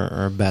laisses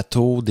un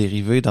bateau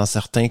dériver dans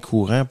certains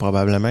courants,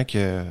 probablement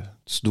que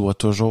tu dois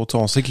toujours...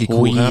 On sait que les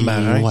courants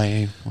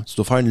marins, tu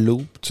dois faire une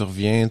loupe, tu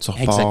reviens, tu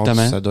repars.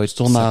 Exactement. Ça doit être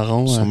tourne en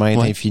rond. Sûrement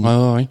être infini.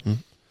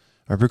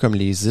 Un peu comme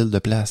les îles de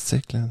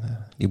plastique, là,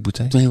 les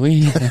bouteilles.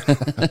 Oui.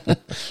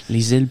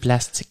 Les îles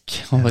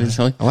plastiques, on va dire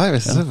ça. Ouais,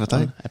 c'est ça,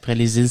 peut-être. Après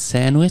les îles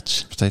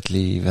sandwich. Peut-être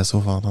les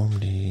vaisseaux fantômes,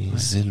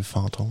 les îles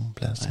fantômes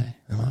plastiques.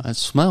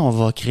 Souvent, on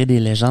va créer des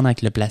légendes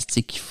avec le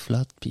plastique qui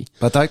flotte. Puis...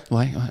 Peut-être.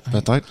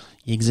 Peut-être.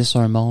 Il existe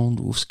un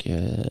monde où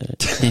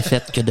c'est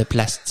fait que de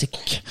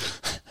plastique.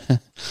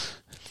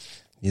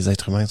 Les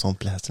êtres humains sont de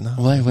plastique,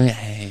 non?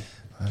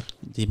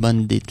 Des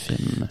bonnes idées de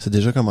film. C'est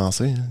déjà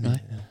commencé, hein?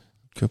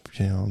 Couple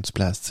qui ont du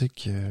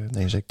plastique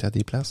d'injecter à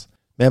des places.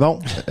 Mais bon,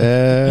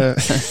 La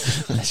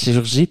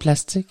chirurgie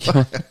plastique.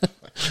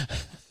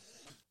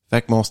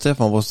 Fait que mon Steph,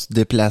 on va se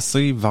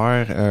déplacer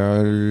vers...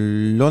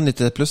 là, on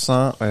était plus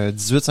en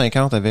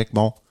 1850 avec,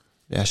 le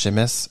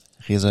HMS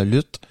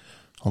Resolute.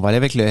 On va aller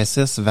avec le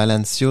SS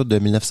Valencia de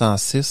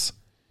 1906,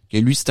 que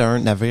lui, c'était un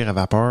navire à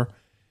vapeur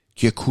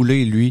qui a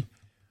coulé, lui,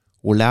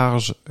 au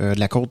large de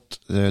la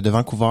côte de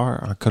Vancouver,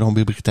 en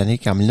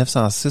Colombie-Britannique, en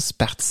 1906,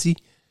 parti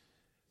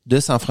de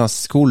San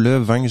Francisco le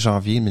 20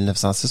 janvier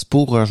 1906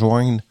 pour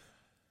rejoindre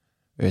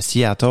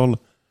Seattle.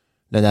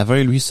 Le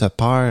navire, lui, se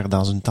perd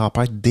dans une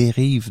tempête,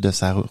 dérive de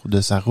sa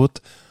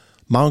route,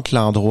 manque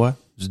l'endroit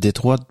du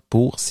détroit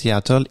pour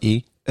Seattle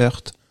et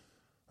heurte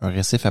un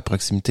récif à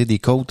proximité des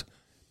côtes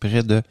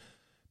près de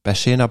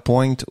Pachena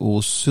Point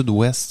au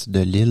sud-ouest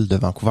de l'île de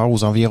Vancouver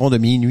aux environs de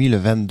minuit le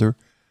 22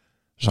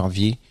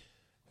 janvier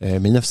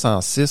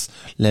 1906.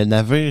 Le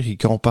navire, il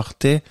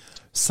comportait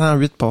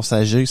 108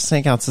 passagers,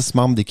 56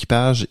 membres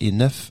d'équipage et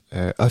 9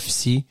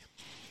 officiers,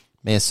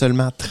 mais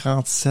seulement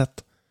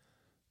 37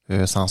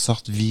 s'en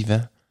sortent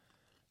vivants.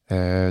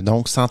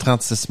 Donc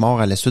 136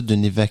 morts à la suite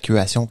d'une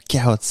évacuation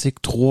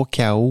chaotique, 3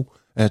 KO.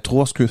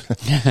 3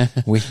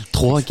 oui.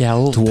 3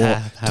 KO.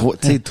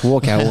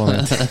 3 KO en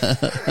même temps.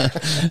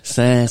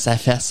 Ça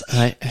fesse.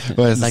 Ouais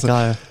d'accord.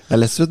 Ça. À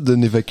la suite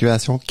d'une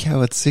évacuation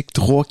chaotique,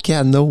 3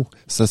 canots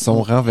se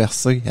sont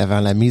renversés avant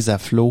la mise à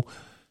flot,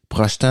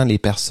 projetant les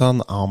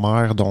personnes en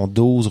mer, dont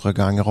 12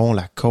 regagneront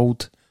la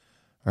côte.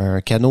 Un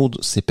canot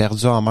s'est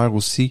perdu en mer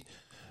aussi.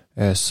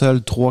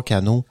 Seuls 3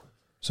 canots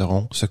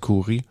seront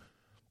secourus.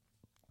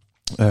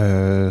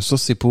 Ça,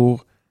 c'est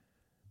pour...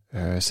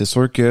 c'est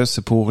sûr que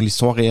c'est pour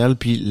l'histoire réelle,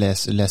 puis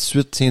la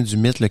suite tient du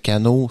mythe, le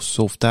canot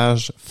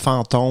sauvetage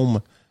fantôme,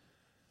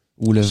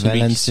 où le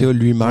Valencia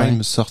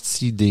lui-même,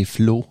 sorti des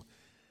flots,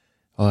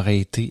 aurait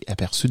été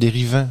aperçu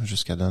dérivant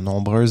jusqu'à de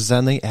nombreuses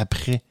années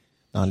après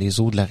dans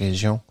les eaux de la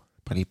région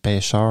par les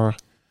pêcheurs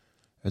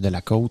de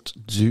la côte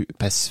du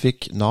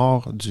Pacifique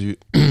Nord.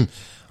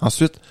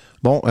 Ensuite,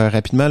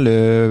 rapidement,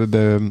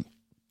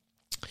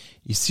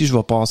 ici, je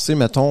vais passer,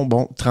 mettons,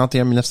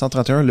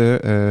 1931,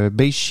 le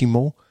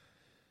Beishimo,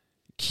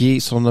 qui est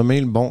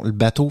surnommé le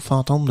bateau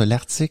fantôme de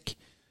l'Arctique,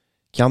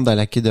 qui entre dans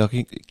la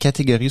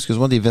catégorie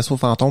des vaisseaux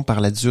fantômes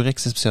par la durée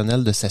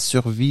exceptionnelle de sa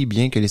survie,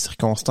 bien que les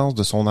circonstances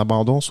de son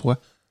abandon soient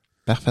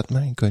parfaitement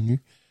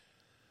inconnues.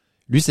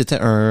 Lui, c'était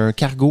un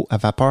cargo à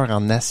vapeur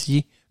en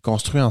acier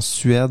construit en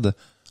Suède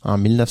en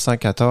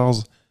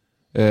 1914,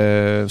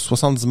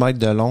 70 mètres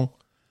de long.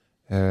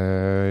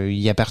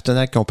 Il appartenait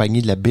à la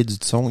compagnie de la baie du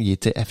Thon. Il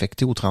était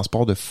affecté au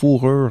transport de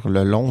fourrure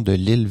le long de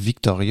l'île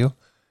Victoria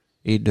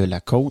et de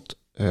la côte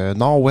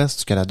nord-ouest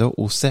du Canada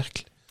au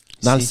cercle,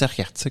 le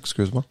cercle arctique,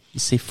 excuse-moi. Il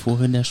s'est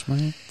fourré de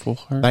chemin,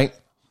 fourrure. Ouais,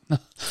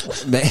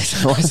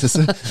 c'est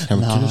ça.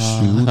 Comme que je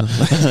suis où,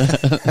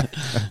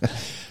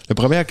 Le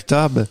 1er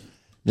octobre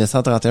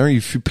 1931,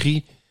 il fut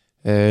pris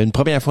une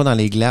première fois dans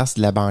les glaces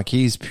de la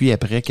banquise, puis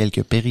après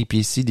quelques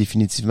péripéties,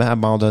 définitivement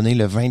abandonné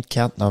le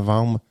 24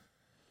 novembre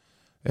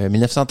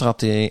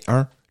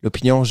 1931.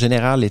 L'opinion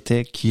générale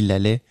était qu'il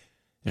allait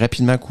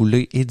rapidement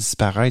couler et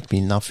disparaître, mais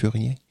il n'en fut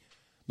rien.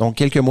 Donc,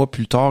 quelques mois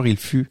plus tard, il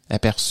fut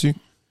aperçu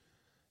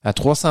à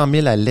 300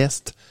 milles à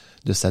l'est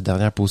de sa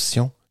dernière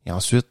position et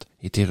ensuite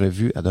été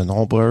revu à de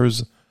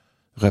nombreuses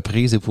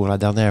reprises et pour la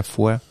dernière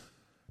fois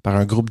par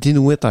un groupe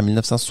d'Inuits en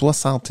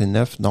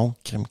 1969, donc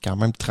quand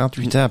même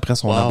 38 ans après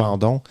son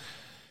abandon.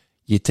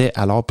 Il était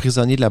alors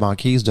prisonnier de la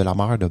banquise de la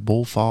mer de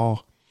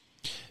Beaufort.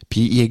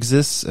 Puis, il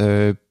existe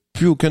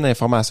plus aucune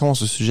information à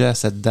ce sujet à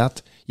cette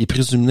date. Il est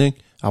présumé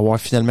avoir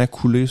finalement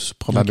coulé,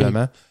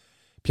 probablement. Okay.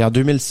 Puis en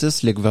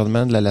 2006, le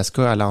gouvernement de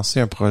l'Alaska a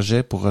lancé un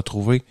projet pour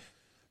retrouver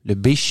le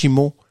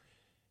Beishimo,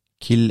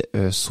 qu'il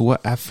soit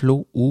à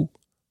flot ou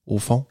au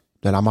fond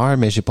de la mer,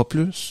 mais j'ai pas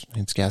plus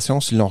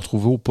d'indications s'ils l'ont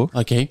retrouvé ou pas.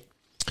 OK.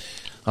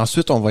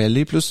 Ensuite, on va y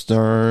aller plus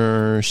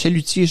d'un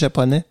chalutier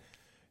japonais,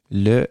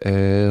 le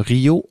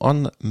Ryo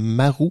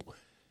Onmaru,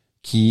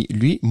 qui,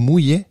 lui,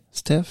 mouillait,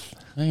 Steph.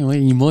 Oui,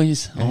 il mouille.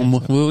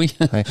 Oui.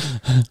 Ouais.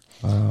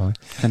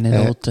 Je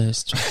connais d'autres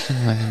situations.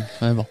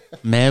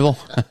 Mais bon.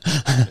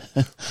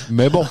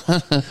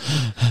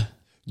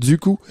 Du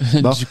coup.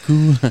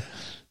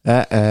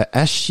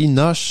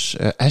 Ashino,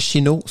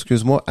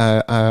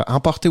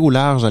 emporté au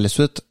large à la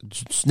suite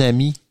du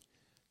tsunami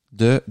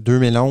de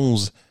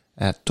 2011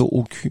 à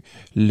Tohoku.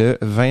 Le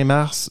 20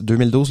 mars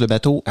 2012, le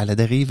bateau à la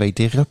dérive a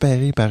été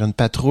repéré par une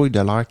patrouille de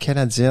l'air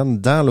canadienne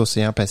dans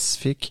l'océan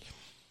Pacifique,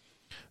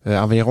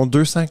 environ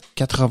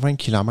 280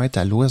 km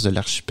à l'ouest de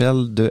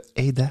l'archipel de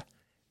Haida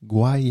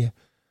Gwaii,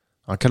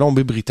 en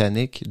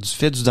Colombie-Britannique, du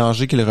fait du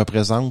danger qu'il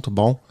représente,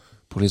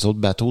 pour les autres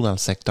bateaux dans le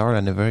secteur,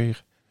 la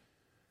navire.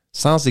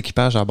 Sans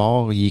équipage à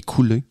bord, il est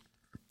coulé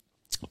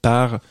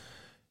par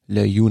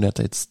le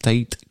United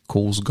States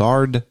Coast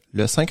Guard.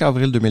 Le 5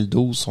 avril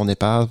 2012, son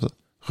épave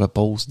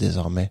repose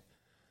désormais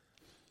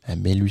à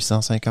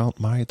 1850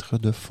 mètres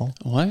de fond.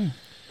 Ouais.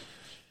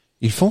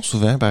 Ils font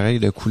souvent, pareil,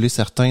 de couler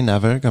certains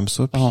navires comme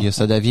ça, puis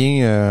ça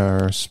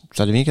devient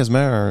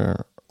quasiment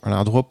un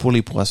endroit pour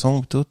les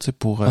poissons et tout, tu sais,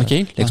 pour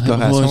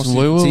l'exploration.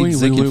 Oui, il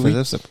disait qu'il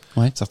faisait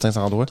certains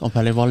endroits. On peut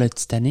aller voir le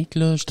Titanic,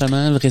 là,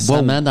 justement,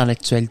 récemment, dans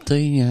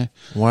l'actualité.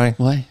 Ouais.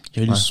 Ouais. Il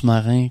y a eu le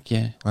sous-marin qui...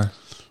 Ouais.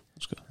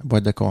 La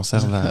boîte de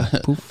conserve,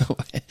 pouf.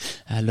 Ouais.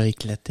 Elle a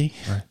éclaté.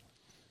 Ouais.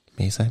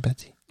 Mais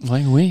sympathique.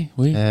 Oui.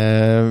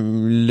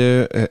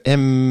 Le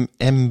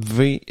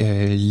MV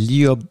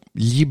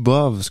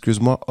Libov,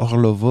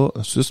 Orlova,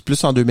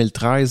 plus en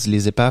 2013,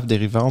 les épaves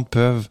dérivantes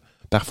peuvent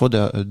parfois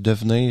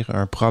devenir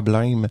un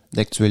problème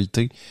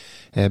d'actualité.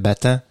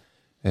 Battant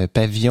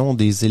pavillon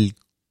des îles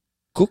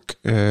Cook,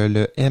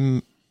 le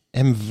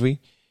MV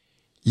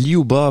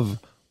Lyubov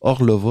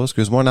Orlova,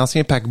 un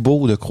ancien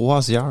paquebot de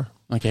croisière.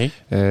 Okay.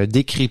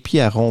 Décrépit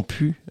a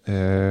rompu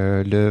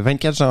le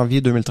 24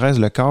 janvier 2013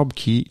 le câble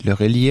qui le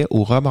reliait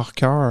au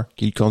remorqueur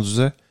qui le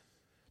conduisait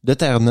de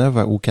Terre-Neuve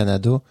au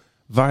Canada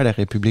vers la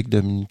République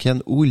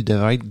dominicaine où il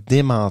devait être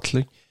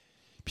démantelé.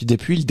 Puis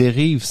depuis, il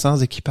dérive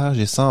sans équipage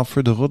et sans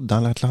feu de route dans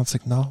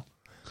l'Atlantique Nord.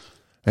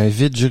 Un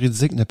vide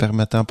juridique ne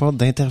permettant pas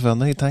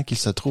d'intervenir tant qu'il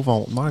se trouve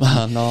en haute mer.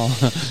 Ah non.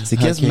 C'est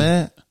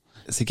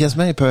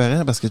quasiment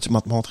épeurant parce que tu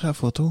m'as montré la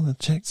photo,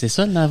 check. C'est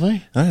ça le navire?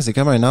 Ouais, c'est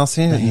comme un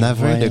ancien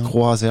navire de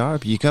croisière,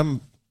 puis il est comme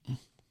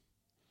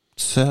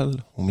seul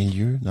au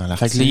milieu dans la.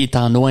 Fait que là, il est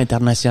en eau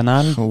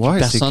internationale. Ouais,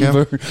 personne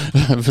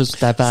veut se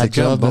taper à la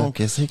job. Bon,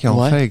 qu'est-ce qu'ils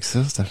ont fait avec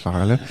ça, cette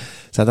affaire-là?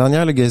 Sa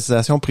dernière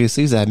localisation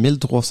précise à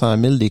 1300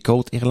 milles des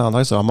côtes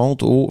irlandaises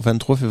remonte au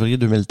 23 février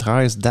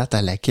 2013, date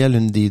à laquelle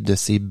une de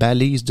ses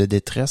balises de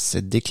détresse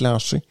s'est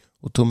déclenchée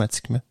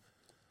automatiquement.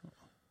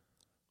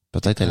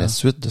 Peut-être à la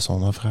suite de son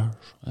naufrage.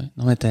 Ouais.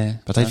 Non, mais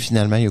peut-être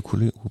finalement il a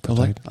coulé, ou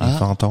peut-être un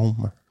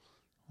fantôme.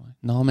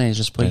 Non, mais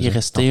je sais pas, il est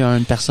resté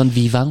une personne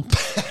vivante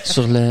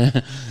sur le...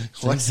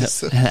 Ouais, c'est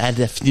ça.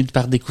 Elle a fini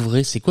par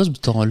découvrir, c'est quoi ce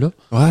bouton-là?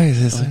 Ouais,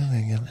 c'est ça.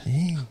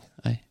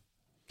 Ouais.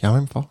 Quand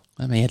même fort.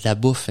 Ouais, mais il y a de la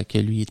bouffe, fait que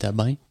lui, il était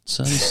bien,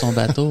 seul, sur son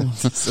bateau.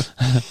 C'est ça.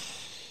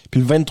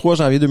 Puis le 23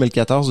 janvier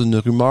 2014, une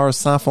rumeur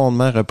sans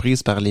fondement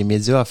reprise par les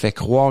médias a fait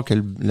croire que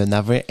le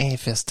navire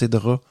infesté de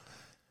rats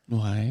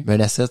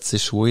menaçait de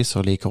s'échouer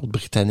sur les côtes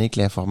britanniques.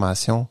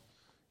 L'information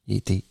a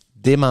été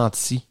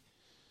démentie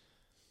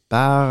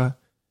par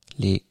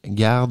les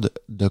gardes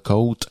de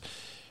côte.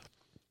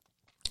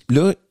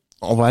 Là,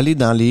 on va aller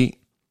dans les...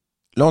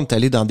 Là, on est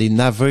allé dans des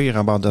navires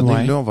abandonnés.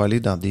 Ouais. Là, on va aller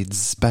dans des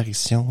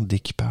disparitions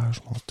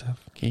d'équipage, mon teuf.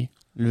 OK.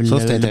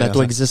 Le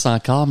bateau existe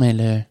encore, mais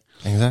le...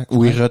 Exact.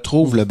 Où ils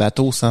retrouvent le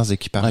bateau sans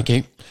équipage.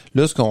 OK.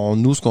 Là,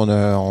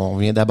 on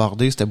vient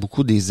d'aborder, c'était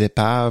beaucoup des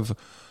épaves,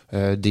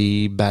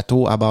 des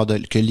bateaux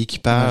abandonnés, que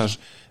l'équipage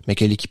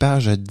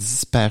a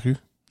disparu.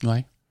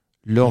 Ouais.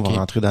 Là, on va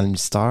rentrer dans le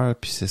mystère,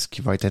 puis c'est ce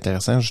qui va être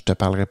intéressant. Je te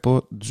parlerai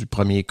pas du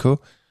premier cas.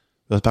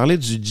 Je vais te parler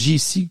du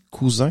GC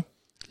cousin.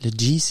 Le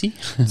GC?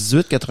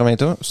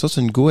 1881. Ça,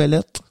 c'est une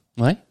goélette.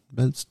 Ouais.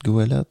 Belle petite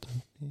goélette.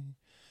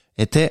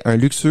 Était un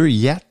luxueux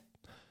yacht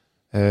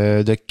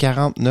de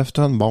 49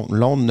 tonnes,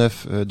 long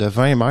de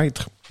 20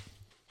 mètres.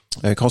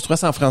 Construit à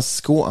San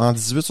Francisco en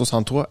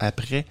 1863.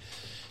 Après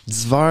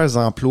divers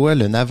emplois,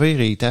 le navire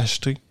a été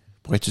acheté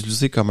pour être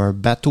utilisé comme un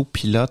bateau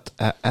pilote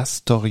à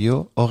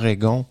Astoria,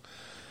 Oregon,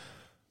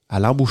 à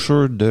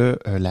l'embouchure de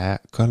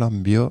la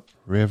Columbia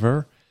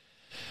River.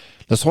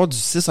 Le soir du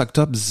 6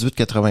 octobre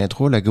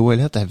 1883, la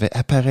goélette avait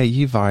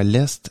appareillé vers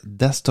l'est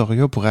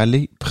d'Astoria pour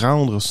aller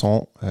prendre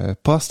son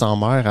poste en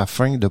mer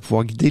afin de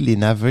pouvoir guider les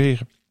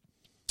navires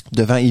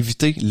devant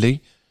éviter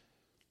les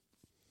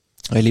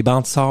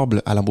bancs de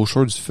sable à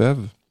l'embouchure du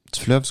fleuve.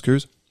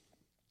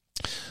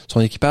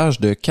 Son équipage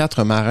de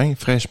 4 marins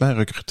fraîchement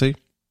recrutés,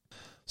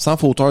 sans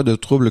fauteur de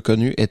troubles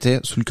connus, était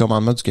sous le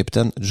commandement du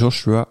capitaine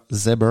Joshua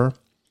Zeber.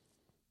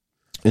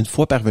 Une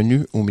fois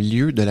parvenu au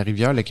milieu de la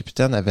rivière, le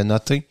capitaine avait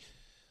noté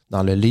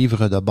dans le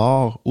livre de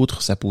bord,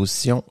 outre sa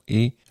position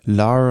et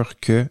l'heure,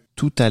 que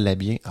tout allait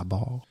bien à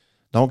bord.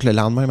 Donc, le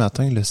lendemain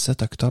matin, le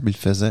 7 octobre, il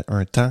faisait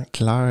un temps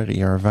clair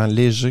et un vent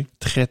léger.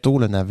 Très tôt,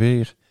 le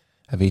navire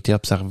avait été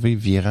observé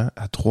virant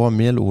à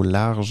 3000 au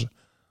large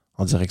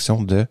en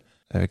direction de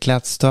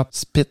Gladstone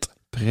Spit,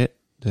 près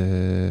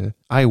de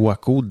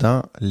Iwako,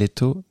 dans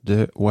l'État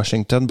de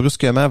Washington.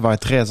 Brusquement, vers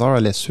 13h,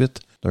 à la suite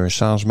d'un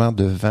changement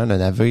de vent, le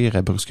navire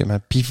a brusquement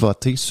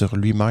pivoté sur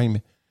lui-même.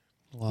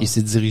 Wow. Et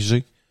s'est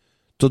dirigé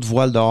toute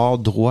voile dehors,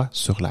 droit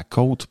sur la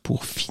côte,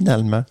 pour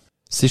finalement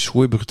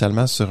s'échouer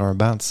brutalement sur un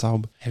banc de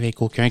sable. Avec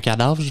aucun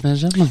cadavre,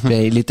 j'imagine?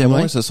 Les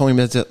témoins se sont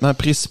immédiatement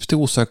précipités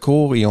au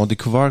secours et ont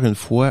découvert une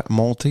fois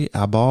monté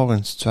à bord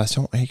une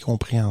situation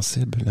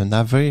incompréhensible. Le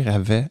navire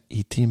avait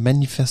été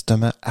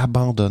manifestement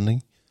abandonné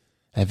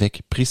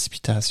avec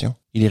précipitation.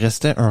 Il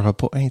restait un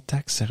repas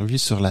intact servi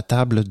sur la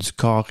table du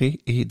carré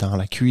et dans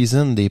la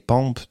cuisine des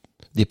pommes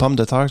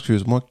de terre,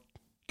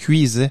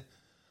 cuisaient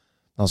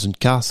dans une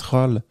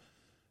casserole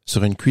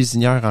sur une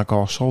cuisinière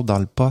encore chaude dans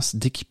le poste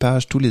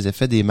d'équipage. Tous les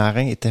effets des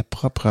marins étaient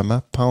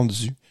proprement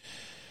pendus.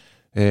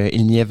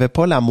 Il n'y avait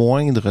pas la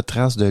moindre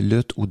trace de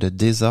lutte ou de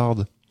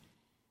désordre.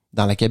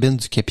 Dans la cabine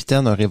du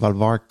capitaine, un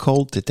revolver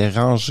Colt était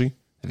rangé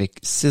avec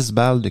 6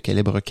 balles de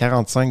calibre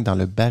 45 dans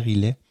le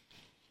barillet.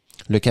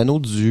 Le canot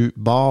du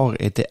bord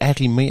était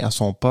arrimé à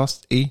son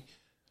poste et,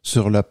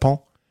 sur le pont,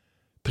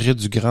 près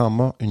du Grand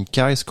Mât, une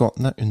caisse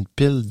contenant une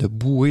pile de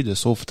bouées de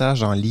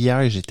sauvetage en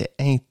liège était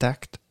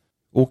intacte.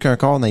 Aucun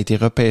corps n'a été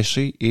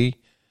repêché et,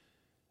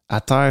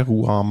 à terre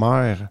ou en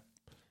mer,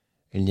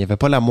 il n'y avait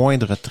pas la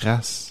moindre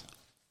trace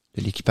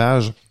de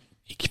l'équipage.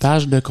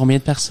 Équipage de combien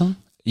de personnes?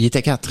 Il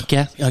était 4.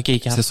 4? OK,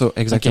 4. C'est ça,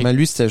 exactement. Okay.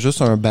 Lui, c'était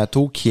juste un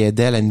bateau qui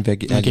aidait à la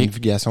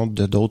navigation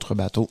de d'autres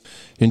bateaux.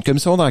 Il y a une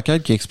commission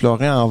d'enquête qui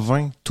explorait en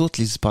vain toutes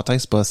les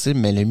hypothèses possibles,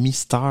 mais le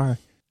mystère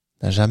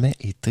n'a jamais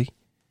été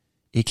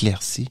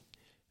éclairci.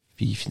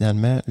 Puis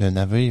finalement, le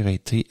navire a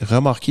été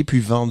remorqué puis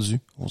vendu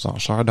aux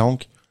enchères.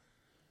 Donc,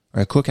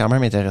 un cas quand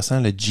même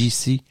intéressant, le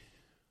GC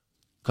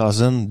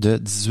Cousin de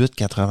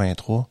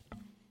 1883.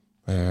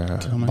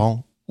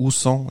 Bon, où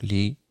sont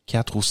les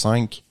 4 ou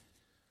 5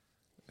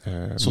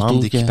 membres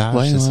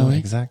d'équipage, c'est ça,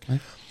 exact. Ouais.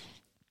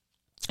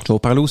 Je vais vous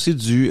parler aussi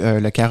du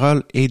le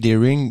Carol A.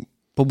 Deering.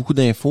 Pas beaucoup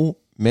d'infos,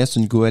 mais c'est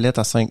une goélette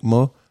à 5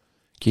 mâts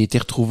qui a été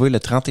retrouvée le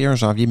 31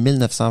 janvier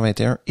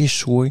 1921,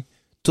 échouée,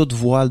 toute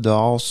voile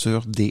dehors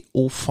sur des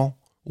hauts fonds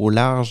au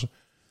large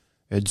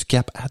du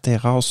cap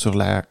Hatteras sur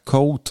la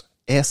côte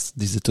est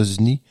des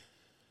États-Unis.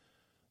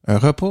 Un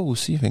repas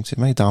aussi,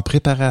 effectivement, est en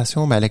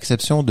préparation, mais à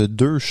l'exception de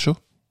 2 chats.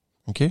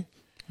 OK?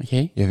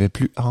 Il y avait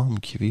plus âmes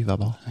qui vivent à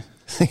bord.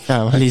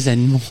 Les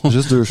animaux.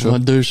 Juste 2 chats.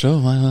 2 chats,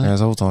 ouais.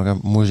 Les autres ont comme,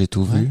 moi j'ai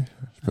tout vu,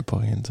 je peux pas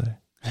rien dire.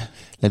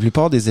 La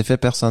plupart des effets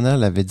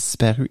personnels avaient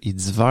disparu et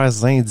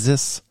divers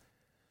indices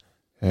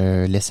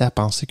laissaient à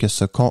penser que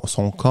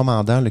son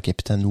commandant, le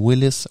capitaine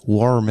Willis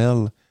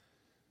Warmell,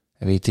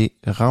 avait été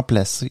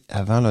remplacé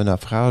avant le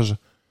naufrage,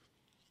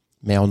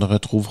 mais on ne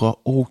retrouvera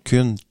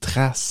aucune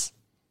trace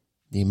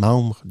des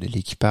membres de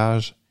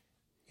l'équipage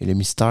et le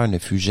mystère ne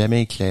fut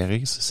jamais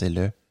éclairé. Ça, c'est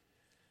le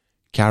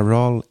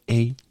Carol A.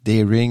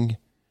 Deering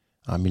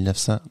en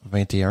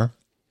 1921.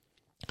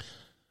 Je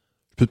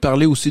peux te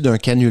parler aussi d'un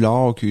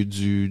canular que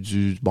je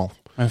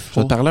vais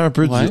te parler un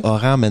peu du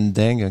Orang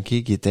Mendeng,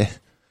 OK, qui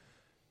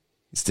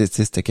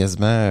c'était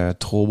quasiment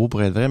trop beau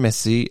pour être vrai, mais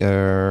c'est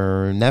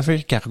un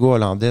navire cargo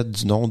hollandais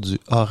du nom du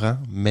Orang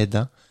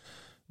Medan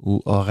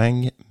ou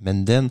Orang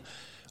Menden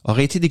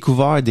aurait été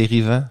découvert et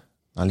dérivant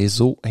dans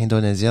les eaux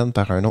indonésiennes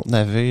par un autre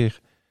navire,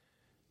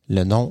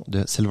 le nom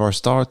de Silver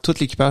Star. Tout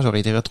l'équipage aurait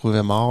été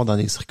retrouvé mort dans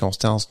des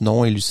circonstances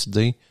non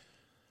élucidées.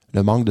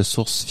 Le manque de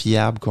sources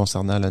fiables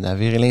concernant le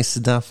navire et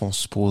l'incident font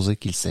supposer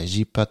qu'il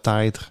s'agit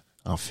peut-être,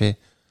 en fait,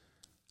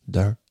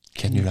 d'un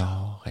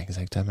canular.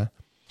 Exactement.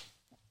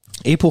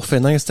 Et pour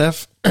finir,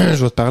 Steph,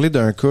 je vais te parler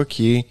d'un cas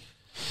qui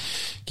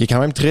est quand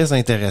même très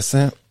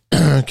intéressant,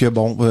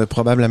 que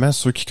probablement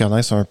ceux qui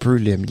connaissent un peu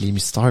les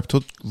mystères et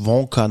tout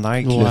vont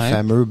connaître le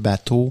fameux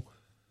bateau,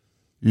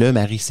 le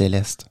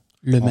Marie-Céleste.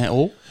 Le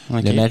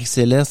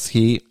Marie-Céleste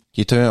qui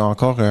est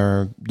encore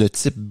de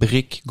type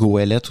brique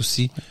goélette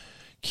aussi.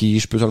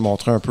 Qui, je peux te le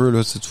montrer un peu,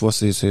 là, si tu vois,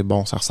 c'est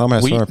bon, ça ressemble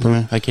à ça un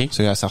peu. Okay.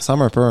 Ça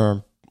ressemble un peu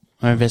à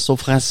un vaisseau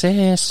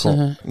français,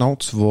 Non,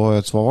 tu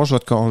vas voir,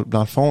 dans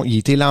le fond, il a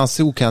été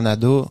lancé au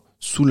Canada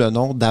sous le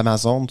nom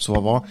d'Amazon, tu vas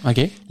voir.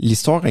 Okay.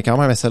 L'histoire est quand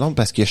même assez longue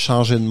parce qu'il a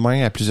changé de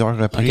main à plusieurs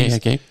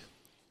reprises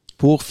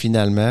pour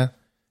finalement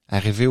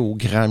arriver au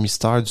grand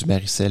mystère du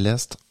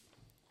Marie-Céleste.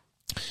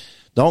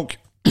 Donc,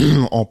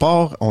 on est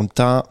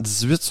en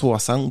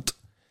 1860,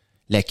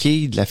 la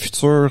quille de la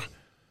future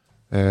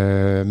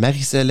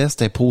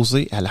Marie-Céleste est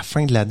posée à la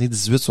fin de l'année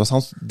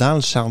 1860 dans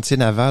le chantier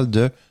naval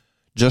de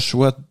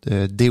Joshua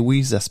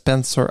Dewey's à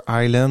Spencer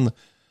Island.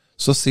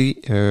 Ça, c'est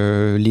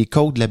les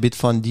côtes de la baie de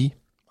Fundy,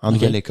 en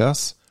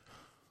Nouvelle-Écosse.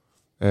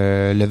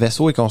 Le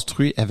vaisseau est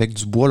construit avec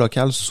du bois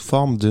local sous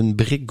forme d'une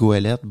brique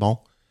goélette,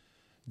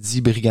 dit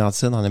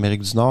brigantine en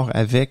Amérique du Nord,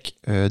 avec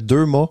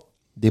 2 mâts,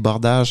 des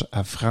bordages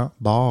à franc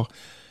bord.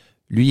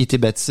 Lui, il était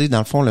baptisé, dans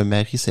le fond, le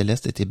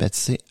Marie-Céleste était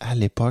baptisé à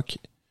l'époque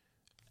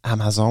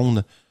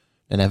Amazon.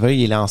 Le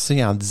navire est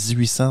lancé en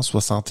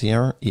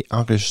 1861 et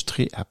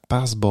enregistré à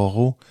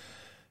Passboro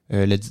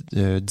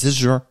le 10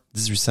 juin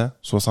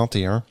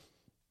 1861.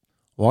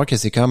 On va voir que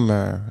c'est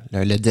comme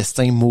le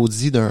destin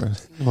maudit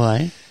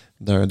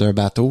d'un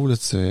bateau. Là,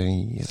 ça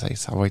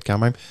va être quand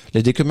même...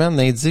 Le document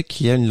indique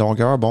qu'il y a une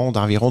longueur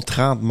d'environ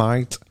 30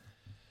 mètres.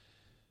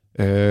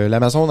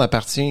 L'Amazon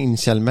appartient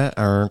initialement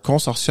à un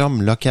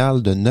consortium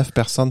local de 9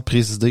 personnes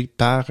présidé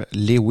par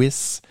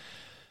Lewis.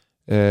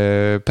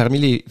 Parmi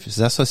les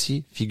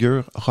associés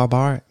figure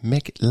Robert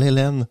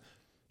McLellan,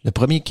 le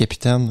premier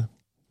capitaine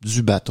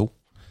du bateau.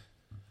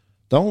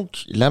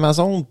 Donc,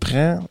 l'Amazon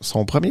prend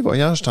son premier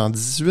voyage en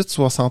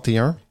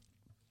 1861,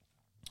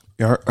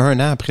 un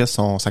an après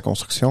sa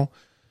construction.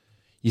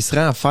 Il se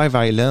rend à Five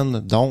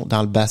Island, donc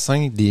dans le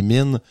bassin des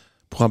mines,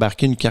 pour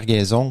embarquer une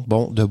cargaison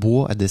de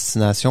bois à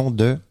destination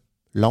de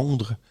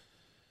Londres.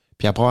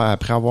 Puis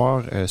après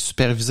avoir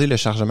supervisé le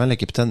chargement, le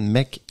capitaine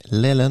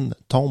McLellan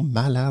tombe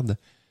malade.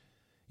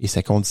 Et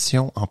sa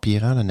condition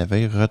empirant, le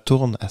navire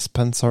retourne à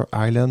Spencer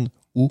Island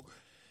où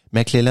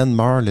McLellan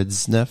meurt le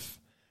 19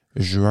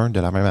 juin de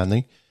la même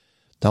année.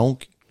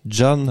 Donc,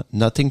 John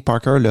Notting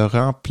Parker le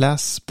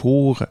remplace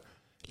pour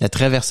la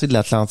traversée de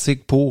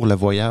l'Atlantique pour le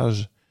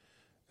voyage.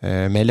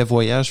 Mais le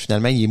voyage,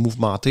 finalement, il est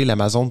mouvementé.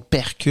 L'Amazon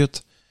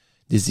percute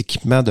des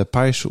équipements de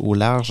pêche au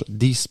large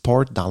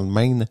d'Eastport dans le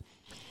Maine.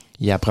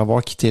 Et après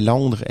avoir quitté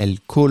Londres, elle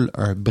coule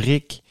un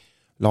brick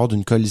lors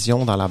d'une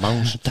collision dans la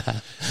Manche.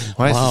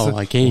 Ouais, wow, c'est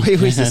ça. Okay.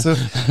 Oui, c'est ça.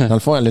 Dans le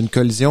fond, elle a une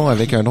collision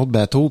avec un autre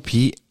bateau,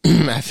 puis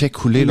elle fait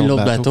couler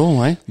l'autre bateau.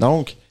 Ouais.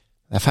 Donc,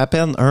 elle fait à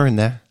peine 1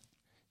 an.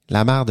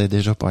 La marde est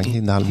déjà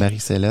poignée dans le Marie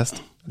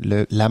Céleste,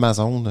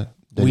 l'Amazone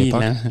de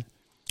l'époque. Là.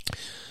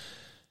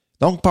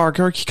 Donc,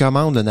 Parker qui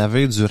commande le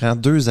navire durant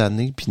 2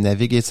 années, puis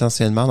navigue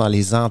essentiellement dans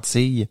les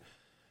Antilles.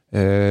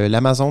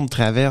 L'Amazone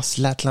traverse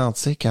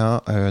l'Atlantique en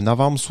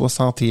novembre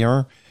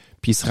 61,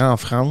 puis il se rend en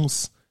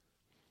France.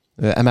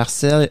 À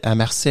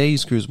Marseille,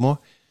 excuse-moi.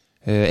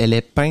 Elle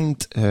est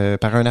peinte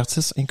par un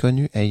artiste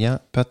inconnu ayant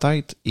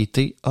peut-être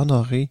été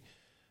honoré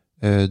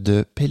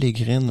de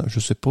Pellegrine.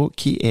 Je sais pas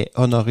qui est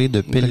honoré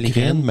de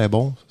Pellegrine, mais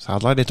bon, ça a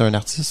l'air d'être un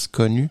artiste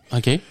connu.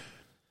 OK.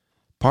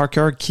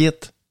 Parker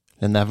quitte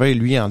le navire,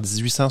 lui, en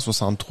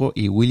 1863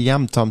 et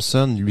William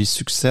Thompson lui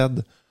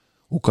succède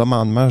au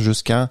commandement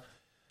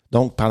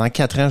donc pendant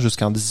 4 ans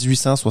jusqu'en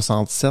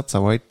 1867, ça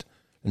va être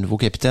le nouveau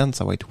capitaine,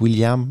 ça va être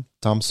William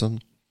Thompson.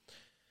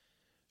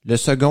 Le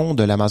second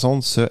de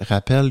l'Amazone se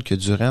rappelle que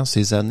durant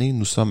ces années,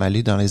 nous sommes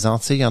allés dans les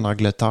Antilles, en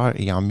Angleterre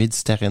et en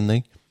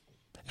Méditerranée.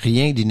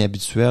 Rien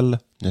d'inhabituel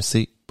ne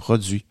s'est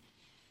produit.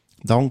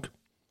 Donc,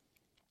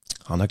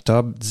 en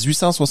octobre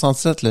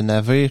 1867, le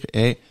navire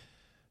est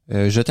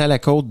jeté à la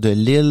côte de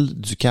l'île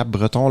du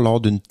Cap-Breton lors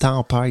d'une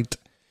tempête.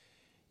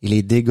 Et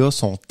les dégâts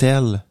sont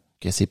tels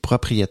que ses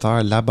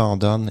propriétaires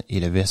l'abandonnent et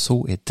le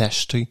vaisseau est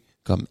acheté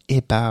comme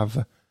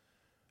épave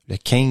le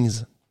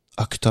 15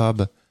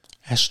 octobre.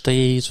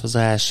 Acheté, tu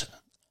faisais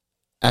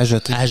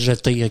Acheté.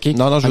 Acheté, OK.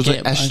 Non, je veux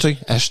dire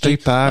acheté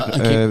par,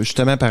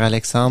 justement par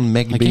Alexandre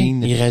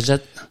McBean. Okay. Il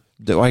rejette.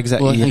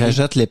 Exact. Il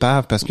rejette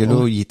l'épave parce que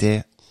là, il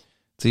était,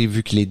 tu sais,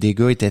 vu que les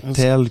dégâts étaient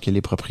tels que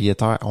les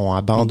propriétaires ont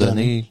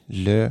abandonné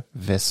le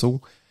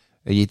vaisseau.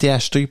 Il a été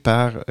acheté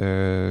par,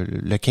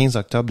 le 15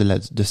 octobre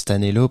de cette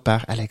année-là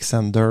par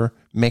Alexander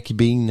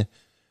McBean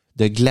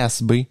de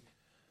Glass Bay,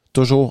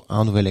 toujours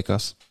en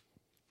Nouvelle-Écosse.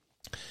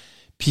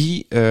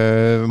 Puis,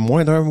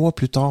 moins d'1 mois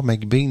plus tard,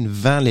 McBean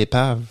vend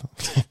l'épave.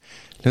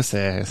 Là,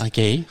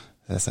 OK.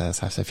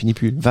 Ça finit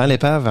plus. Vend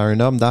l'épave à un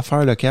homme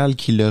d'affaires local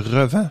qui le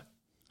revend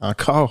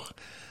encore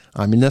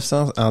en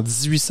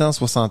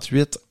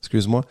 1868,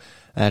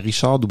 à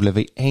Richard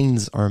W.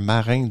 Haynes, un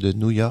marin de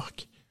New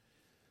York.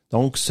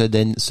 Donc,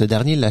 ce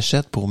dernier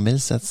l'achète pour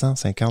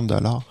 1750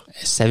 $.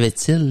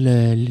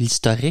 Savait-il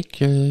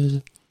l'historique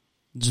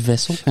du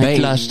vaisseau quand il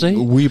l'a acheté?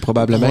 Oui,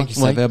 probablement qu'il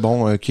savait,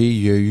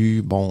 qu'il y a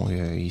eu,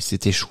 il s'est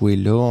échoué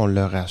là, on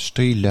l'a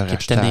racheté, il l'a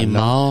racheté là. Le capitaine est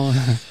mort.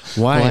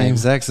 Ouais,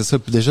 exact, c'est ça.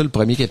 Puis déjà, le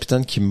premier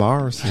capitaine qui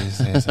meurt, ça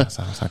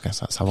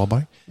va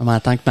bien. Mais en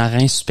tant que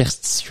marin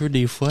superstitieux,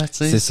 des fois, tu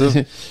sais. C'est ça.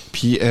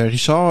 Puis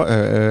Richard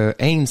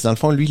Haynes, dans le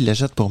fond, lui, il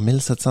l'achète pour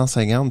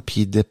 1750,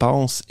 puis il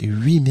dépense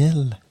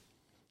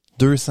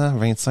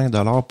 8225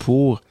 $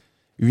 pour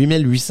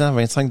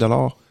 8825 $.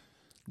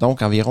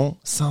 Donc, environ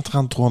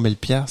 133 000 $.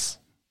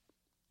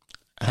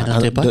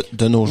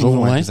 De nos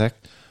jours,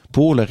 exact.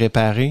 Pour le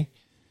réparer.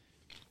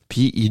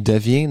 Puis il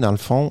devient, dans le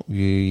fond,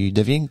 il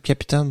devient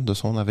capitaine de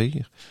son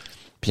navire.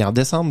 Puis en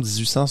décembre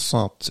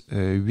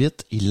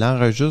 1868, il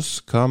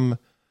l'enregistre comme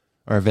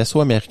un vaisseau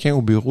américain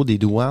au bureau des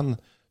douanes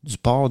du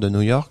port de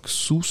New York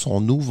sous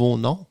son nouveau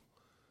nom.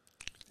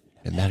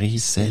 Le Marie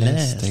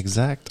Céleste,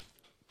 exact.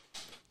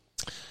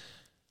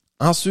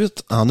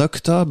 Ensuite, en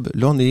octobre,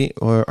 là on est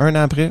 1 an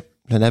après,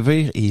 le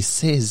navire est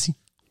saisi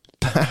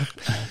par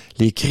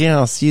les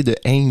créanciers de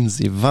Haynes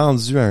et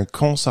vendu à un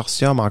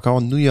consortium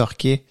encore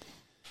new-yorkais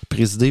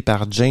présidé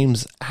par James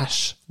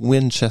H.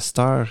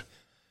 Winchester.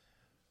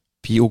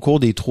 Puis au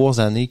cours des 3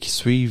 années qui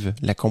suivent,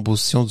 la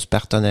composition du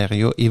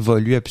partenariat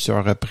évolue à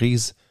plusieurs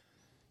reprises,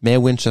 mais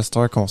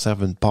Winchester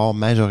conserve une part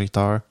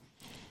majoritaire.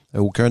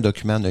 Aucun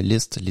document ne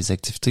liste les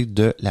activités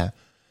de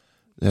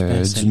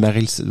du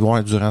Marie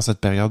durant cette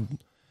période.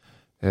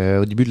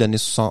 Au début de l'année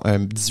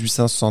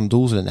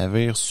 1872, le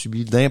navire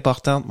subit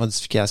d'importantes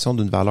modifications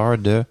d'une valeur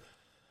de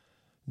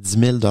 10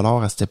 000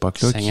 $ à cette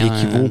époque-là, qui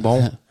équivaut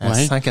à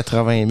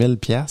 180 000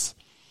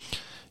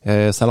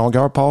 $. Sa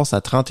longueur passe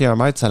à 31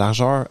 mètres, sa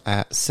largeur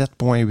à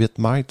 7,8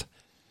 mètres.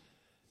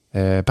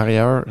 Par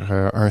ailleurs,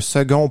 un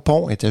second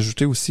pont est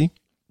ajouté aussi.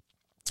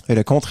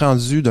 Le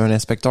compte-rendu d'un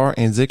inspecteur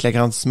indique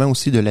l'agrandissement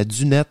aussi de la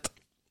dunette.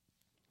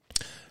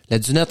 La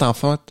dunette, en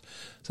fait,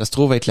 ça se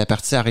trouve être la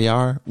partie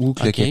arrière où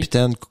le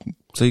capitaine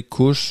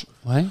couche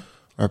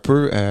un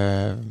peu...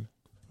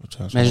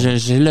 mais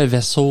j'ai le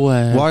vaisseau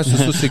c'est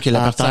ça, c'est que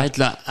la partie tête,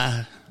 là.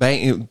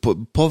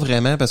 Pas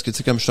vraiment, parce que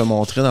comme je te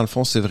montrais, dans le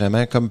fond, c'est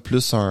vraiment comme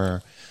plus un...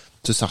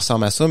 ça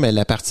ressemble à ça, mais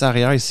la partie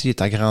arrière ici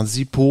est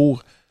agrandie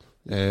pour...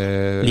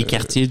 les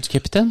quartiers du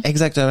capitaine?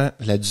 Exactement.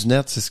 La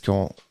dunette, c'est ce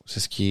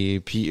qui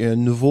est... Puis un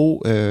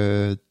nouveau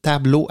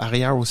tableau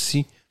arrière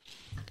aussi.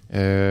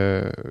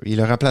 Et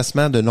le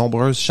remplacement de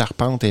nombreuses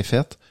charpentes est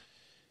fait.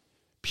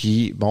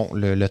 Puis,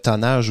 le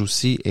tonnage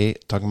aussi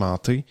est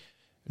augmenté.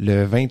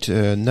 Le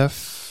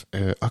 29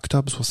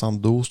 octobre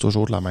 72,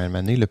 toujours de la même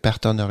année, le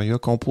partenariat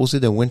composé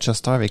de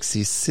Winchester avec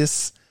ses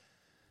 6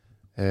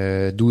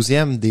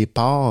 12e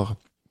départ.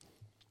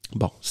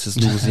 Bon,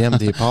 6/12e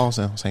départ,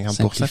 c'est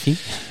 50%.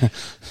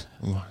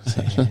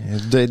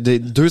 Ouais,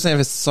 deux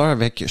investisseurs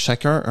avec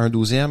chacun un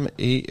 12e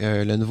et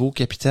le nouveau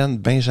capitaine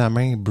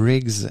Benjamin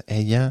Briggs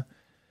ayant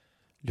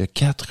le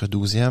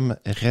 4/12e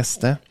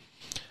restant.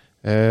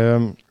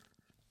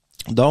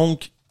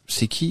 Donc,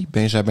 c'est qui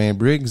Benjamin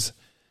Briggs?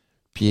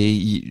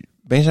 Puis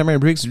Benjamin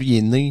Briggs, lui,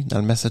 est né dans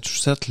le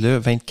Massachusetts le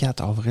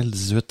 24 avril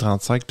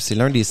 1835. Puis c'est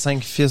l'un des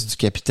 5 fils du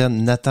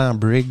capitaine Nathan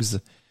Briggs.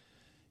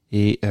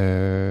 Et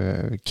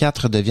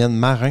 4 deviennent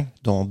marins,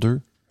 dont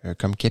 2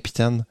 comme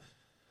capitaines.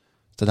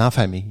 C'est dans la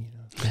famille.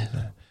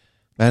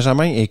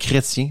 Benjamin est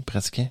chrétien,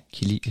 pratiquant,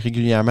 qui lit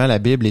régulièrement la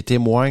Bible et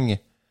témoigne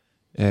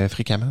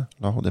fréquemment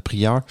lors de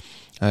prières.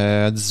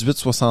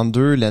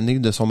 1862, l'année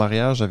de son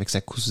mariage avec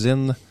sa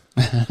cousine.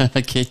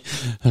 OK.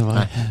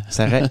 Ouais.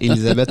 Sarah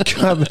Elizabeth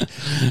Cobb.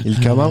 Il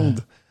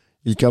commande,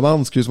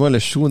 le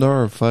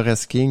schooner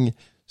Forest King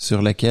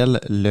sur lequel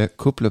le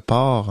couple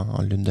part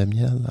en lune de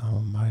miel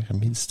en mer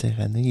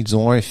Méditerranée. Ils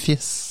ont un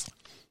fils,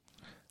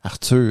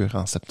 Arthur,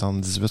 en septembre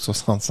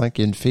 1865,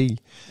 et une fille,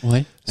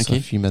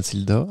 Sophie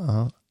Mathilda,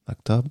 en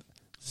octobre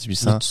 1870.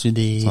 As-tu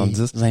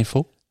des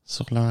infos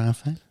sur leur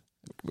enfant?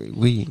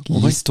 Oui,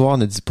 l'histoire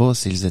ne dit pas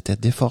s'ils étaient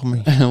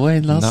déformés.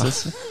 Oui, non, c'est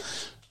ça.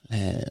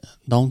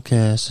 Donc,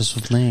 se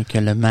souvenir que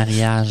le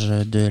mariage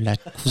de la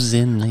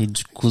cousine et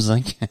du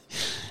cousin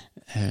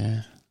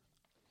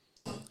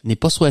n'est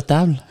pas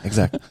souhaitable.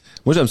 Exact.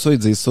 Moi, j'aime ça, ils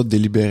disent ça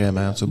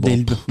délibérément. Tu sais,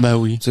 bon, ben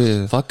oui. Tu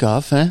sais, fuck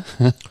off, hein?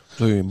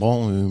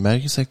 Bon,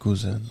 marie sa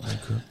cousine.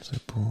 Écoute,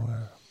 c'est pas...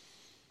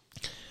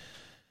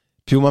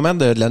 Puis au moment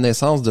de la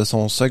naissance de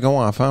son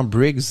second enfant,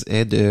 Briggs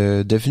est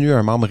devenu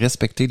un membre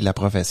respecté de la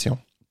profession.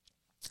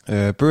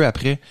 Peu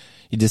après,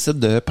 il décide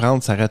de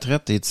prendre sa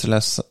retraite et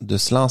de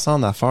se lancer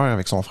en affaires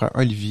avec son frère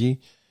Olivier,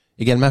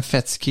 également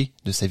fatigué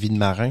de sa vie de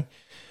marin.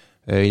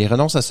 Il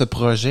renonce à ce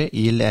projet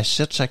et il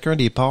achète chacun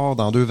des parts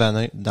dans deux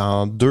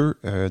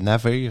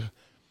navires.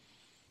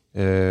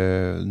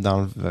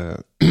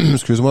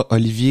 Excuse-moi,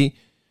 Olivier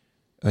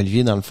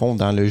dans le fond,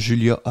 dans le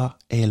Julia A.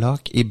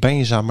 Haylock et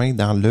Benjamin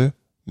dans le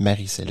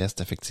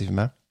Marie-Céleste,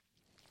 effectivement.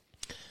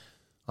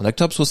 En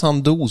octobre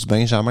 72,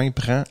 Benjamin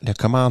prend le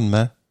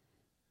commandement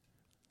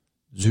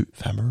du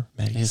fameux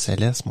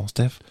Marie-Céleste, mon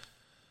Steph,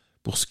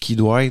 pour ce qui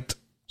doit être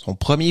son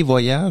premier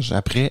voyage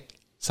après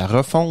sa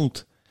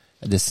refonte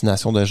à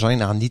destination de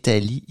Gênes en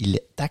Italie. Il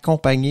est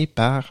accompagné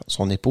par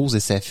son épouse et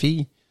sa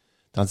fille,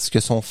 tandis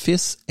que son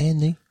fils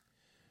aîné,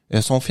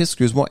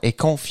 est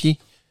confié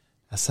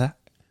à sa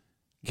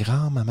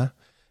grand-maman.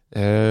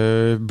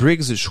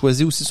 Briggs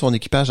choisit aussi son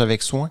équipage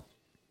avec soin.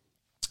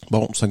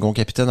 Bon, second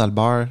capitaine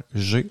Albert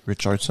G.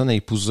 Richardson a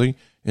épousé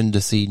une de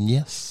ses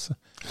nièces.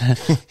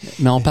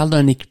 Mais on parle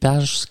d'un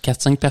équipage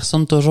 4-5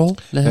 personnes toujours,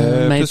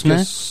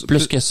 maintenant?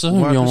 Plus que ça?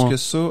 Ouais, plus que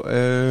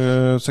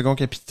ça. Second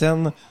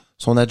capitaine,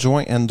 son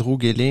adjoint Andrew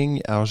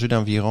Gelling, âgé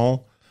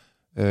d'environ,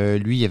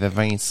 lui, il avait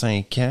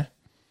 25 ans.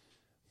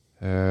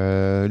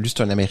 Lui,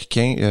 c'est un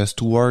Américain.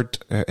 Stuart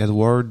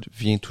Edward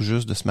vient tout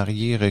juste de se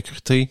marier,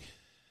 recruté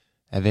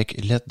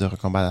avec lettre de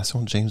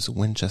recommandation de James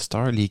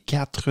Winchester. Les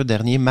 4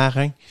 derniers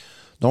marins,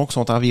 donc,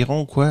 sont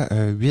environ,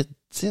 8,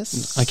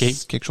 10? Okay.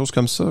 Quelque chose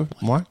comme ça,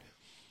 ouais.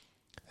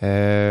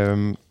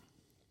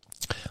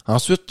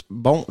 Ensuite,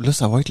 bon, là,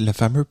 ça va être le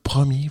fameux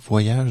premier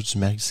voyage du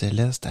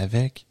Marie-Céleste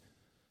avec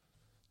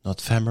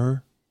notre fameux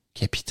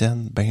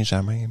capitaine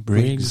Benjamin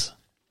Briggs.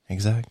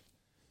 Exact.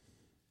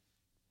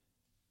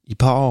 Il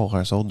part,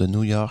 eux autres, de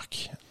New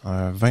York,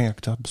 un 20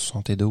 octobre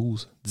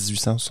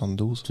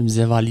 1872. Tu me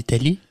disais vers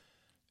l'Italie?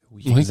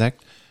 Oui,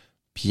 exact.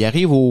 Puis il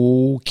arrive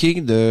au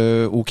quai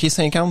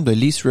 50 de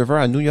l'East River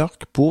à New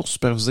York pour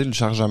superviser le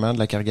chargement de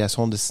la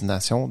cargaison de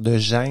destination de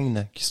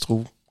Gênes, qui se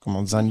trouve, comme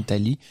on dit, en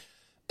Italie.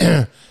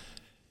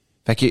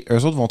 Fait que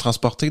eux autres vont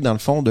transporter, dans le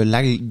fond, de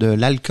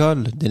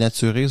l'alcool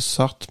dénaturé,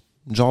 sorte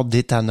genre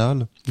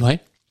d'éthanol. Ouais.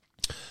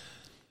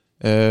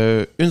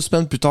 Une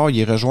semaine plus tard, il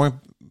est rejoint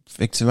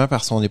effectivement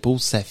par son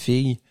épouse, sa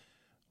fille,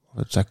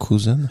 sa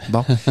cousine.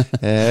 Bon.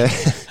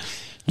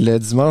 Le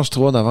dimanche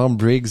 3 novembre,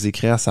 Briggs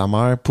écrit à sa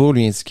mère pour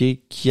lui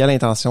indiquer qu'il a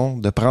l'intention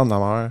de prendre la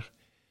mer.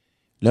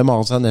 Le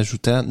mardi en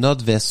ajoutant «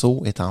 Notre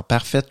vaisseau est en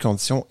parfaite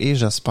condition et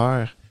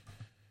j'espère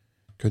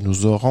que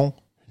nous aurons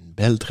une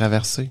belle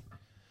traversée. »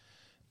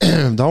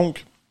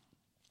 Donc,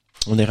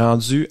 on est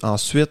rendu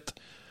ensuite...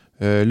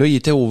 là, il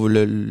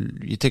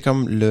était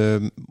comme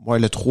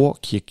le 3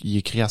 qui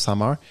écrit à sa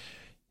mère.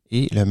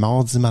 Et le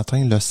mardi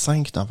matin, le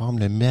 5 novembre,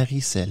 le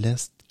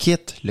Marie-Céleste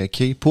quitte le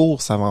quai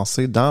pour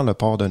s'avancer dans le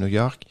port de New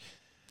York.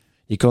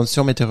 Les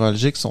conditions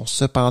météorologiques sont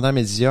cependant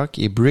médiocres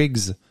et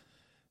Briggs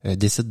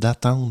décide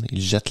d'attendre. Il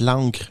jette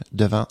l'ancre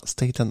devant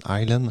Staten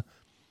Island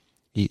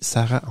et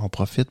Sarah en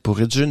profite pour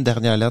rédiger une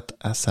dernière lettre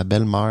à sa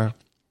belle-mère.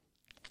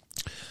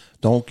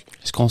 Donc,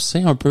 est-ce qu'on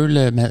sait un peu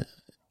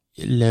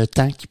le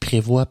temps qu'il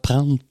prévoit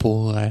prendre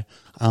pour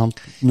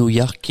entre New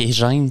York et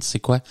Gênes,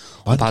 c'est quoi?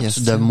 On parle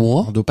de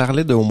mois? On doit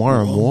parler d'au moins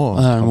un mois.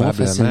 Un mois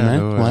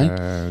facilement,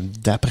 ouais.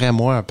 D'après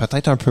moi,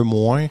 peut-être un peu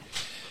moins.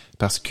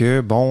 Parce que,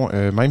 bon,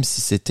 même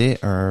si c'était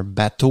un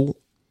bateau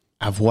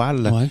à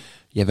voile.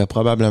 Il y avait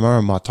probablement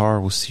un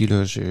moteur aussi,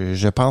 là.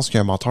 Je pense qu'il y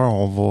a un moteur,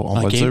 on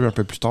va le dire un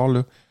peu plus tard,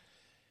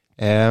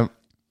 là.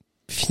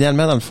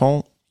 Finalement, dans le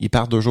fond, ils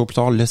partent 2 jours plus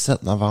tard, le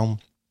 7 novembre.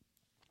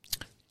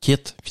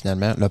 Quitte,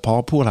 finalement, le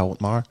port pour la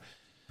haute mer.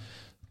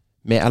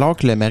 Mais alors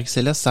que le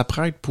Marie-Céleste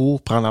s'apprête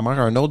pour prendre la mer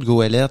à un autre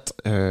goélette,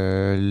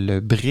 le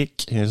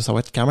brick, ça va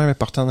être quand même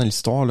important dans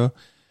l'histoire, là.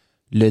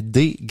 Le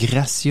D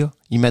Gracia,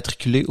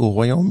 immatriculé au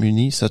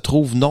Royaume-Uni, se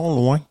trouve non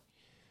loin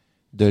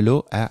de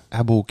là à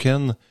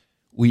Aboken,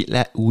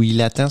 où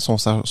il attend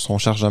son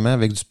chargement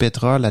avec du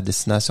pétrole à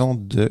destination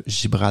de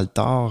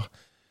Gibraltar.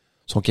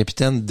 Son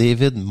capitaine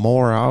David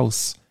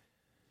Morehouse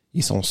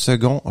et son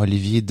second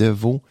Olivier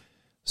Deveau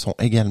sont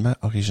également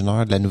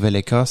originaires de la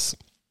Nouvelle-Écosse.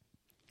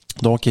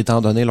 Donc,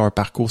 étant donné leur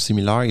parcours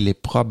similaire, il est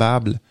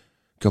probable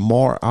que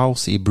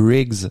Morehouse et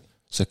Briggs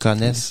se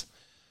connaissent.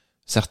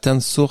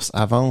 Certaines sources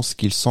avancent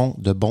qu'ils sont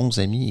de bons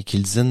amis et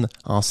qu'ils dînent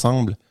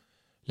ensemble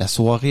la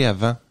soirée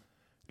avant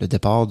le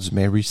départ du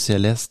Mary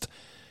Celeste.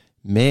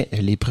 Mais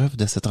les preuves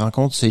de cette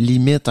rencontre se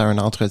limitent à un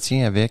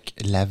entretien avec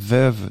la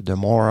veuve de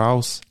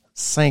Morehouse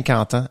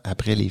 50 ans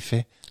après les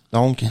faits.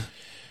 Donc,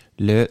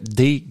 le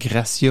D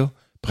Gracia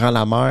prend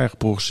la mer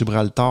pour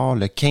Gibraltar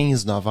le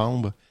 15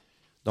 novembre.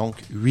 Donc,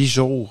 8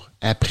 jours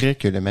après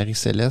que le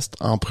Marie-Céleste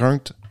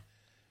emprunte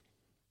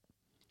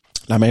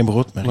la même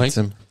route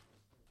maritime. Oui.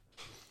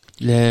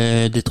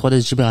 Le détroit de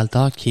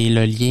Gibraltar, qui est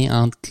le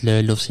lien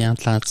entre l'océan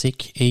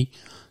Atlantique et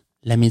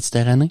la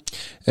Méditerranée.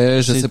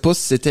 Je sais pas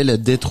si c'était le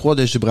détroit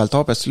de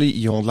Gibraltar, parce que là,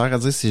 ils ont l'air à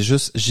dire que c'est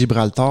juste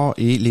Gibraltar,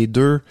 et les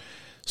deux,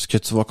 ce que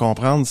tu vas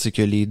comprendre, c'est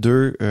que les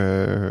deux,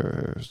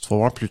 tu vas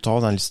voir plus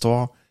tard dans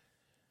l'histoire,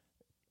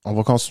 on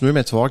va continuer,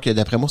 mais tu vas voir que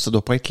d'après moi, ça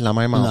doit pas être le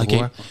même endroit.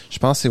 Okay. Je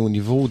pense que c'est au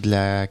niveau de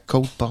la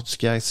côte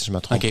portugaise, si je me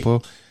trompe pas.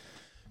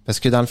 Parce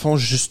que dans le fond,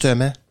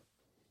 justement,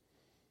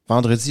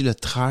 vendredi le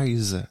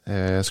 13,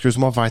 vers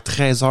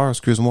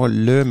 13h,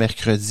 le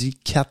mercredi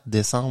 4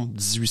 décembre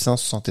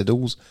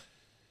 1872,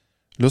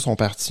 là, sont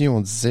partis,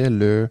 on disait,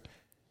 le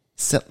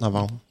 7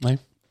 novembre. Oui.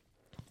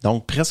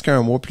 Donc, presque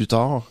un mois plus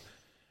tard,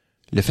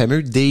 le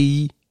fameux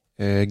Dei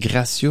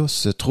Gracia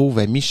se trouve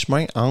à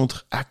mi-chemin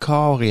entre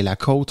Accor et la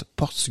côte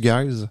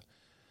portugaise,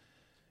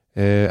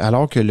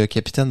 alors que le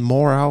capitaine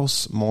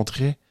Morehouse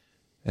montait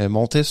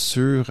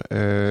sur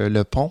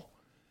le pont.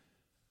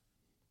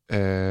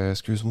 Alors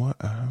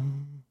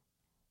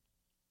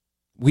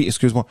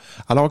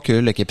que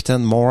le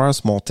capitaine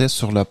Morehouse montait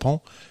sur le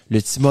pont,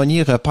 le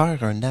timonier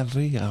repère un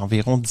navire à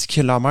environ 10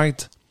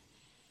 km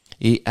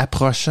et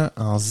approchant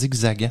en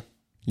zigzagant.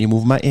 Les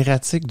mouvements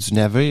erratiques du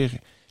navire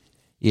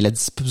et la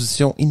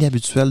disposition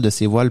inhabituelle de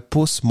ses voiles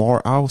poussent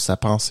Morehouse à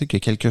penser que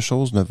quelque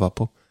chose ne va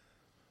pas.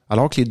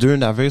 Alors que les deux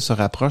navires se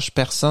rapprochent,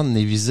 personne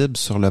n'est visible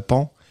sur le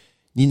pont,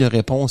 ni ne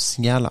répond au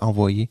signal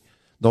envoyé.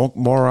 Donc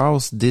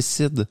Morehouse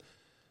demande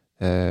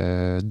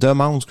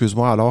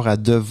alors à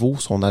Deveau,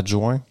 son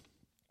adjoint,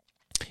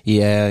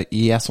 et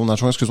à son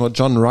adjoint,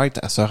 John Wright,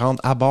 à se rendre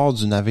à bord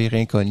du navire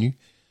inconnu.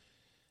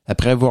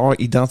 Après avoir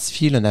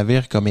identifié le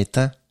navire comme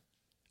étant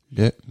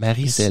le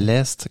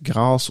Marie-Céleste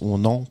grâce au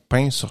nom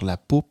peint sur la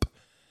poupe,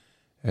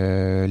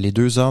 les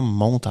deux hommes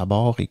montent à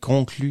bord et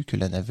concluent que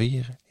le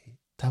navire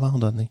est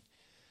abandonné.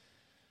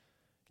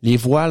 Les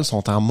voiles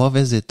sont en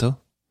mauvais état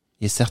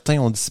et certains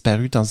ont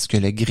disparu tandis que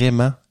le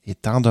gréement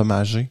est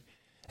endommagé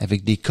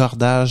avec des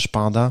cordages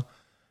pendant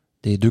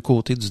des deux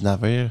côtés du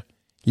navire.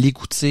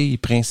 L'écoutille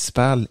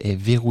principale est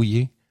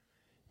verrouillée,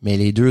 mais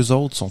les deux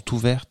autres sont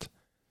ouvertes.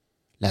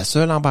 La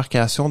seule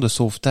embarcation de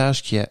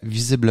sauvetage qui a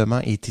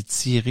visiblement été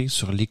tirée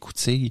sur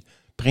l'écoutille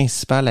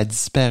principale a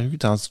disparu,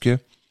 tandis que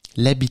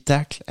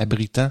l'habitacle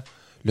abritant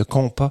le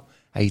compas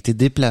a été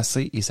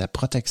déplacé et sa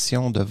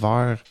protection de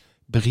verre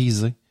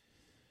brisée.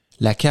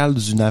 La cale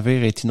du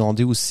navire est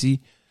inondée aussi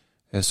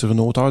sur une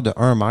hauteur de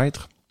 1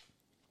 mètre.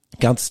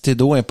 Quantité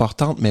d'eau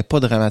importante, mais pas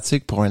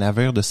dramatique pour un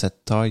navire de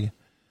cette taille.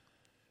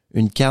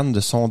 Une canne de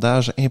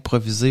sondage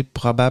improvisée,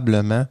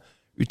 probablement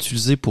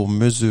utilisée pour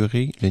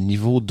mesurer le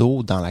niveau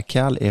d'eau dans la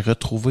cale, est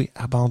retrouvée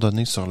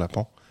abandonnée sur le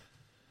pont.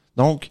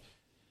 Donc,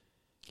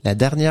 la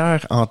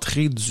dernière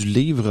entrée du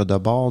livre de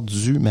bord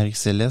du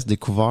Marie-Céleste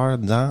découvert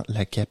dans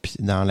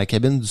la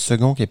cabine du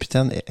second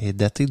capitaine est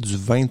datée du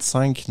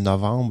 25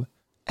 novembre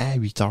à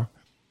 8 heures,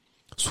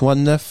 soit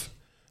 9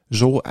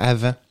 jours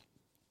avant.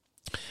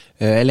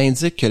 Elle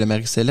indique que le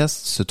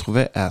Marie-Céleste se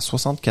trouvait à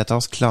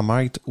 74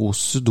 km au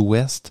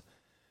sud-ouest,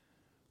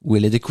 où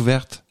elle est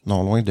découverte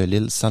non loin de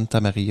l'île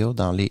Santa Maria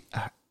dans les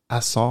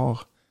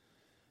Açores.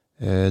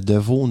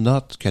 Deveau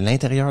note que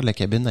l'intérieur de la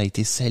cabine a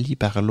été sali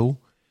par l'eau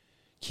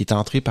qui est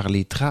entrée par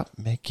les trappes,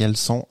 mais qu'ils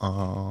sont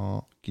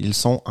en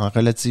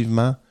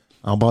relativement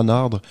en bon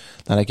ordre.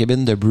 Dans la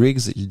cabine de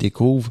Briggs, il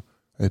découvre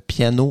un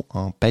piano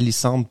en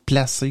palissandre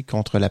placé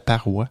contre la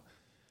paroi.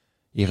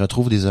 Il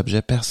retrouve des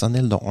objets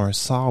personnels, dont un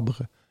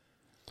sabre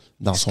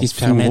dans son fourreau. Ce qui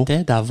se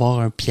permettait d'avoir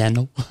un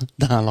piano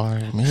dans leur...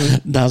 Oui.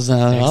 Dans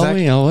un...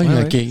 Exact. Ah oui,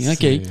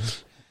 ok.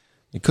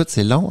 Écoute,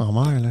 c'est long en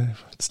mer, là.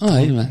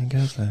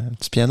 Un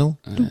petit piano.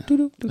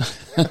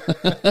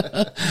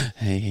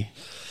 Hey.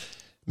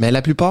 Mais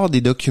la plupart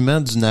des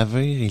documents du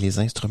navire et les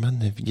instruments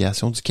de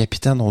navigation du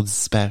capitaine ont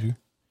disparu.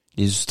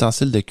 Les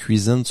ustensiles de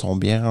cuisine sont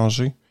bien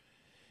rangés.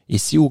 Et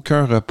si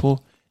aucun repas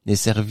n'est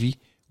servi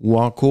ou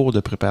en cours de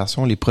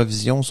préparation, les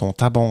provisions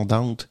sont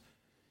abondantes.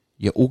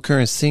 Il n'y a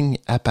aucun signe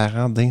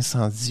apparent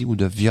d'incendie ou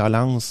de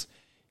violence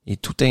et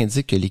tout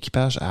indique que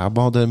l'équipage a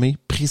abandonné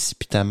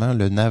précipitamment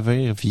le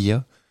navire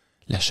via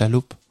la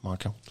chaloupe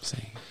manquante. C'est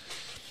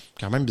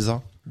quand même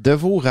bizarre.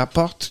 DeVoe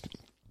rapporte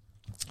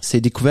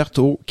ses découvertes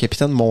au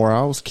capitaine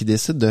Morehouse qui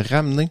décide de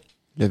ramener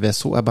le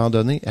vaisseau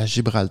abandonné à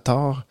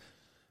Gibraltar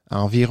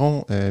à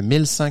environ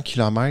 1100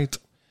 km.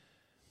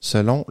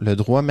 Selon le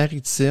droit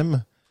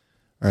maritime,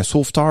 un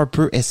sauveteur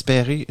peut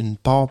espérer une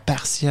part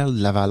partielle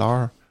de la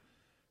valeur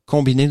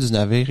combinée du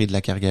navire et de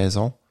la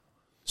cargaison,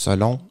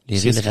 selon les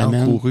risques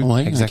encourus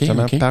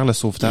par le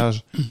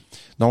sauvetage.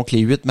 Donc,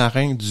 les 8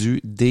 marins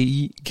du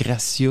Dei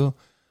Gracia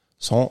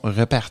sont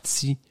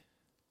repartis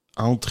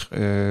entre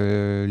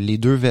les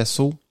 2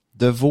 vaisseaux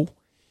DeVoe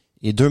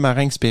et 2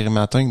 marins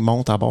expérimentés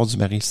montent à bord du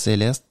Marie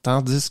Céleste,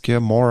 tandis que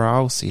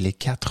Morehouse et les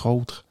 4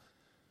 autres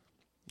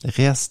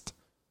restent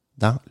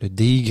dans le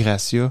Dei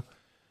Gracia.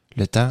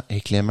 Le temps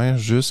est clément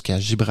jusqu'à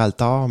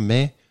Gibraltar,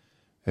 mais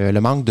le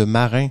manque de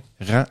marins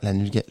rend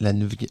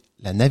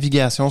la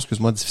navigation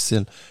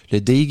difficile. Le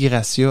Dei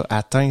Gracia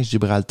atteint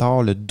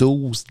Gibraltar le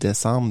 12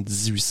 décembre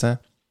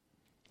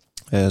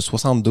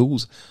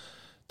 1872,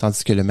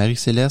 tandis que le Marie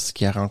Céleste,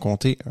 qui a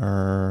rencontré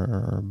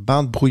un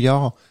banc de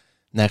brouillard,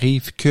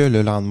 n'arrive que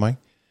le lendemain.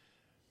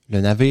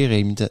 Le navire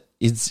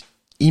est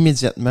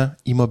immédiatement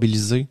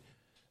immobilisé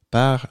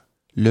par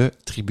le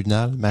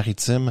tribunal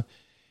maritime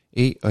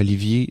et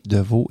Olivier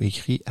DeVoe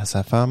écrit à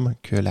sa femme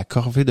que la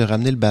corvée de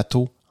ramener le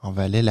bateau en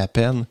valait la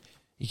peine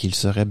et qu'il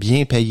serait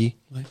bien payé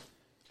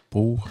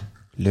pour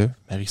le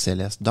Marie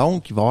Céleste.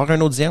 Donc, il va y avoir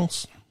une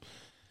audience.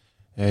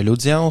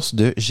 L'audience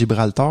de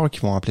Gibraltar, qui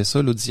vont appeler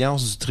ça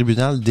l'audience du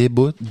tribunal,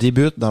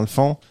 débute dans le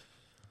fond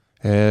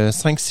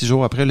 5-6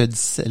 jours après le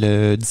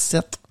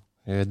 17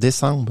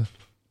 décembre.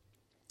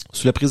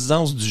 Sous la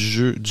présidence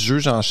du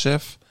juge en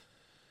chef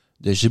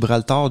de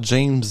Gibraltar,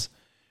 James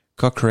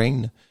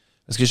Cochrane.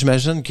 Parce que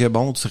j'imagine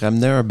que, tu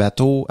ramenais un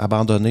bateau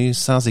abandonné,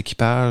 sans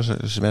équipage.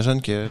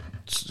 J'imagine que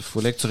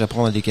fallait que tu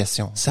répondes à des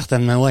questions.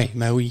 Certainement, oui.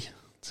 Ben oui.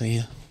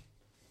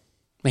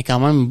 Mais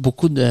quand même,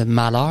 beaucoup de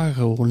malheur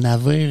au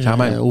navire,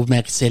 au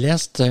Marie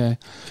Céleste.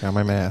 Quand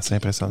même assez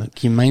impressionnant.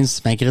 Qui, même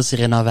malgré ses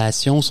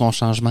rénovations, son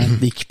changement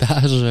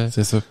d'équipage.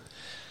 C'est ça.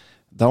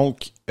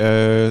 Donc,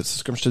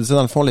 c'est comme je te disais,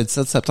 dans le fond, le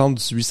 17 septembre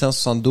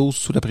 1872,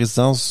 sous la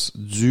présidence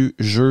du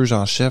juge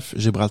en chef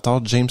Gibraltar,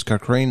 James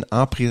Cochrane,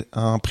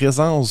 en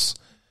présence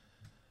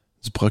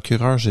du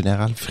procureur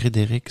général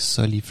Frédéric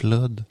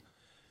Solly-Flood.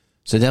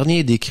 Ce dernier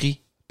est décrit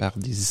par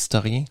des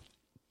historiens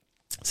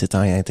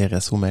s'étant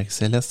intéressé au Marie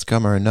Céleste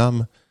comme un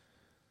homme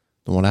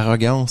dont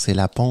l'arrogance et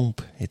la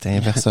pompe étaient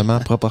inversement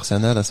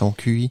proportionnelles à son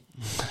QI.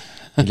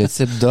 Et le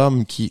type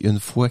d'homme qui, une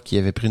fois qu'il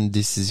avait pris une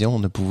décision,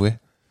 ne pouvait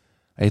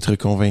être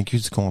convaincu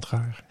du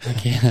contraire.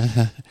 Okay.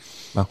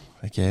 Bon,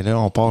 là,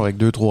 on part avec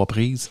 2-3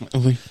 prises.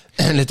 Oui.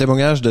 Le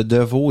témoignage de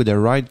DeVoe et de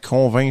Wright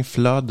convainc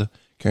Flood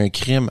qu'un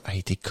crime a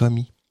été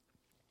commis.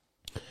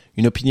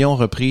 Une opinion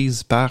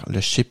reprise par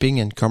le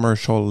Shipping and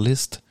Commercial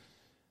List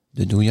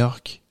de New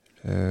York,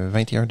 le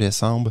 21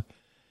 décembre.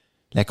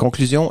 La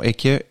conclusion est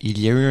qu'il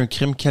y a eu un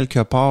crime quelque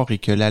part et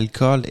que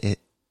l'alcool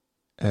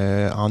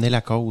en est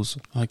la cause.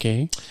 OK.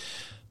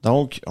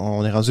 Donc,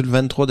 on est rendu le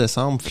 23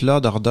 décembre.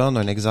 Flood ordonne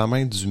un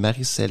examen du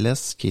Marie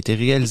Céleste qui a été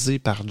réalisé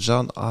par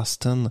John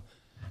Austin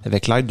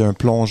avec l'aide d'un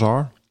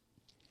plongeur,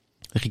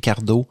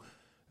 Ricardo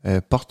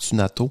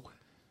Portunato.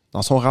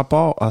 Dans son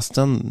rapport,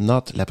 Austin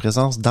note la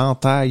présence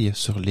d'entailles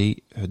sur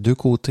les 2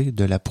 côtés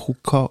de la proue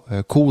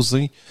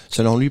causée,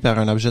 selon lui, par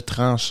un objet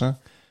tranchant,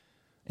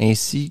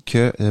 ainsi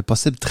que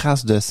possibles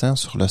traces de sang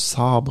sur le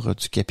sabre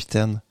du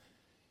capitaine.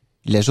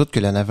 Il ajoute que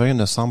le navire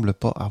ne semble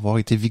pas avoir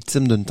été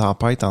victime d'une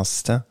tempête en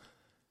citant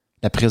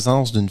la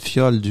présence d'une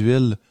fiole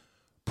d'huile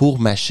pour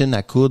machine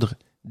à coudre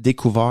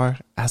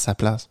découvert à sa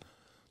place.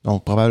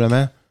 Donc,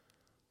 probablement,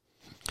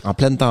 en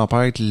pleine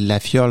tempête, la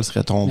fiole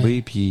serait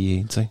tombée,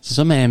 puis, tu sais. C'est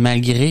ça, mais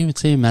malgré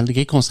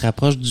qu'on se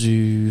rapproche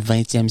du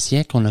 20e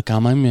siècle, on a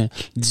quand même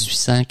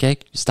 1800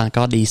 quelques, c'est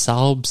encore des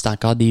sables, c'est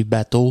encore des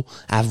bateaux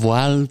à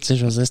voile, tu sais,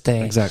 je veux dire,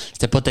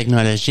 c'était pas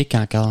technologique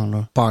encore,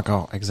 là. Pas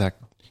encore, exact.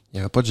 Il y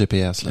avait pas de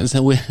GPS, là.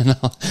 Oui, non.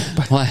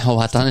 Ouais, on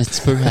va attendre un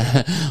petit peu,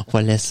 on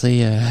va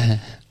laisser,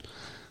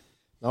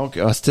 Donc,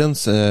 Austin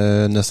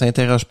ne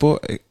s'interroge pas,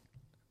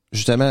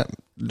 justement,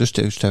 là,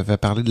 je t'avais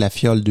parlé de la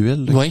fiole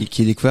d'huile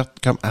qui est découverte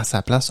comme à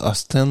sa place.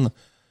 Austin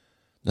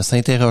ne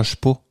s'interroge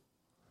pas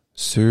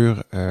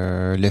sur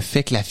le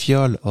fait que la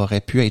fiole aurait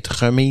pu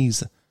être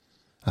remise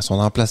à son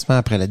emplacement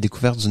après la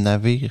découverte du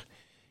navire.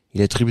 Et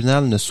le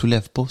tribunal ne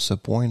soulève pas ce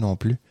point non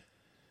plus.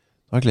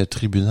 Donc, le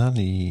tribunal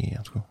est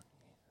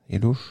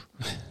louche.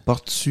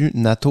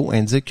 Portunato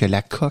indique que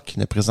la coque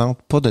ne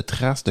présente pas de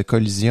traces de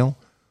collision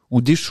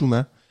ou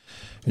d'échouement.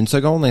 Une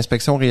seconde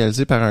inspection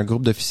réalisée par un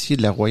groupe d'officiers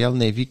de la Royal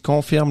Navy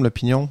confirme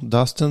l'opinion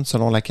d'Austin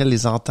selon laquelle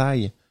les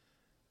entailles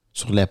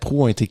sur la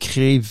proue ont été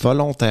créés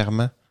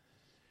volontairement.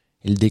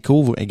 Il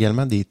découvre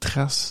également des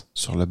traces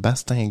sur le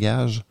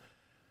bastingage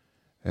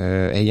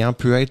ayant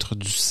pu être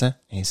du sang,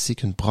 ainsi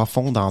qu'une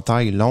profonde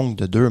entaille longue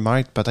de 2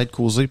 mètres, peut-être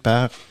causée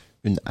par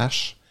une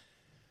hache.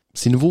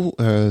 Ces nouveaux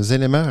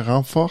éléments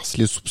renforcent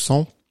les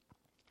soupçons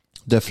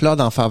de Flood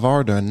en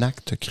faveur d'un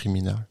acte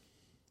criminel.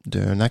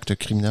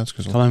 Excusez-moi.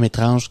 C'est quand même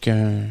étrange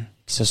qu'ils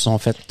se sont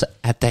fait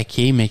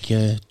attaquer, mais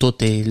que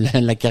toute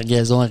la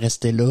cargaison est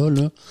restée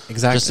là.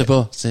 Exact. Je sais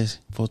pas.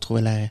 Faut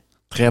trouver la...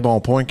 Très bon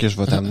point que je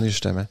vais t'amener,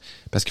 justement.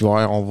 Parce qu'on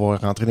va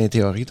rentrer dans les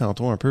théories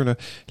tantôt un peu, là.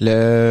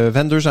 Le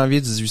 22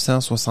 janvier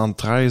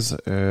 1873,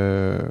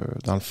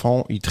 dans le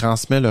fond, il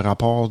transmet le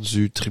rapport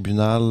du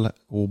tribunal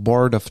au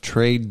Board of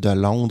Trade de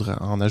Londres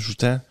en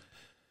ajoutant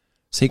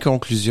ses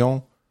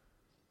conclusions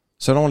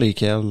selon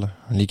lesquelles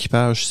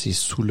l'équipage s'est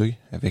saoulé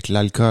avec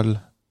l'alcool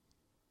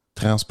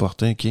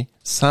transporté, OK,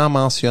 sans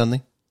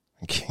mentionner,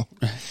 OK,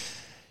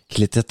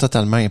 qu'il était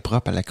totalement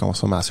impropre à la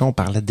consommation. On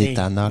parlait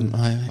d'éthanol.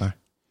 Ouais.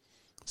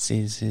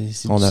 C'est du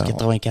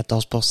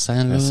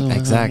 94%, là.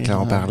 Exact, là,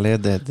 on parlait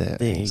de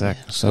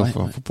exact. Ça,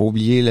 faut pas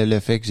oublier le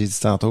fait que j'ai dit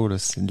tantôt, là,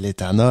 c'est de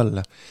l'éthanol,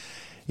 là.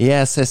 Et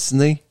a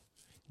assassiné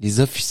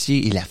les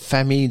officiers et la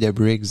famille de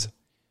Briggs.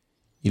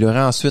 Il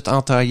aurait ensuite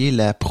entaillé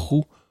la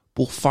proue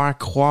pour faire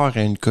croire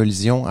à une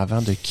collision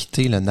avant de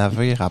quitter le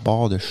navire à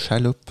bord de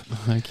chaloupe.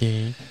 OK.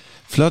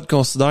 Flood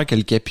considère que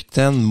le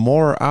capitaine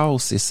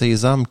Morehouse et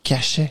ses hommes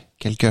cachaient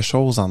quelque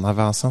chose en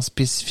avançant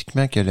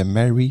spécifiquement que le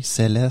Mary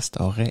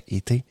Celeste aurait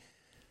été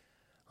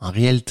en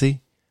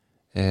réalité,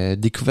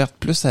 découverte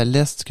plus à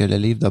l'est que le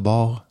livre de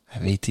bord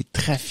avait été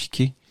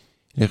trafiqué.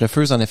 Il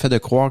refuse en effet de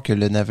croire que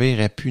le navire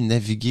ait pu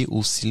naviguer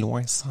aussi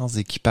loin sans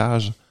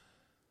équipage,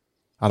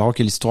 alors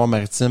que l'histoire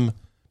maritime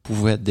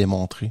pouvait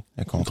démontrer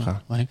le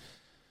contraire. Ouais.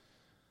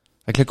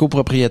 Fait que le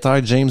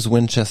copropriétaire James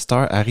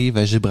Winchester arrive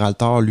à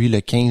Gibraltar, lui, le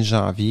 15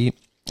 janvier,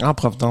 en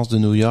provenance de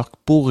New York,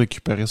 pour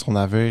récupérer son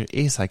navire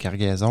et sa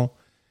cargaison,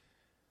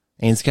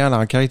 indiquant à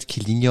l'enquête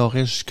qu'il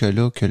ignorait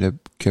jusque-là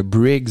que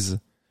Briggs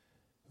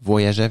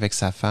voyageait avec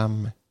sa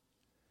femme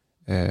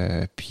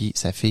puis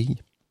sa fille.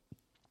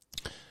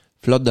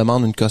 Flood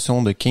demande une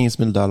caution de 15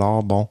 000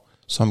 $, bon,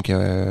 somme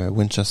que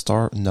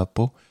Winchester n'a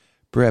pas.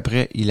 Peu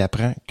après, il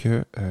apprend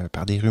que,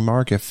 par des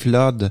rumeurs, que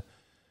Flood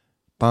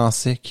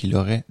pensait qu'il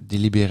aurait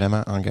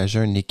délibérément engagé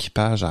un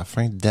équipage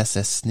afin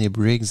d'assassiner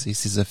Briggs et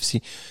ses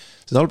officiers.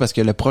 C'est drôle parce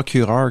que le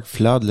procureur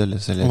Flood, là,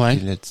 c'est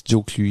le petit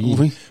Joe lui,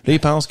 oui. Là, il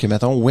pense que,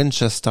 mettons,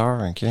 Winchester,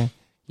 OK, il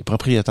est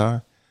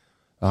propriétaire,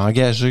 a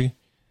engagé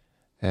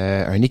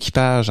un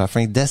équipage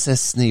afin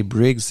d'assassiner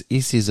Briggs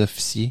et ses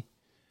officiers.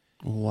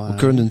 Wow. Au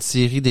cœur d'une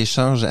série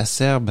d'échanges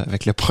acerbes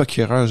avec le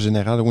procureur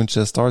général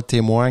Winchester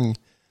témoigne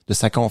de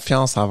sa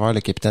confiance envers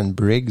le capitaine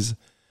Briggs.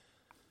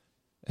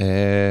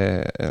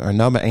 Un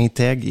homme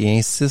intègre et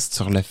insiste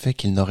sur le fait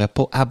qu'il n'aurait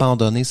pas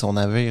abandonné son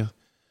navire,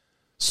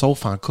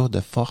 sauf en cas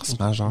de force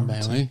majeure.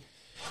 Ben oui.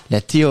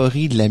 La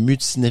théorie de la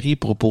mutinerie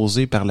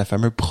proposée par le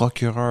fameux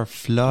procureur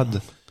Flood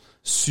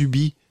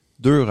subit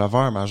 2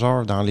 revers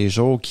majeurs dans les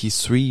jours qui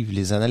suivent.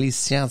 Les analyses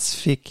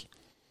scientifiques,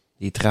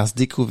 les traces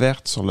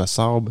découvertes sur le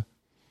sable.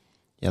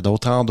 Il y a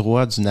d'autres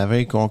endroits du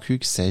navire conclu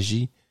qu'il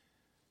s'agit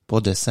pas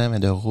de sang, mais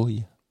de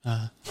rouille.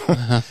 Ah.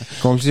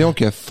 Conclusion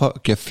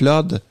que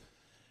Flood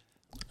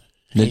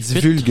ne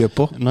divulgue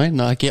pas. Ouais,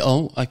 non,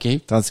 OK.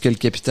 Tandis que le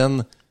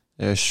capitaine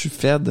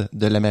Shuffed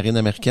de la marine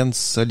américaine,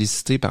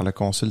 sollicité par le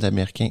consul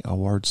américain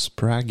Howard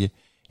Sprague,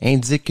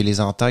 indique que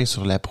les entailles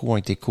sur la proue ont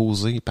été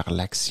causées par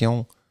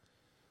l'action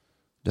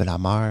de la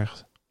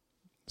mer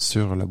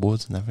sur le bois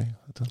du navire.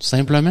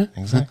 Simplement.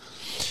 Exact.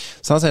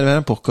 Sans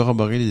éléments pour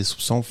corroborer les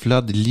soupçons,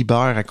 Flood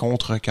libère à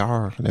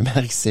contre-cœur le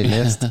Mary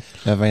Céleste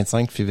le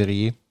 25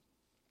 février.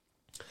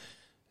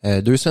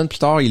 2 semaines plus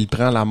tard, il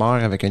prend la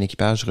mer avec un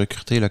équipage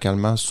recruté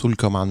localement sous le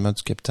commandement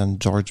du capitaine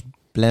George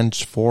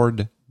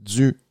Blanchford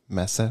du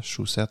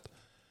Massachusetts.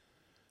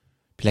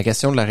 Puis la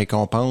question de la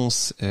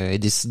récompense est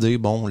décidée,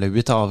 le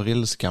 8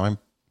 avril, c'est quand même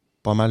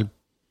pas mal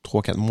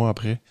 3-4 mois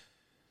après,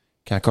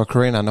 quand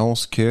Cochrane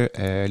annonce que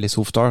les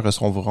sauveteurs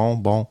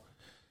recevront,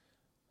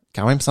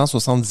 quand même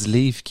 170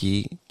 livres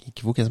qui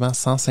équivaut quasiment à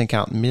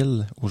 150 000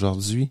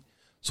 aujourd'hui,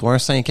 soit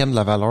 1/5 de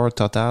la valeur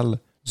totale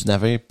du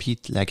navire puis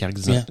la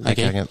cargaison.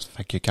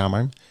 Fait que quand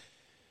même,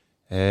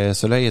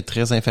 cela est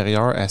très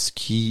inférieur à ce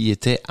qui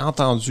était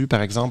entendu,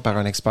 par exemple, par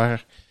un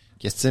expert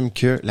qui estime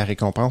que la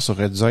récompense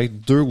aurait dû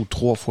être 2 ou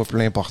 3 fois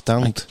plus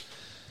importante,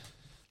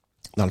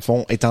 dans le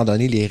fond, étant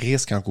donné les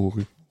risques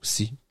encourus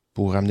aussi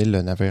pour ramener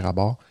le navire à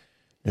bord.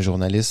 Le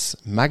journaliste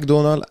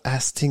McDonald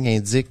Hastings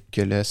indique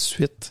que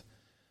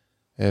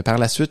par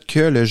la suite que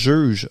le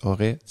juge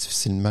aurait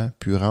difficilement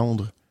pu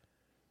rendre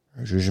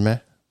un jugement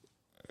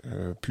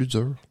plus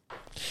dur.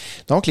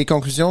 Donc, les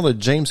conclusions de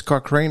James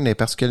Cochrane est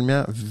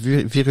particulièrement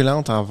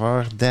virulente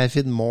envers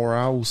David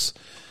Morehouse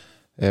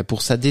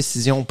pour sa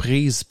décision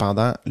prise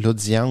pendant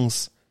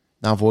l'audience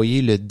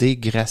d'envoyer le De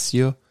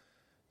Gracia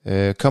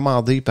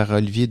commandé par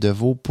Olivier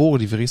Deveau pour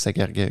livrer sa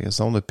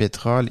cargaison de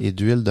pétrole et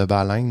d'huile de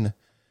baleine.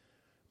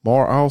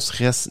 Morehouse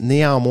reste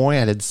néanmoins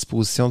à la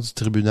disposition du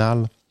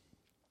tribunal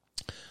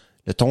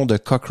Le ton de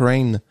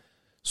Cochrane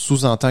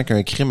sous-entend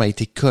qu'un crime a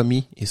été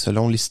commis et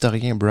selon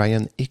l'historien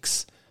Brian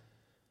Hicks,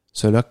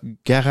 cela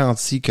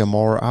garantit que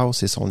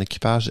Morehouse et son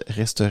équipage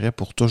resteraient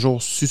pour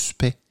toujours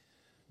suspects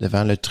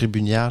devant le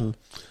tribunal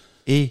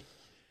et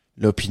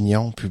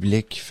l'opinion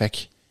publique. Fait que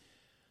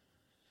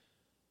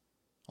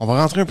on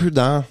va rentrer un peu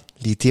dans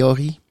les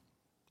théories.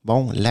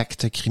 Bon,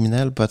 l'acte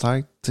criminel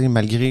peut-être,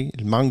 malgré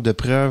le manque de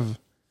preuves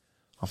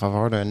en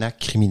faveur d'un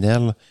acte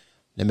criminel,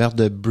 le meurtre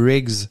de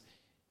Briggs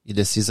et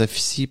de ses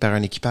officiers par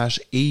un équipage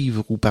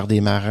ivre ou par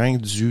des marins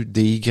du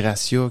Dei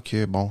Gracia qui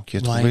a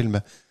trouvé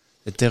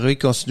le théorie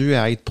continue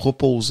à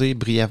être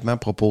brièvement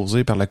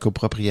proposée par le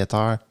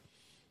copropriétaire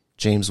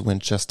James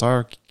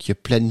Winchester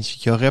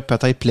qui aurait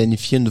peut-être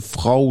planifié une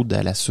fraude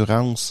à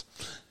l'assurance.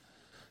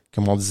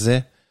 Comme on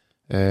disait,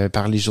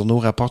 par les journaux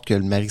rapportent que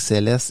le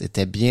Marie-Céleste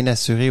était bien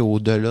assuré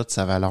au-delà de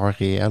sa valeur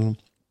réelle.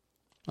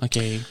 OK.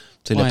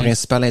 Le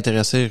principal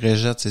intéressé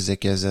rejette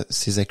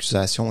ces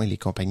accusations et les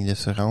compagnies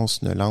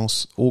d'assurance ne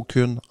lancent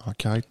aucune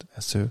enquête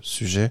à ce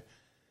sujet.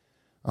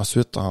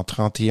 Ensuite, en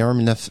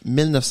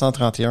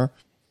 1931,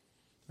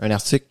 un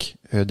article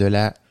de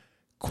la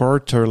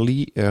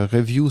Quarterly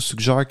Review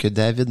suggère que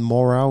David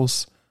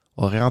Morehouse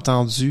aurait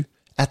attendu,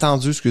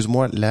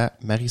 la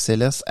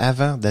Marie-Céleste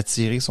avant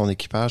d'attirer son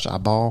équipage à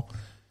bord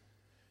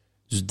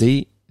du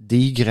Dei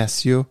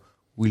Gracia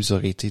où ils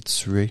auraient été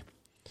tués.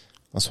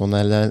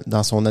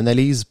 Dans son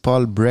analyse,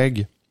 Paul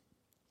Begg,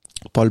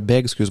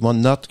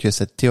 note que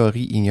cette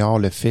théorie ignore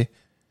le fait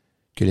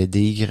que le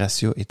Dei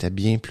Gracia était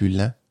bien plus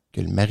lent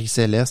que le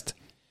Marie-Céleste.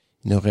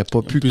 Il n'aurait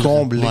pas pu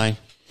combler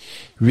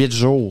 8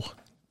 jours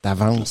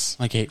d'avance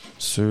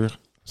sur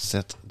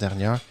cette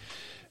dernière.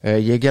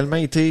 Il a également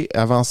été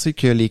avancé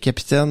que les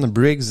capitaines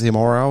Briggs et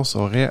Morehouse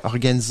auraient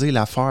organisé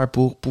l'affaire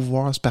pour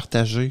pouvoir se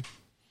partager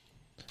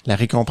la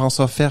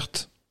récompense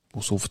offerte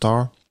aux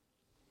sauveteurs.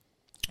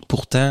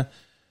 Pourtant,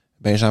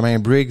 Benjamin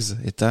Briggs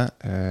étant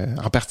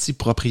en partie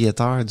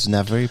propriétaire du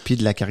navire puis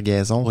de la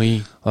cargaison,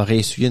 aurait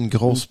essuyé une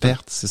grosse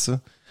perte, c'est ça.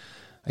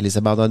 Elle les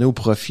abandonnait au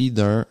profit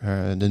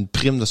d'une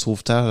prime de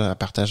sauvetage à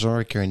partager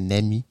avec un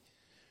ami.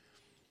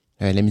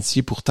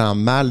 L'amitié pourtant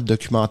mal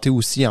documentée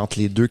aussi entre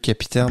les deux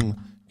capitaines,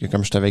 que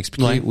comme je t'avais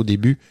expliqué au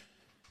début.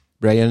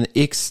 Brian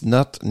Hicks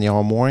note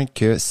néanmoins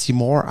que si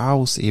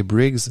Morehouse et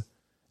Briggs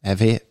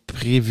avaient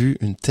prévu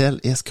une telle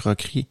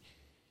escroquerie,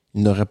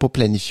 ils n'auraient pas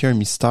planifié un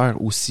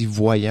mystère aussi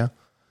voyant.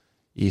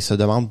 Et il se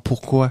demande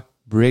pourquoi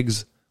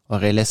Briggs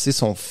aurait laissé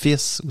son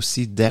fils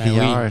aussi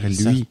derrière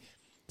lui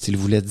s'il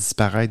voulait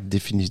disparaître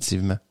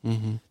définitivement.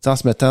 En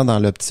se mettant dans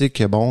l'optique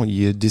que,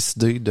 il a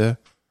décidé de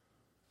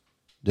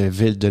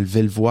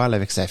lever le voile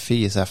avec sa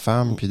fille et sa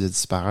femme, puis de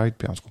disparaître,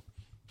 puis en tout cas.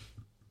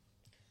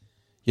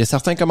 Il y a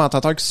certains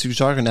commentateurs qui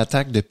suggèrent une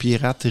attaque de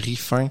pirates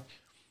rifins.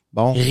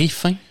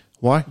 Rifins?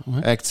 Ouais,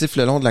 actifs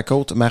le long de la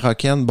côte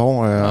marocaine,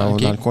 dans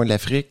le coin de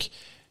l'Afrique.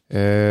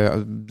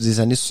 Des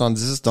années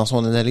 70, dans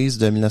son analyse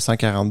de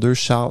 1942,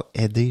 Charles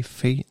Eddie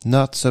Fay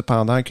note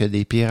cependant que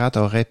des pirates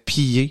auraient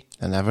pillé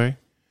le navire.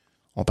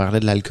 On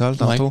parlait de l'alcool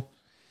tantôt.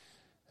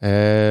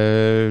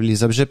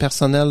 Les objets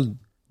personnels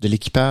de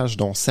l'équipage,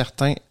 dont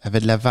certains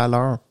avaient de la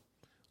valeur,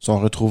 sont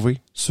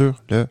retrouvés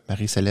sur le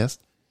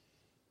Marie-Céleste.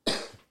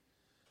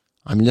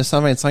 En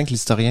 1925,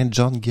 l'historien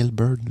John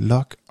Gilbert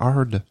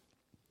Lockhart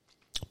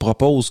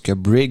propose que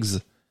Briggs,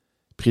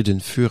 pris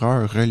d'une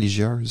fureur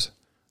religieuse,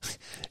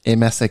 ait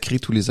massacré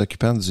tous les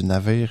occupants du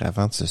navire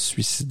avant de se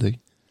suicider.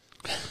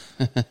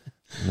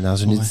 Mais dans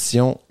une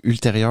édition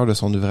ultérieure de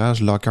son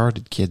ouvrage, Lockhart,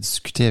 qui a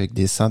discuté avec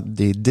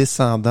des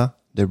descendants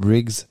de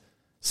Briggs,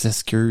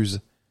 s'excuse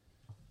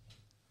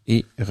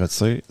et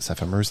retire sa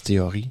fameuse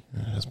théorie.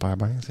 J'espère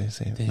bien.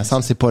 Il me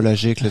semble que c'est pas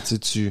logique. Là, tu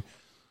tues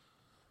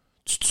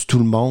tout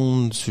le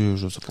monde.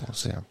 Je sais pas.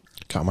 C'est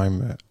quand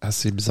même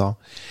assez bizarre.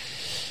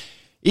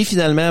 Et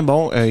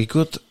finalement,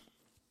 écoute,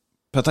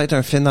 peut-être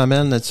un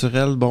phénomène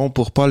naturel.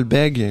 Pour Paul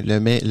Begg,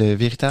 le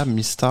véritable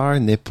mystère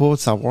n'est pas de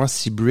savoir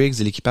si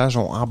Briggs et l'équipage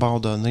ont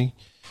abandonné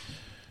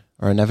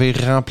un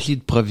navire rempli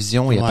de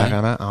provisions et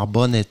apparemment en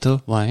bon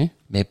état.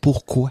 Mais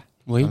pourquoi?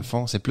 Dans le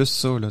fond, c'est plus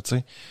ça, là, tu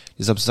sais.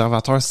 Les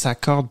observateurs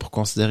s'accordent pour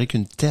considérer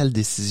qu'une telle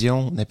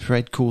décision n'a pu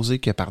être causée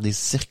que par des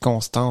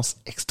circonstances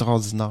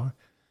extraordinaires.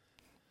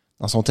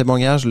 Dans son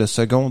témoignage, le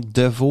second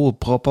Deveau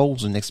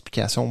propose une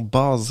explication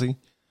basée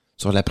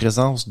sur la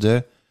présence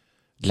de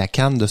la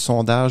canne de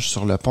sondage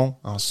sur le pont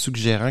en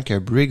suggérant que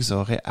Briggs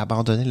aurait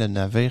abandonné le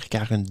navire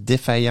car une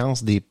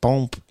défaillance des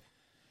pompes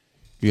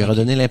lui aurait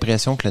donné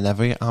l'impression que le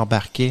navire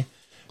embarquait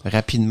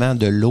rapidement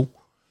de l'eau.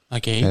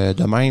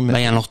 De même.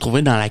 Ils l'ont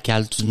retrouvé dans la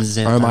cale, tu me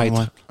disais. Un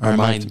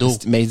mètre d'eau.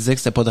 Mais il disait que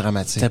c'était pas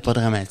dramatique. C'était pas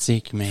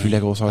dramatique, mais. Vu la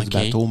grosseur du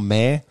bateau,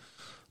 mais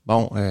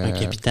un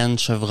capitaine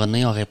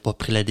chevronné aurait pas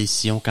pris la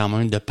décision quand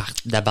même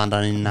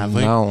d'abandonner le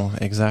navire. Non,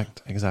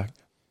 exact.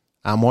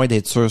 À moins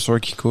d'être sûr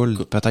qu'il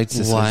coule, peut-être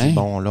c'est ça.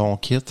 Là on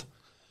quitte.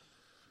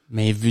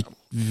 Mais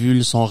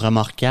vu son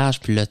remorquage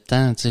puis le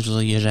temps, tu sais, je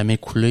veux dire, il a jamais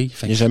coulé.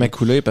 Il a jamais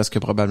coulé parce que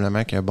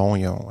probablement que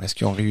est-ce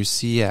qu'ils ont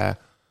réussi à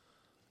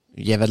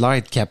il avait l'air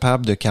d'être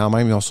capable de quand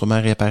même, ils ont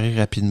sûrement réparé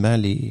rapidement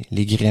les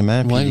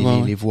gréements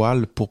puis les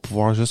voiles pour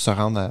pouvoir juste se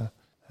rendre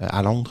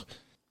à Londres.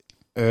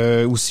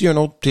 Aussi, une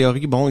autre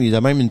théorie, bon, il y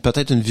a même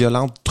peut-être une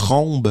violente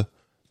trombe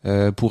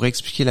pour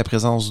expliquer la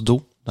présence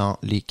d'eau dans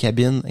les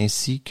cabines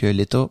ainsi que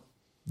l'état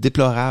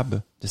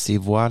déplorable de ses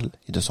voiles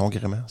et de son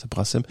gréement, c'est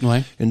possible.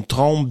 Ouais. Une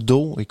trombe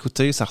d'eau,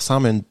 écoutez, ça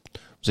ressemble à vous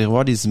allez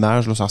voir des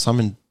images, là, ça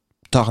ressemble à une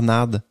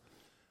tornade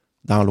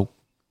dans l'eau.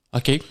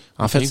 OK.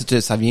 En fait,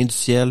 ça vient du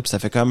ciel, puis ça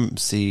fait comme,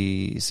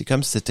 c'est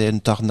comme si c'était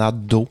une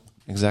tornade d'eau.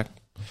 Exact.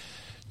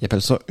 Ils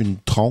appellent ça une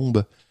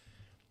trombe.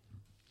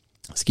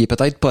 Ce qui est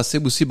peut-être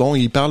possible aussi, bon,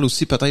 il parle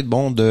aussi peut-être,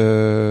 bon,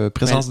 de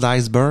présence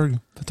d'iceberg,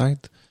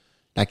 peut-être.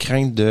 La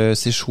crainte de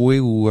s'échouer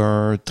ou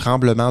un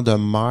tremblement de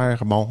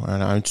mer, bon,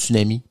 un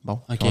tsunami, bon,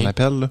 qu'on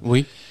appelle, là.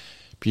 Oui.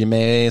 Puis,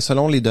 mais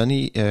selon les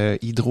données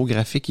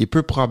hydrographiques, il est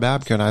peu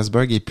probable qu'un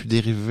iceberg ait pu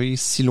dériver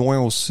si loin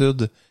au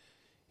sud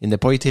et n'ait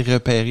pas été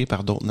repéré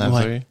par d'autres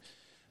navires.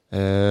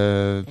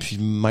 Puis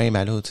même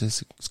à là, tu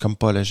sais, c'est comme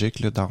pas logique,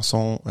 là. Dans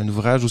un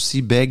ouvrage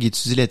aussi, Begg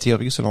étudie la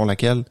théorie selon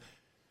laquelle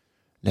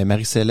la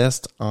Marie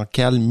Céleste en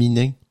cale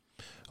minée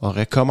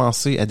aurait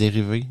commencé à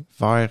dériver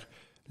vers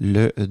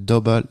le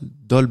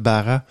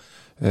Dolbara.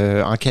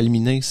 En cale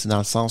minée, c'est dans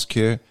le sens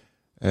que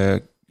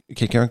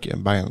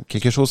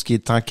quelque chose qui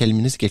est en cale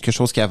minée, c'est quelque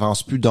chose qui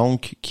avance plus,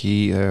 donc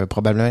qui est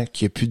probablement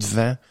qui a plus de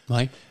vent.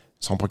 Ouais.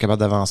 Ils sont pas capables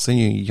d'avancer,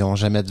 ils ont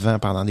jamais de vent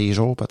pendant des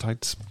jours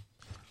peut-être.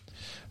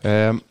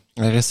 Un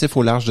récif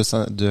au large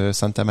de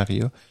Santa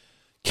Maria.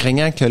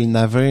 Craignant que le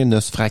navire ne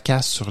se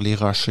fracasse sur les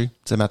rochers. Tu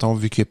sais, mettons,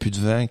 vu qu'il n'y a plus de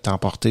vent, il est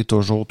emporté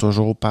toujours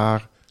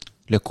par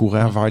le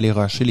courant vers les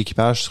rochers.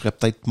 L'équipage serait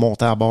peut-être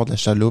monté à bord de la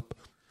chaloupe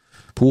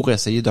pour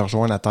essayer de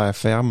rejoindre la terre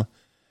ferme.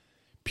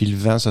 Puis le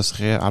vent se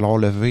serait alors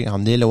levé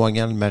en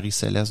éloignant le Marie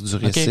Céleste du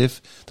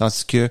récif.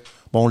 Tandis que,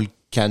 bon, le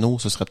canot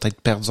se serait peut-être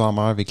perdu en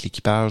mer avec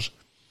l'équipage.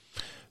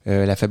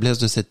 La faiblesse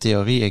de cette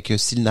théorie est que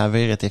si le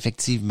navire est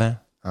effectivement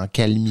en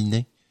cale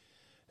minée,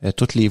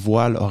 toutes les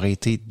voiles auraient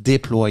été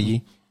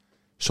déployées.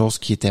 Chose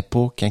qui n'était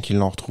pas quand ils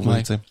l'ont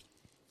retrouvé, tu sais.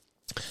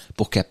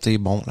 Pour capter,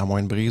 bon, la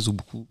moindre brise ou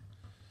beaucoup.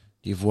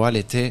 Les voiles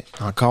étaient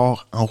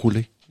encore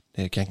enroulées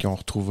quand ils ont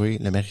retrouvé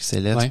le Marie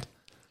Céleste. Ouais.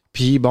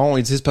 Puis bon,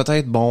 ils disent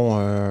peut-être, bon,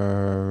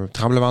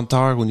 tremblement de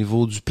terre au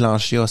niveau du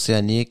plancher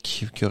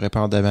océanique qui aurait pu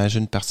endommager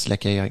une partie de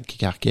la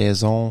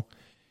cargaison.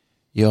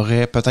 Il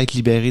aurait peut-être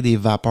libéré des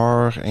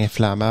vapeurs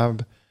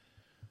inflammables.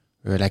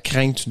 La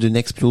crainte d'une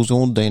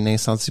explosion d'un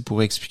incendie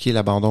pourrait expliquer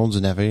l'abandon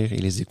du navire et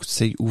les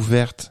écoutilles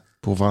ouvertes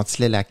pour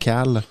ventiler la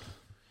cale,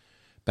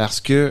 parce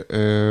que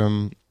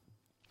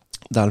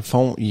dans le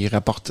fond,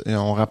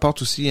 on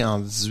rapporte aussi en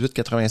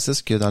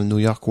 1886 que dans le New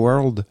York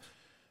World,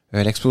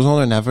 l'explosion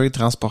d'un navire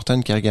transportait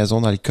une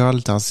cargaison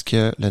d'alcool, tandis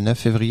que le 9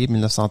 février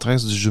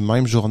 1913 du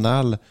même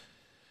journal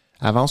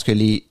avance que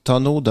les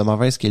tonneaux de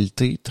mauvaise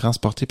qualité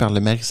transportés par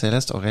le Marie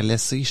Céleste auraient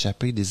laissé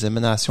échapper des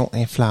émanations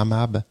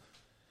inflammables.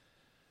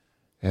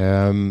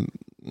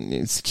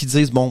 Ce qu'ils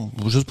disent, bon,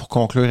 juste pour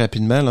conclure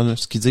rapidement, là,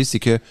 ce qu'ils disent, c'est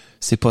que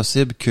c'est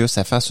possible que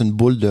ça fasse une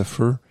boule de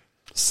feu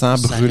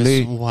sans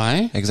brûler.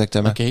 Ouais.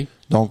 Exactement. Okay.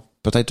 Donc,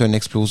 peut-être une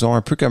explosion,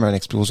 un peu comme une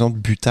explosion de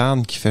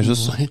butane qui fait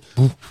juste...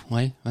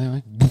 Ouais.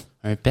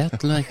 Un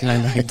pet, là. Avec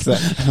la...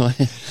 Exact.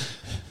 Ouais.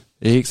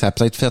 Et que ça a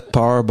peut-être fait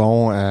peur,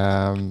 bon...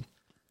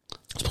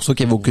 c'est pour ça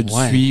qu'il n'y avait aucune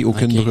fuite,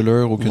 aucune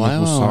brûlure, aucune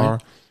rousseur.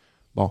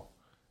 Bon.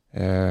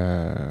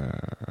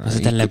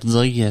 C'était la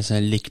dire que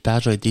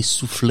l'équipage a été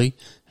soufflé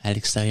à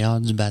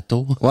l'extérieur du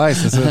bateau. Ouais,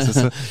 c'est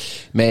ça.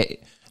 Mais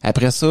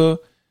après ça,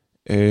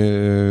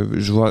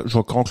 je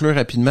vais conclure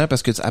rapidement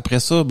parce que après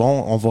ça,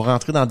 bon, on va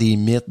rentrer dans des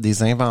mythes,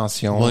 des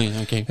inventions. Oui,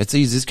 OK. Tu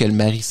sais, ils disent que le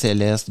Marie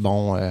Céleste,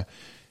 bon,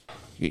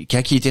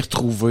 quand il a été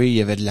retrouvé, il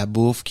y avait de la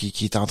bouffe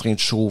qui est en train de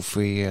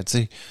chauffer. Tu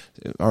sais,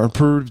 un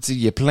peu, tu sais,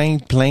 il y a plein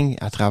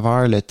à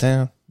travers le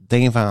temps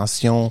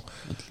d'inventions,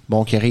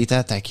 bon, qui aurait été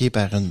attaqué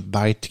par une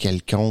bête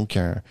quelconque,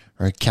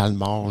 un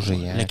calmar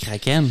géant. Le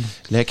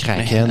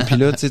Kraken. Puis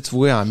là, tu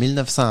vois, en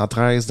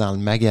 1913, dans le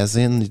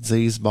magazine, ils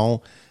disent,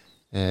 bon,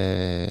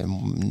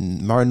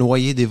 un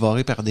noyé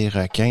dévoré par des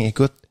requins.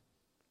 Écoute,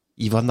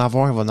 il va en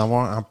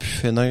avoir en pu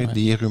finir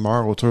des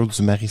rumeurs autour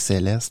du Marie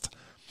Céleste.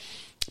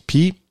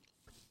 Puis,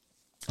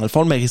 dans le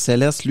fond, le Marie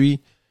Céleste, lui,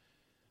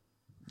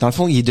 dans le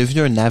fond, il est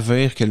devenu un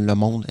navire que le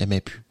monde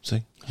aimait plus, tu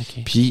sais.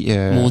 Okay. Puis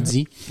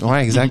maudit.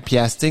 Ouais, exact. Puis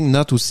Hastings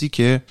note aussi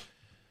que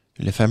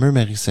le fameux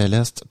Marie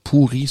Céleste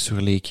pourrit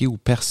sur les quais où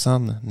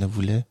personne ne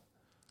voulait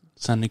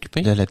s'en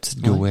occuper. De la petite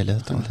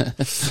goélette.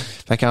 Ouais.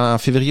 Fait qu'en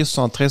février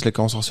 73, le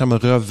consortium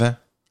revend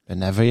le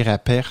navire à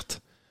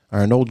perte à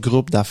un autre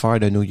groupe d'affaires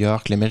de New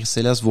York. Le Marie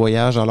Céleste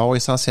voyage alors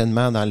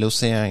essentiellement dans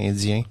l'océan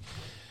Indien,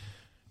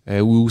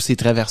 où ses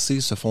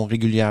traversées se font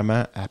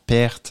régulièrement à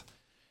perte.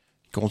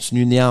 Il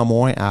continue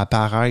néanmoins à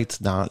apparaître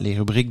dans les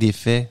rubriques des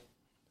faits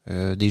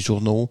des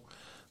journaux.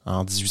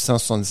 En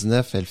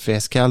 1879, elle fait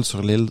escale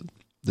sur l'île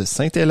de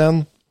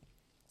Sainte-Hélène,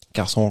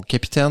 car son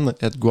capitaine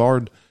Edgar,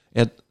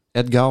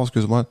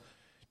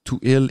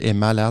 Tout-Hill est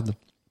malade.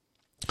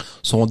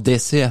 Son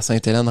décès à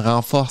Sainte-Hélène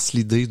renforce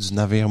l'idée du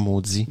navire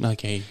maudit.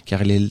 Okay.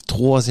 Car il est le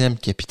 3e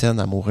capitaine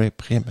à mourir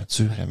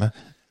prématurément.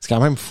 C'est quand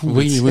même fou.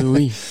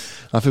 Oui.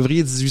 En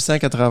février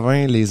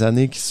 1880, les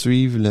années qui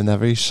suivent, le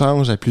navire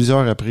change à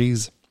plusieurs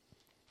reprises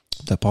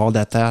de port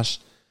d'attache.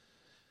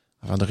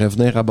 Avant de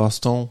revenir à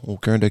Boston,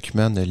 aucun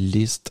document ne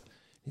liste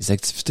les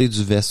activités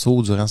du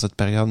vaisseau durant cette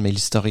période, mais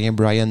l'historien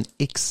Brian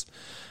Hicks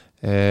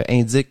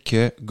indique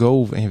que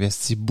Gove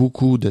investit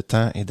beaucoup de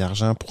temps et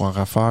d'argent pour en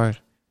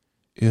refaire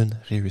une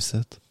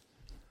réussite.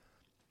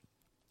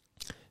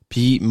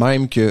 Puis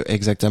même que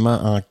exactement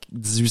en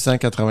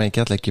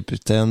 1884, le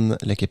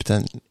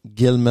capitaine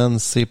Gilman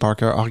C.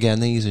 Parker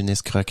organise une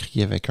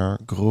escroquerie avec un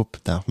groupe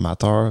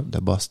d'armateurs de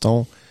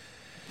Boston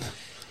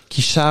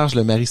qui charge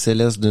le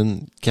Marie-Céleste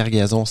d'une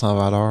cargaison sans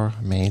valeur,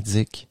 mais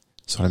indique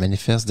sur le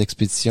manifeste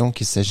d'expédition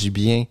qu'il s'agit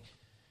bien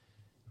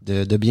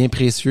de biens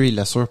précieux. Il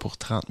l'assure pour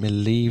 30 000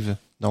 livres,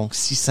 donc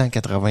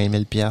 680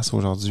 000 piastres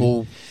aujourd'hui.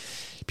 Oh.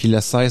 Puis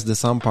le 16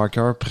 décembre,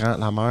 Parker prend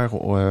la mer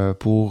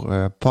pour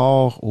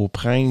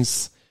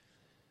Port-au-Prince,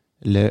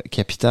 la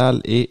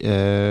capitale, et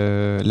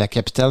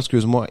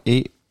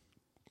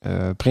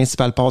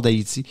principal port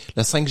d'Haïti.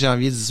 Le 5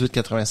 janvier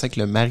 1885,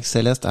 le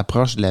Marie-Céleste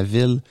approche de la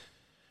ville,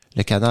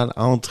 le canal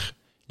entre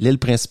l'île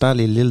principale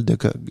et l'île de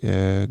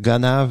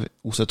Gonave,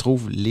 où se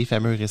trouvent les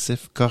fameux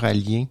récifs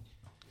coralliens,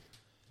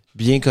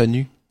 bien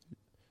connus,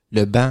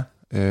 le banc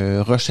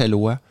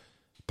rochellois.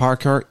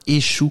 Parker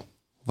échoue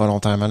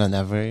volontairement le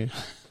navire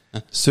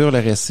sur le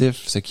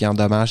récif, ce qui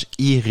endommage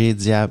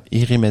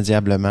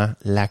irrémédiablement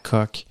la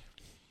coque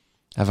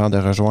avant de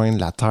rejoindre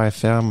la terre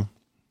ferme.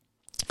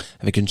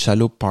 Avec une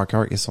chaloupe,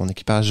 Parker et son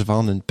équipage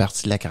vendent une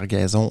partie de la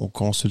cargaison aux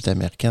consuls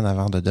américaines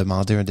avant de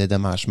demander un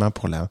dédommagement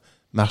pour la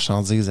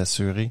marchandise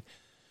assurée.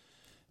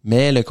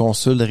 Mais le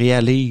consul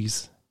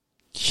réalise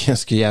que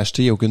ce qu'il a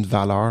acheté n'a aucune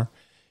valeur,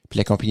 puis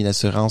la compagnie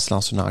d'assurance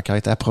lance une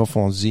enquête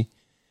approfondie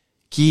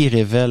qui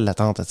révèle la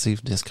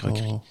tentative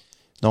d'escroquerie. Oh.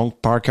 Donc,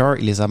 Parker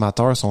et les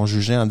amateurs sont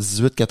jugés en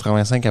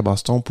 1885 à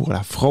Boston pour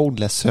la fraude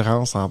de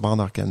l'assurance en bande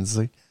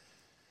organisée.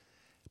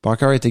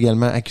 Parker est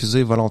également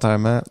accusé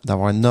volontairement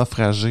d'avoir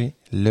naufragé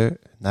le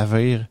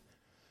navire,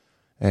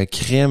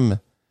 crime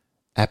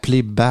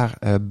appelé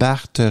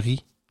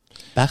barterie.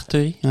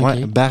 Barterie? Okay.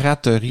 Ouais,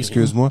 baraterie,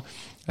 excuse-moi.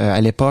 À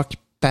l'époque,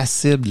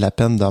 passible de la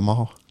peine de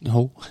mort.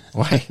 Oh.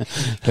 Ouais.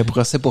 Le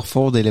procès pour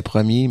fraude est le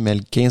premier, mais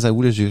le 15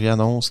 août, le jury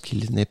annonce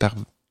qu'il n'est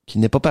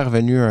pas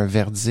parvenu à un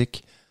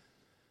verdict.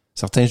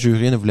 Certains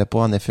jurys ne voulaient pas,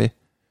 en effet,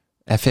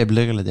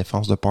 affaiblir la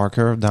défense de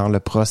Parker dans le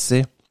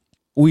procès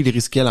où il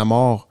risquait la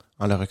mort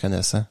en le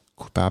reconnaissant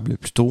coupable.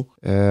 Plutôt,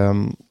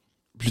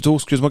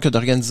 que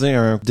d'organiser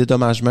un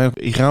dédommagement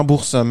et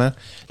remboursement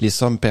les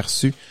sommes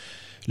perçues.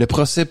 Le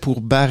procès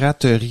pour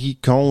baraterie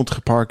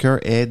contre Parker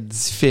est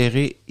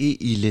différé et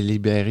il est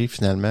libéré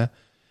finalement.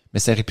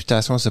 Mais sa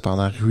réputation est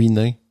cependant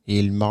ruinée et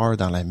il meurt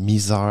dans la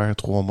misère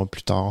 3 mois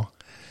plus tard.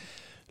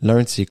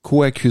 L'un de ses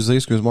co-accusés,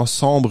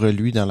 sombre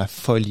lui dans la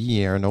folie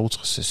et un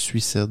autre se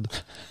suicide.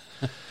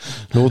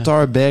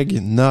 L'auteur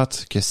Begg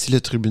note que si le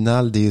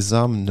tribunal des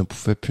hommes ne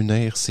pouvait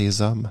punir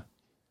ces hommes,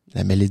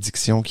 la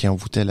malédiction qui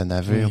envoûtait le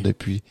navire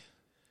depuis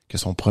que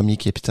son premier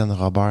capitaine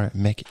Robert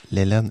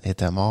McLellan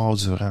était mort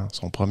durant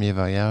son premier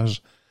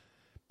voyage,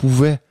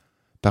 pouvait,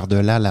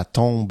 par-delà la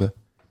tombe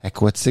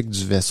aquatique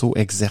du vaisseau,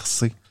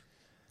 exercer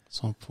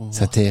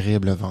sa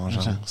terrible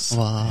vengeance.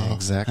 Wow.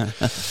 Exact.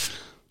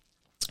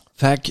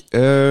 Fait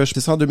que,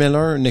 c'est en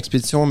 2001, une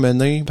expédition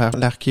menée par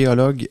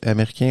l'archéologue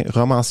américain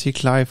romancier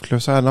Clive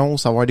Closer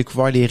annonce avoir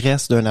découvert les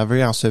restes d'un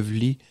navire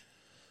enseveli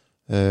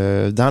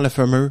dans le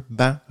fameux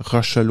banc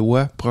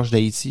rochellois proche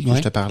d'Haïti que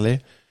je te parlais.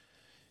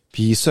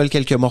 Puis seuls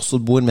quelques morceaux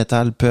de bois et de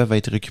métal peuvent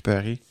être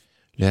récupérés,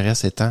 le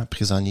reste étant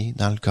prisonnier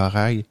dans le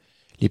corail.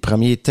 Les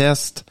premiers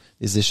tests,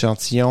 les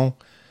échantillons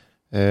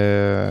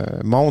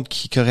montrent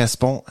qu'ils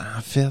correspondent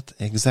en fait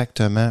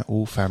exactement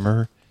au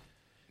fameux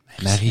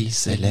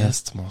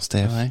Marie-Céleste, mon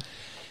Steph. Ouais.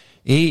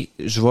 Et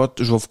je vais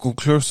vous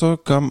conclure ça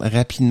comme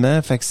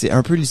rapidement. Fait que c'est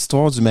un peu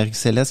l'histoire du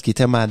Marie-Céleste qui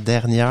était ma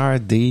dernière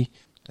des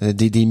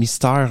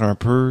mystères un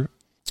peu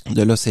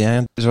de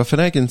l'océan. Je vais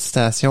finir avec une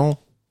citation.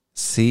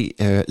 C'est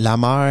la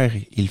mer,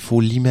 il faut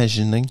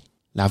l'imaginer,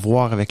 la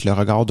voir avec le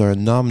regard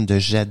d'un homme de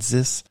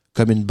jadis,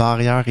 comme une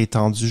barrière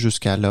étendue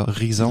jusqu'à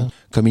l'horizon,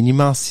 comme une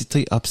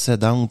immensité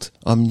obsédante,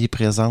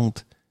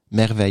 omniprésente,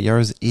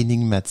 merveilleuse,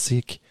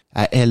 énigmatique.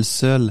 À elle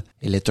seule,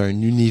 elle est un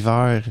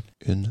univers,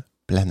 une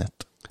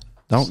planète.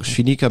 Donc, je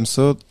finis comme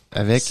ça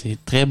avec c'est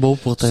très beau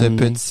pour ce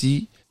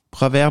petit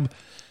proverbe,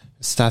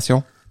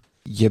 citation.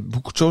 Il y a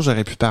beaucoup de choses que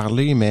j'aurais pu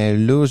parler, mais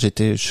là,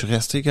 je suis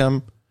resté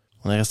comme...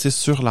 On est resté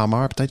sur la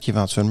mer. Peut-être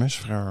qu'éventuellement, je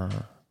ferai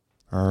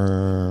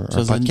un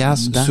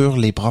podcast sur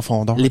les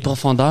profondeurs. Les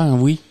profondeurs,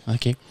 oui.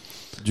 OK.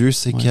 Dieu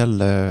sait quel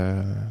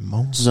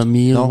monde. Tu as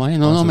mis...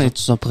 Non, mais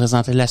tu as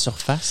présenté la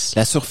surface.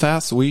 La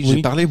surface, oui.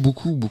 J'ai parlé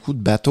beaucoup de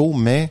bateaux,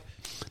 mais...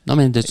 Non,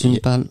 mais tu nous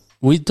parles...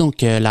 Oui,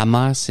 donc la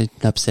mer, c'est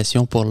une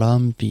obsession pour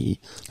l'homme, puis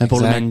pour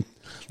l'humanité.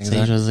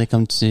 Je veux dire,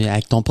 comme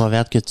avec ton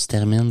proverbe que tu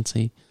termines, tu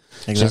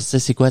sais. Je sais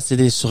c'est quoi, tu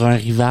sais, sur un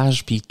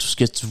rivage, puis tout ce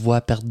que tu vois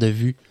à perte de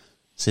vue,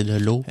 c'est de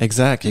l'eau.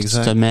 Exact. Tu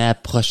te mets à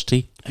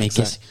projeter. Mais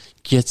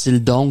qu'y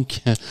a-t-il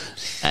donc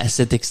à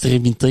cette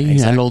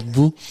extrémité, à l'autre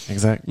bout?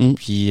 Exact.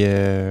 Puis, tu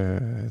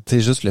sais,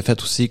 juste le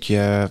fait aussi qu'il y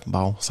a,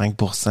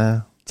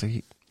 5%, tu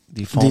sais,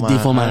 des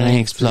fonds marins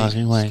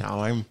explorés, ouais. C'est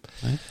quand même,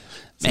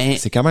 mais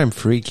c'est quand même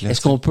freak, là. Est-ce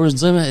qu'on peut se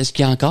dire, est-ce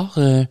qu'il y a encore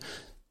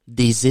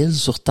des îles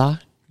sur Terre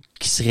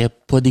qui seraient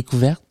pas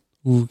découvertes?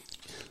 Ou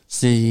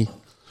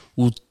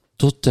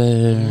toutes,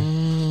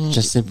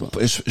 je sais pas.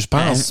 Je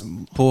pense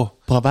pas.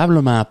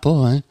 Probablement pas,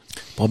 hein.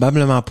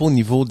 Probablement pas au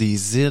niveau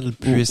des îles,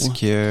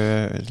 puisque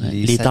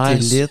les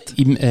satellites...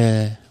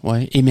 terres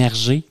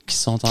émergées qui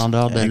sont en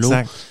dehors de l'eau,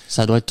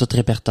 ça doit être tout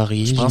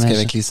répertorié. Je pense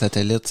qu'avec les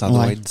satellites, ça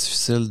doit être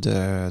difficile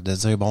de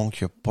dire, qu'il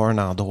n'y a pas un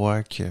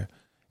endroit que...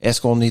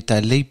 Est-ce qu'on est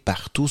allé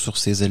partout sur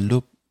ces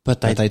îles-là?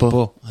 Peut-être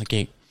pas.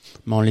 OK.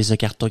 Mais on les a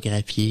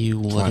cartographiés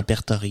ou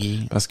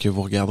répertoriés. Parce que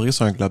vous regarderez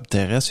sur un globe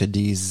terrestre, il y a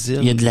des îles.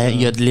 Il y a de l'île.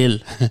 Il y a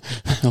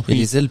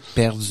des îles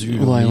perdues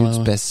au milieu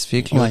du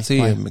Pacifique. Là,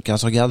 quand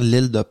tu regardes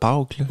l'île de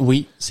Pâques, là,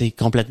 oui, c'est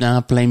complètement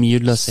en plein milieu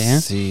de l'océan.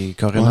 C'est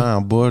carrément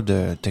en bas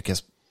t'es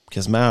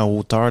quasiment en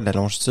hauteur de la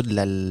longitude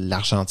de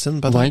l'Argentine,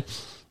 peut-être. Oui.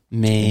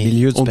 Mais au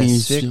milieu du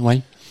Pacifique.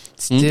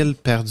 Petite île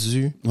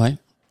perdue. Oui.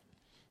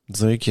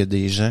 Dire qu'il y a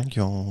des gens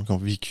qui ont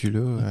vécu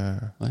là,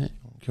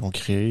 qui ont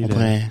créé.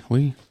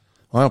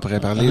 On pourrait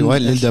parler.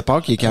 L'île de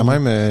Pâques qui est quand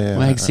même.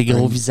 avec ses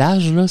gros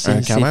visages là,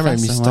 c'est quand même un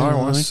mystère,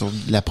 sur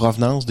la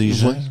provenance des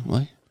gens.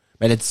 Ouais.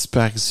 Ben, la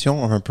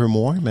disparition un peu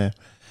moins,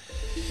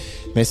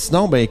 mais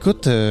sinon,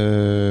 écoute,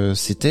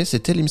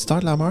 c'était les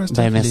mystères de la mer.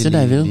 Merci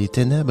David. Les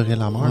ténèbres et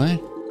la mer.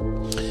 Ouais.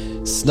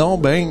 Sinon,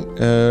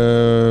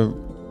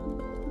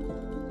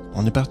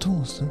 on est partout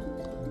aussi.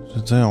 Je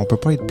veux dire, on peut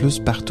pas être plus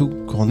partout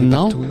qu'on est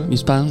partout. Non,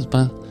 je pense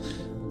pas.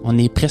 On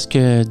est presque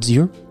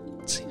Dieu.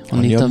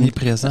 On est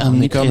omniprésent.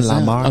 On est comme la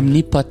mer.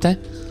 Omnipotent.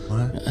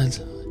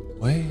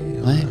 Ouais.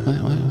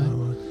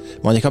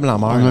 On est comme la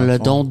mer. On a le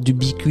don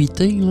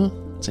d'ubiquité, là.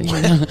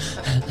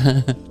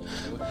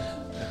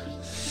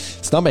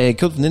 Sinon,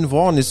 écoute, venez nous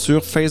voir. On est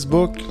sur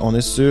Facebook. On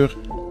est sur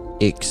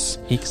X.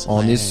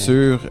 On est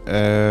sur...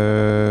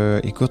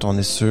 écoute, on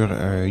est sur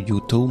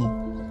YouTube.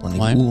 On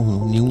est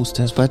où? News,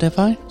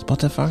 Spotify.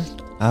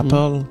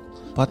 Apple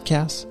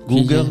Podcast.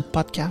 Google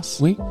Podcast.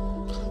 Oui.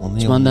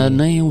 Tu m'en as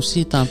donné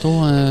aussi tantôt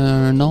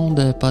un nom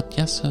de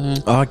podcast.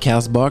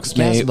 Castbox.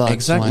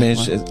 Exact.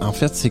 En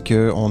fait, c'est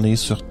que on est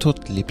sur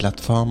toutes les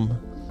plateformes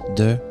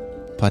de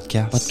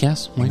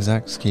podcast. Oui.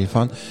 Exact. Ce qui est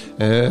fun.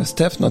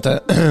 Steph,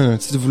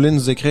 si vous voulez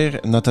nous écrire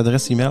notre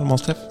adresse email, mon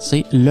Steph.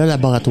 C'est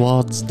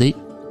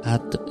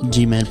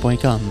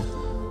lelaboratoire-d'idées@gmail.com.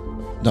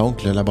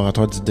 Donc, le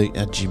laboratoire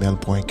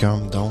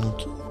d'idées@gmail.com.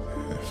 Donc,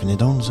 venez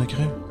donc nous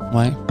écrire.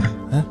 Ouais.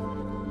 Hein?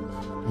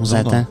 On vous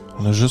attend.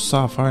 On a juste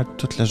ça à faire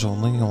toute la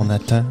journée. On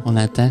attend. On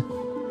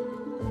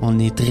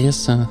est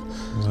triste, hein?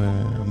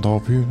 On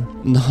dort plus, là.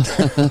 Non.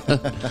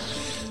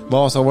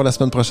 Bon, on se revoit la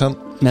semaine prochaine.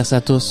 Merci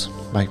à tous.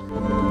 Bye.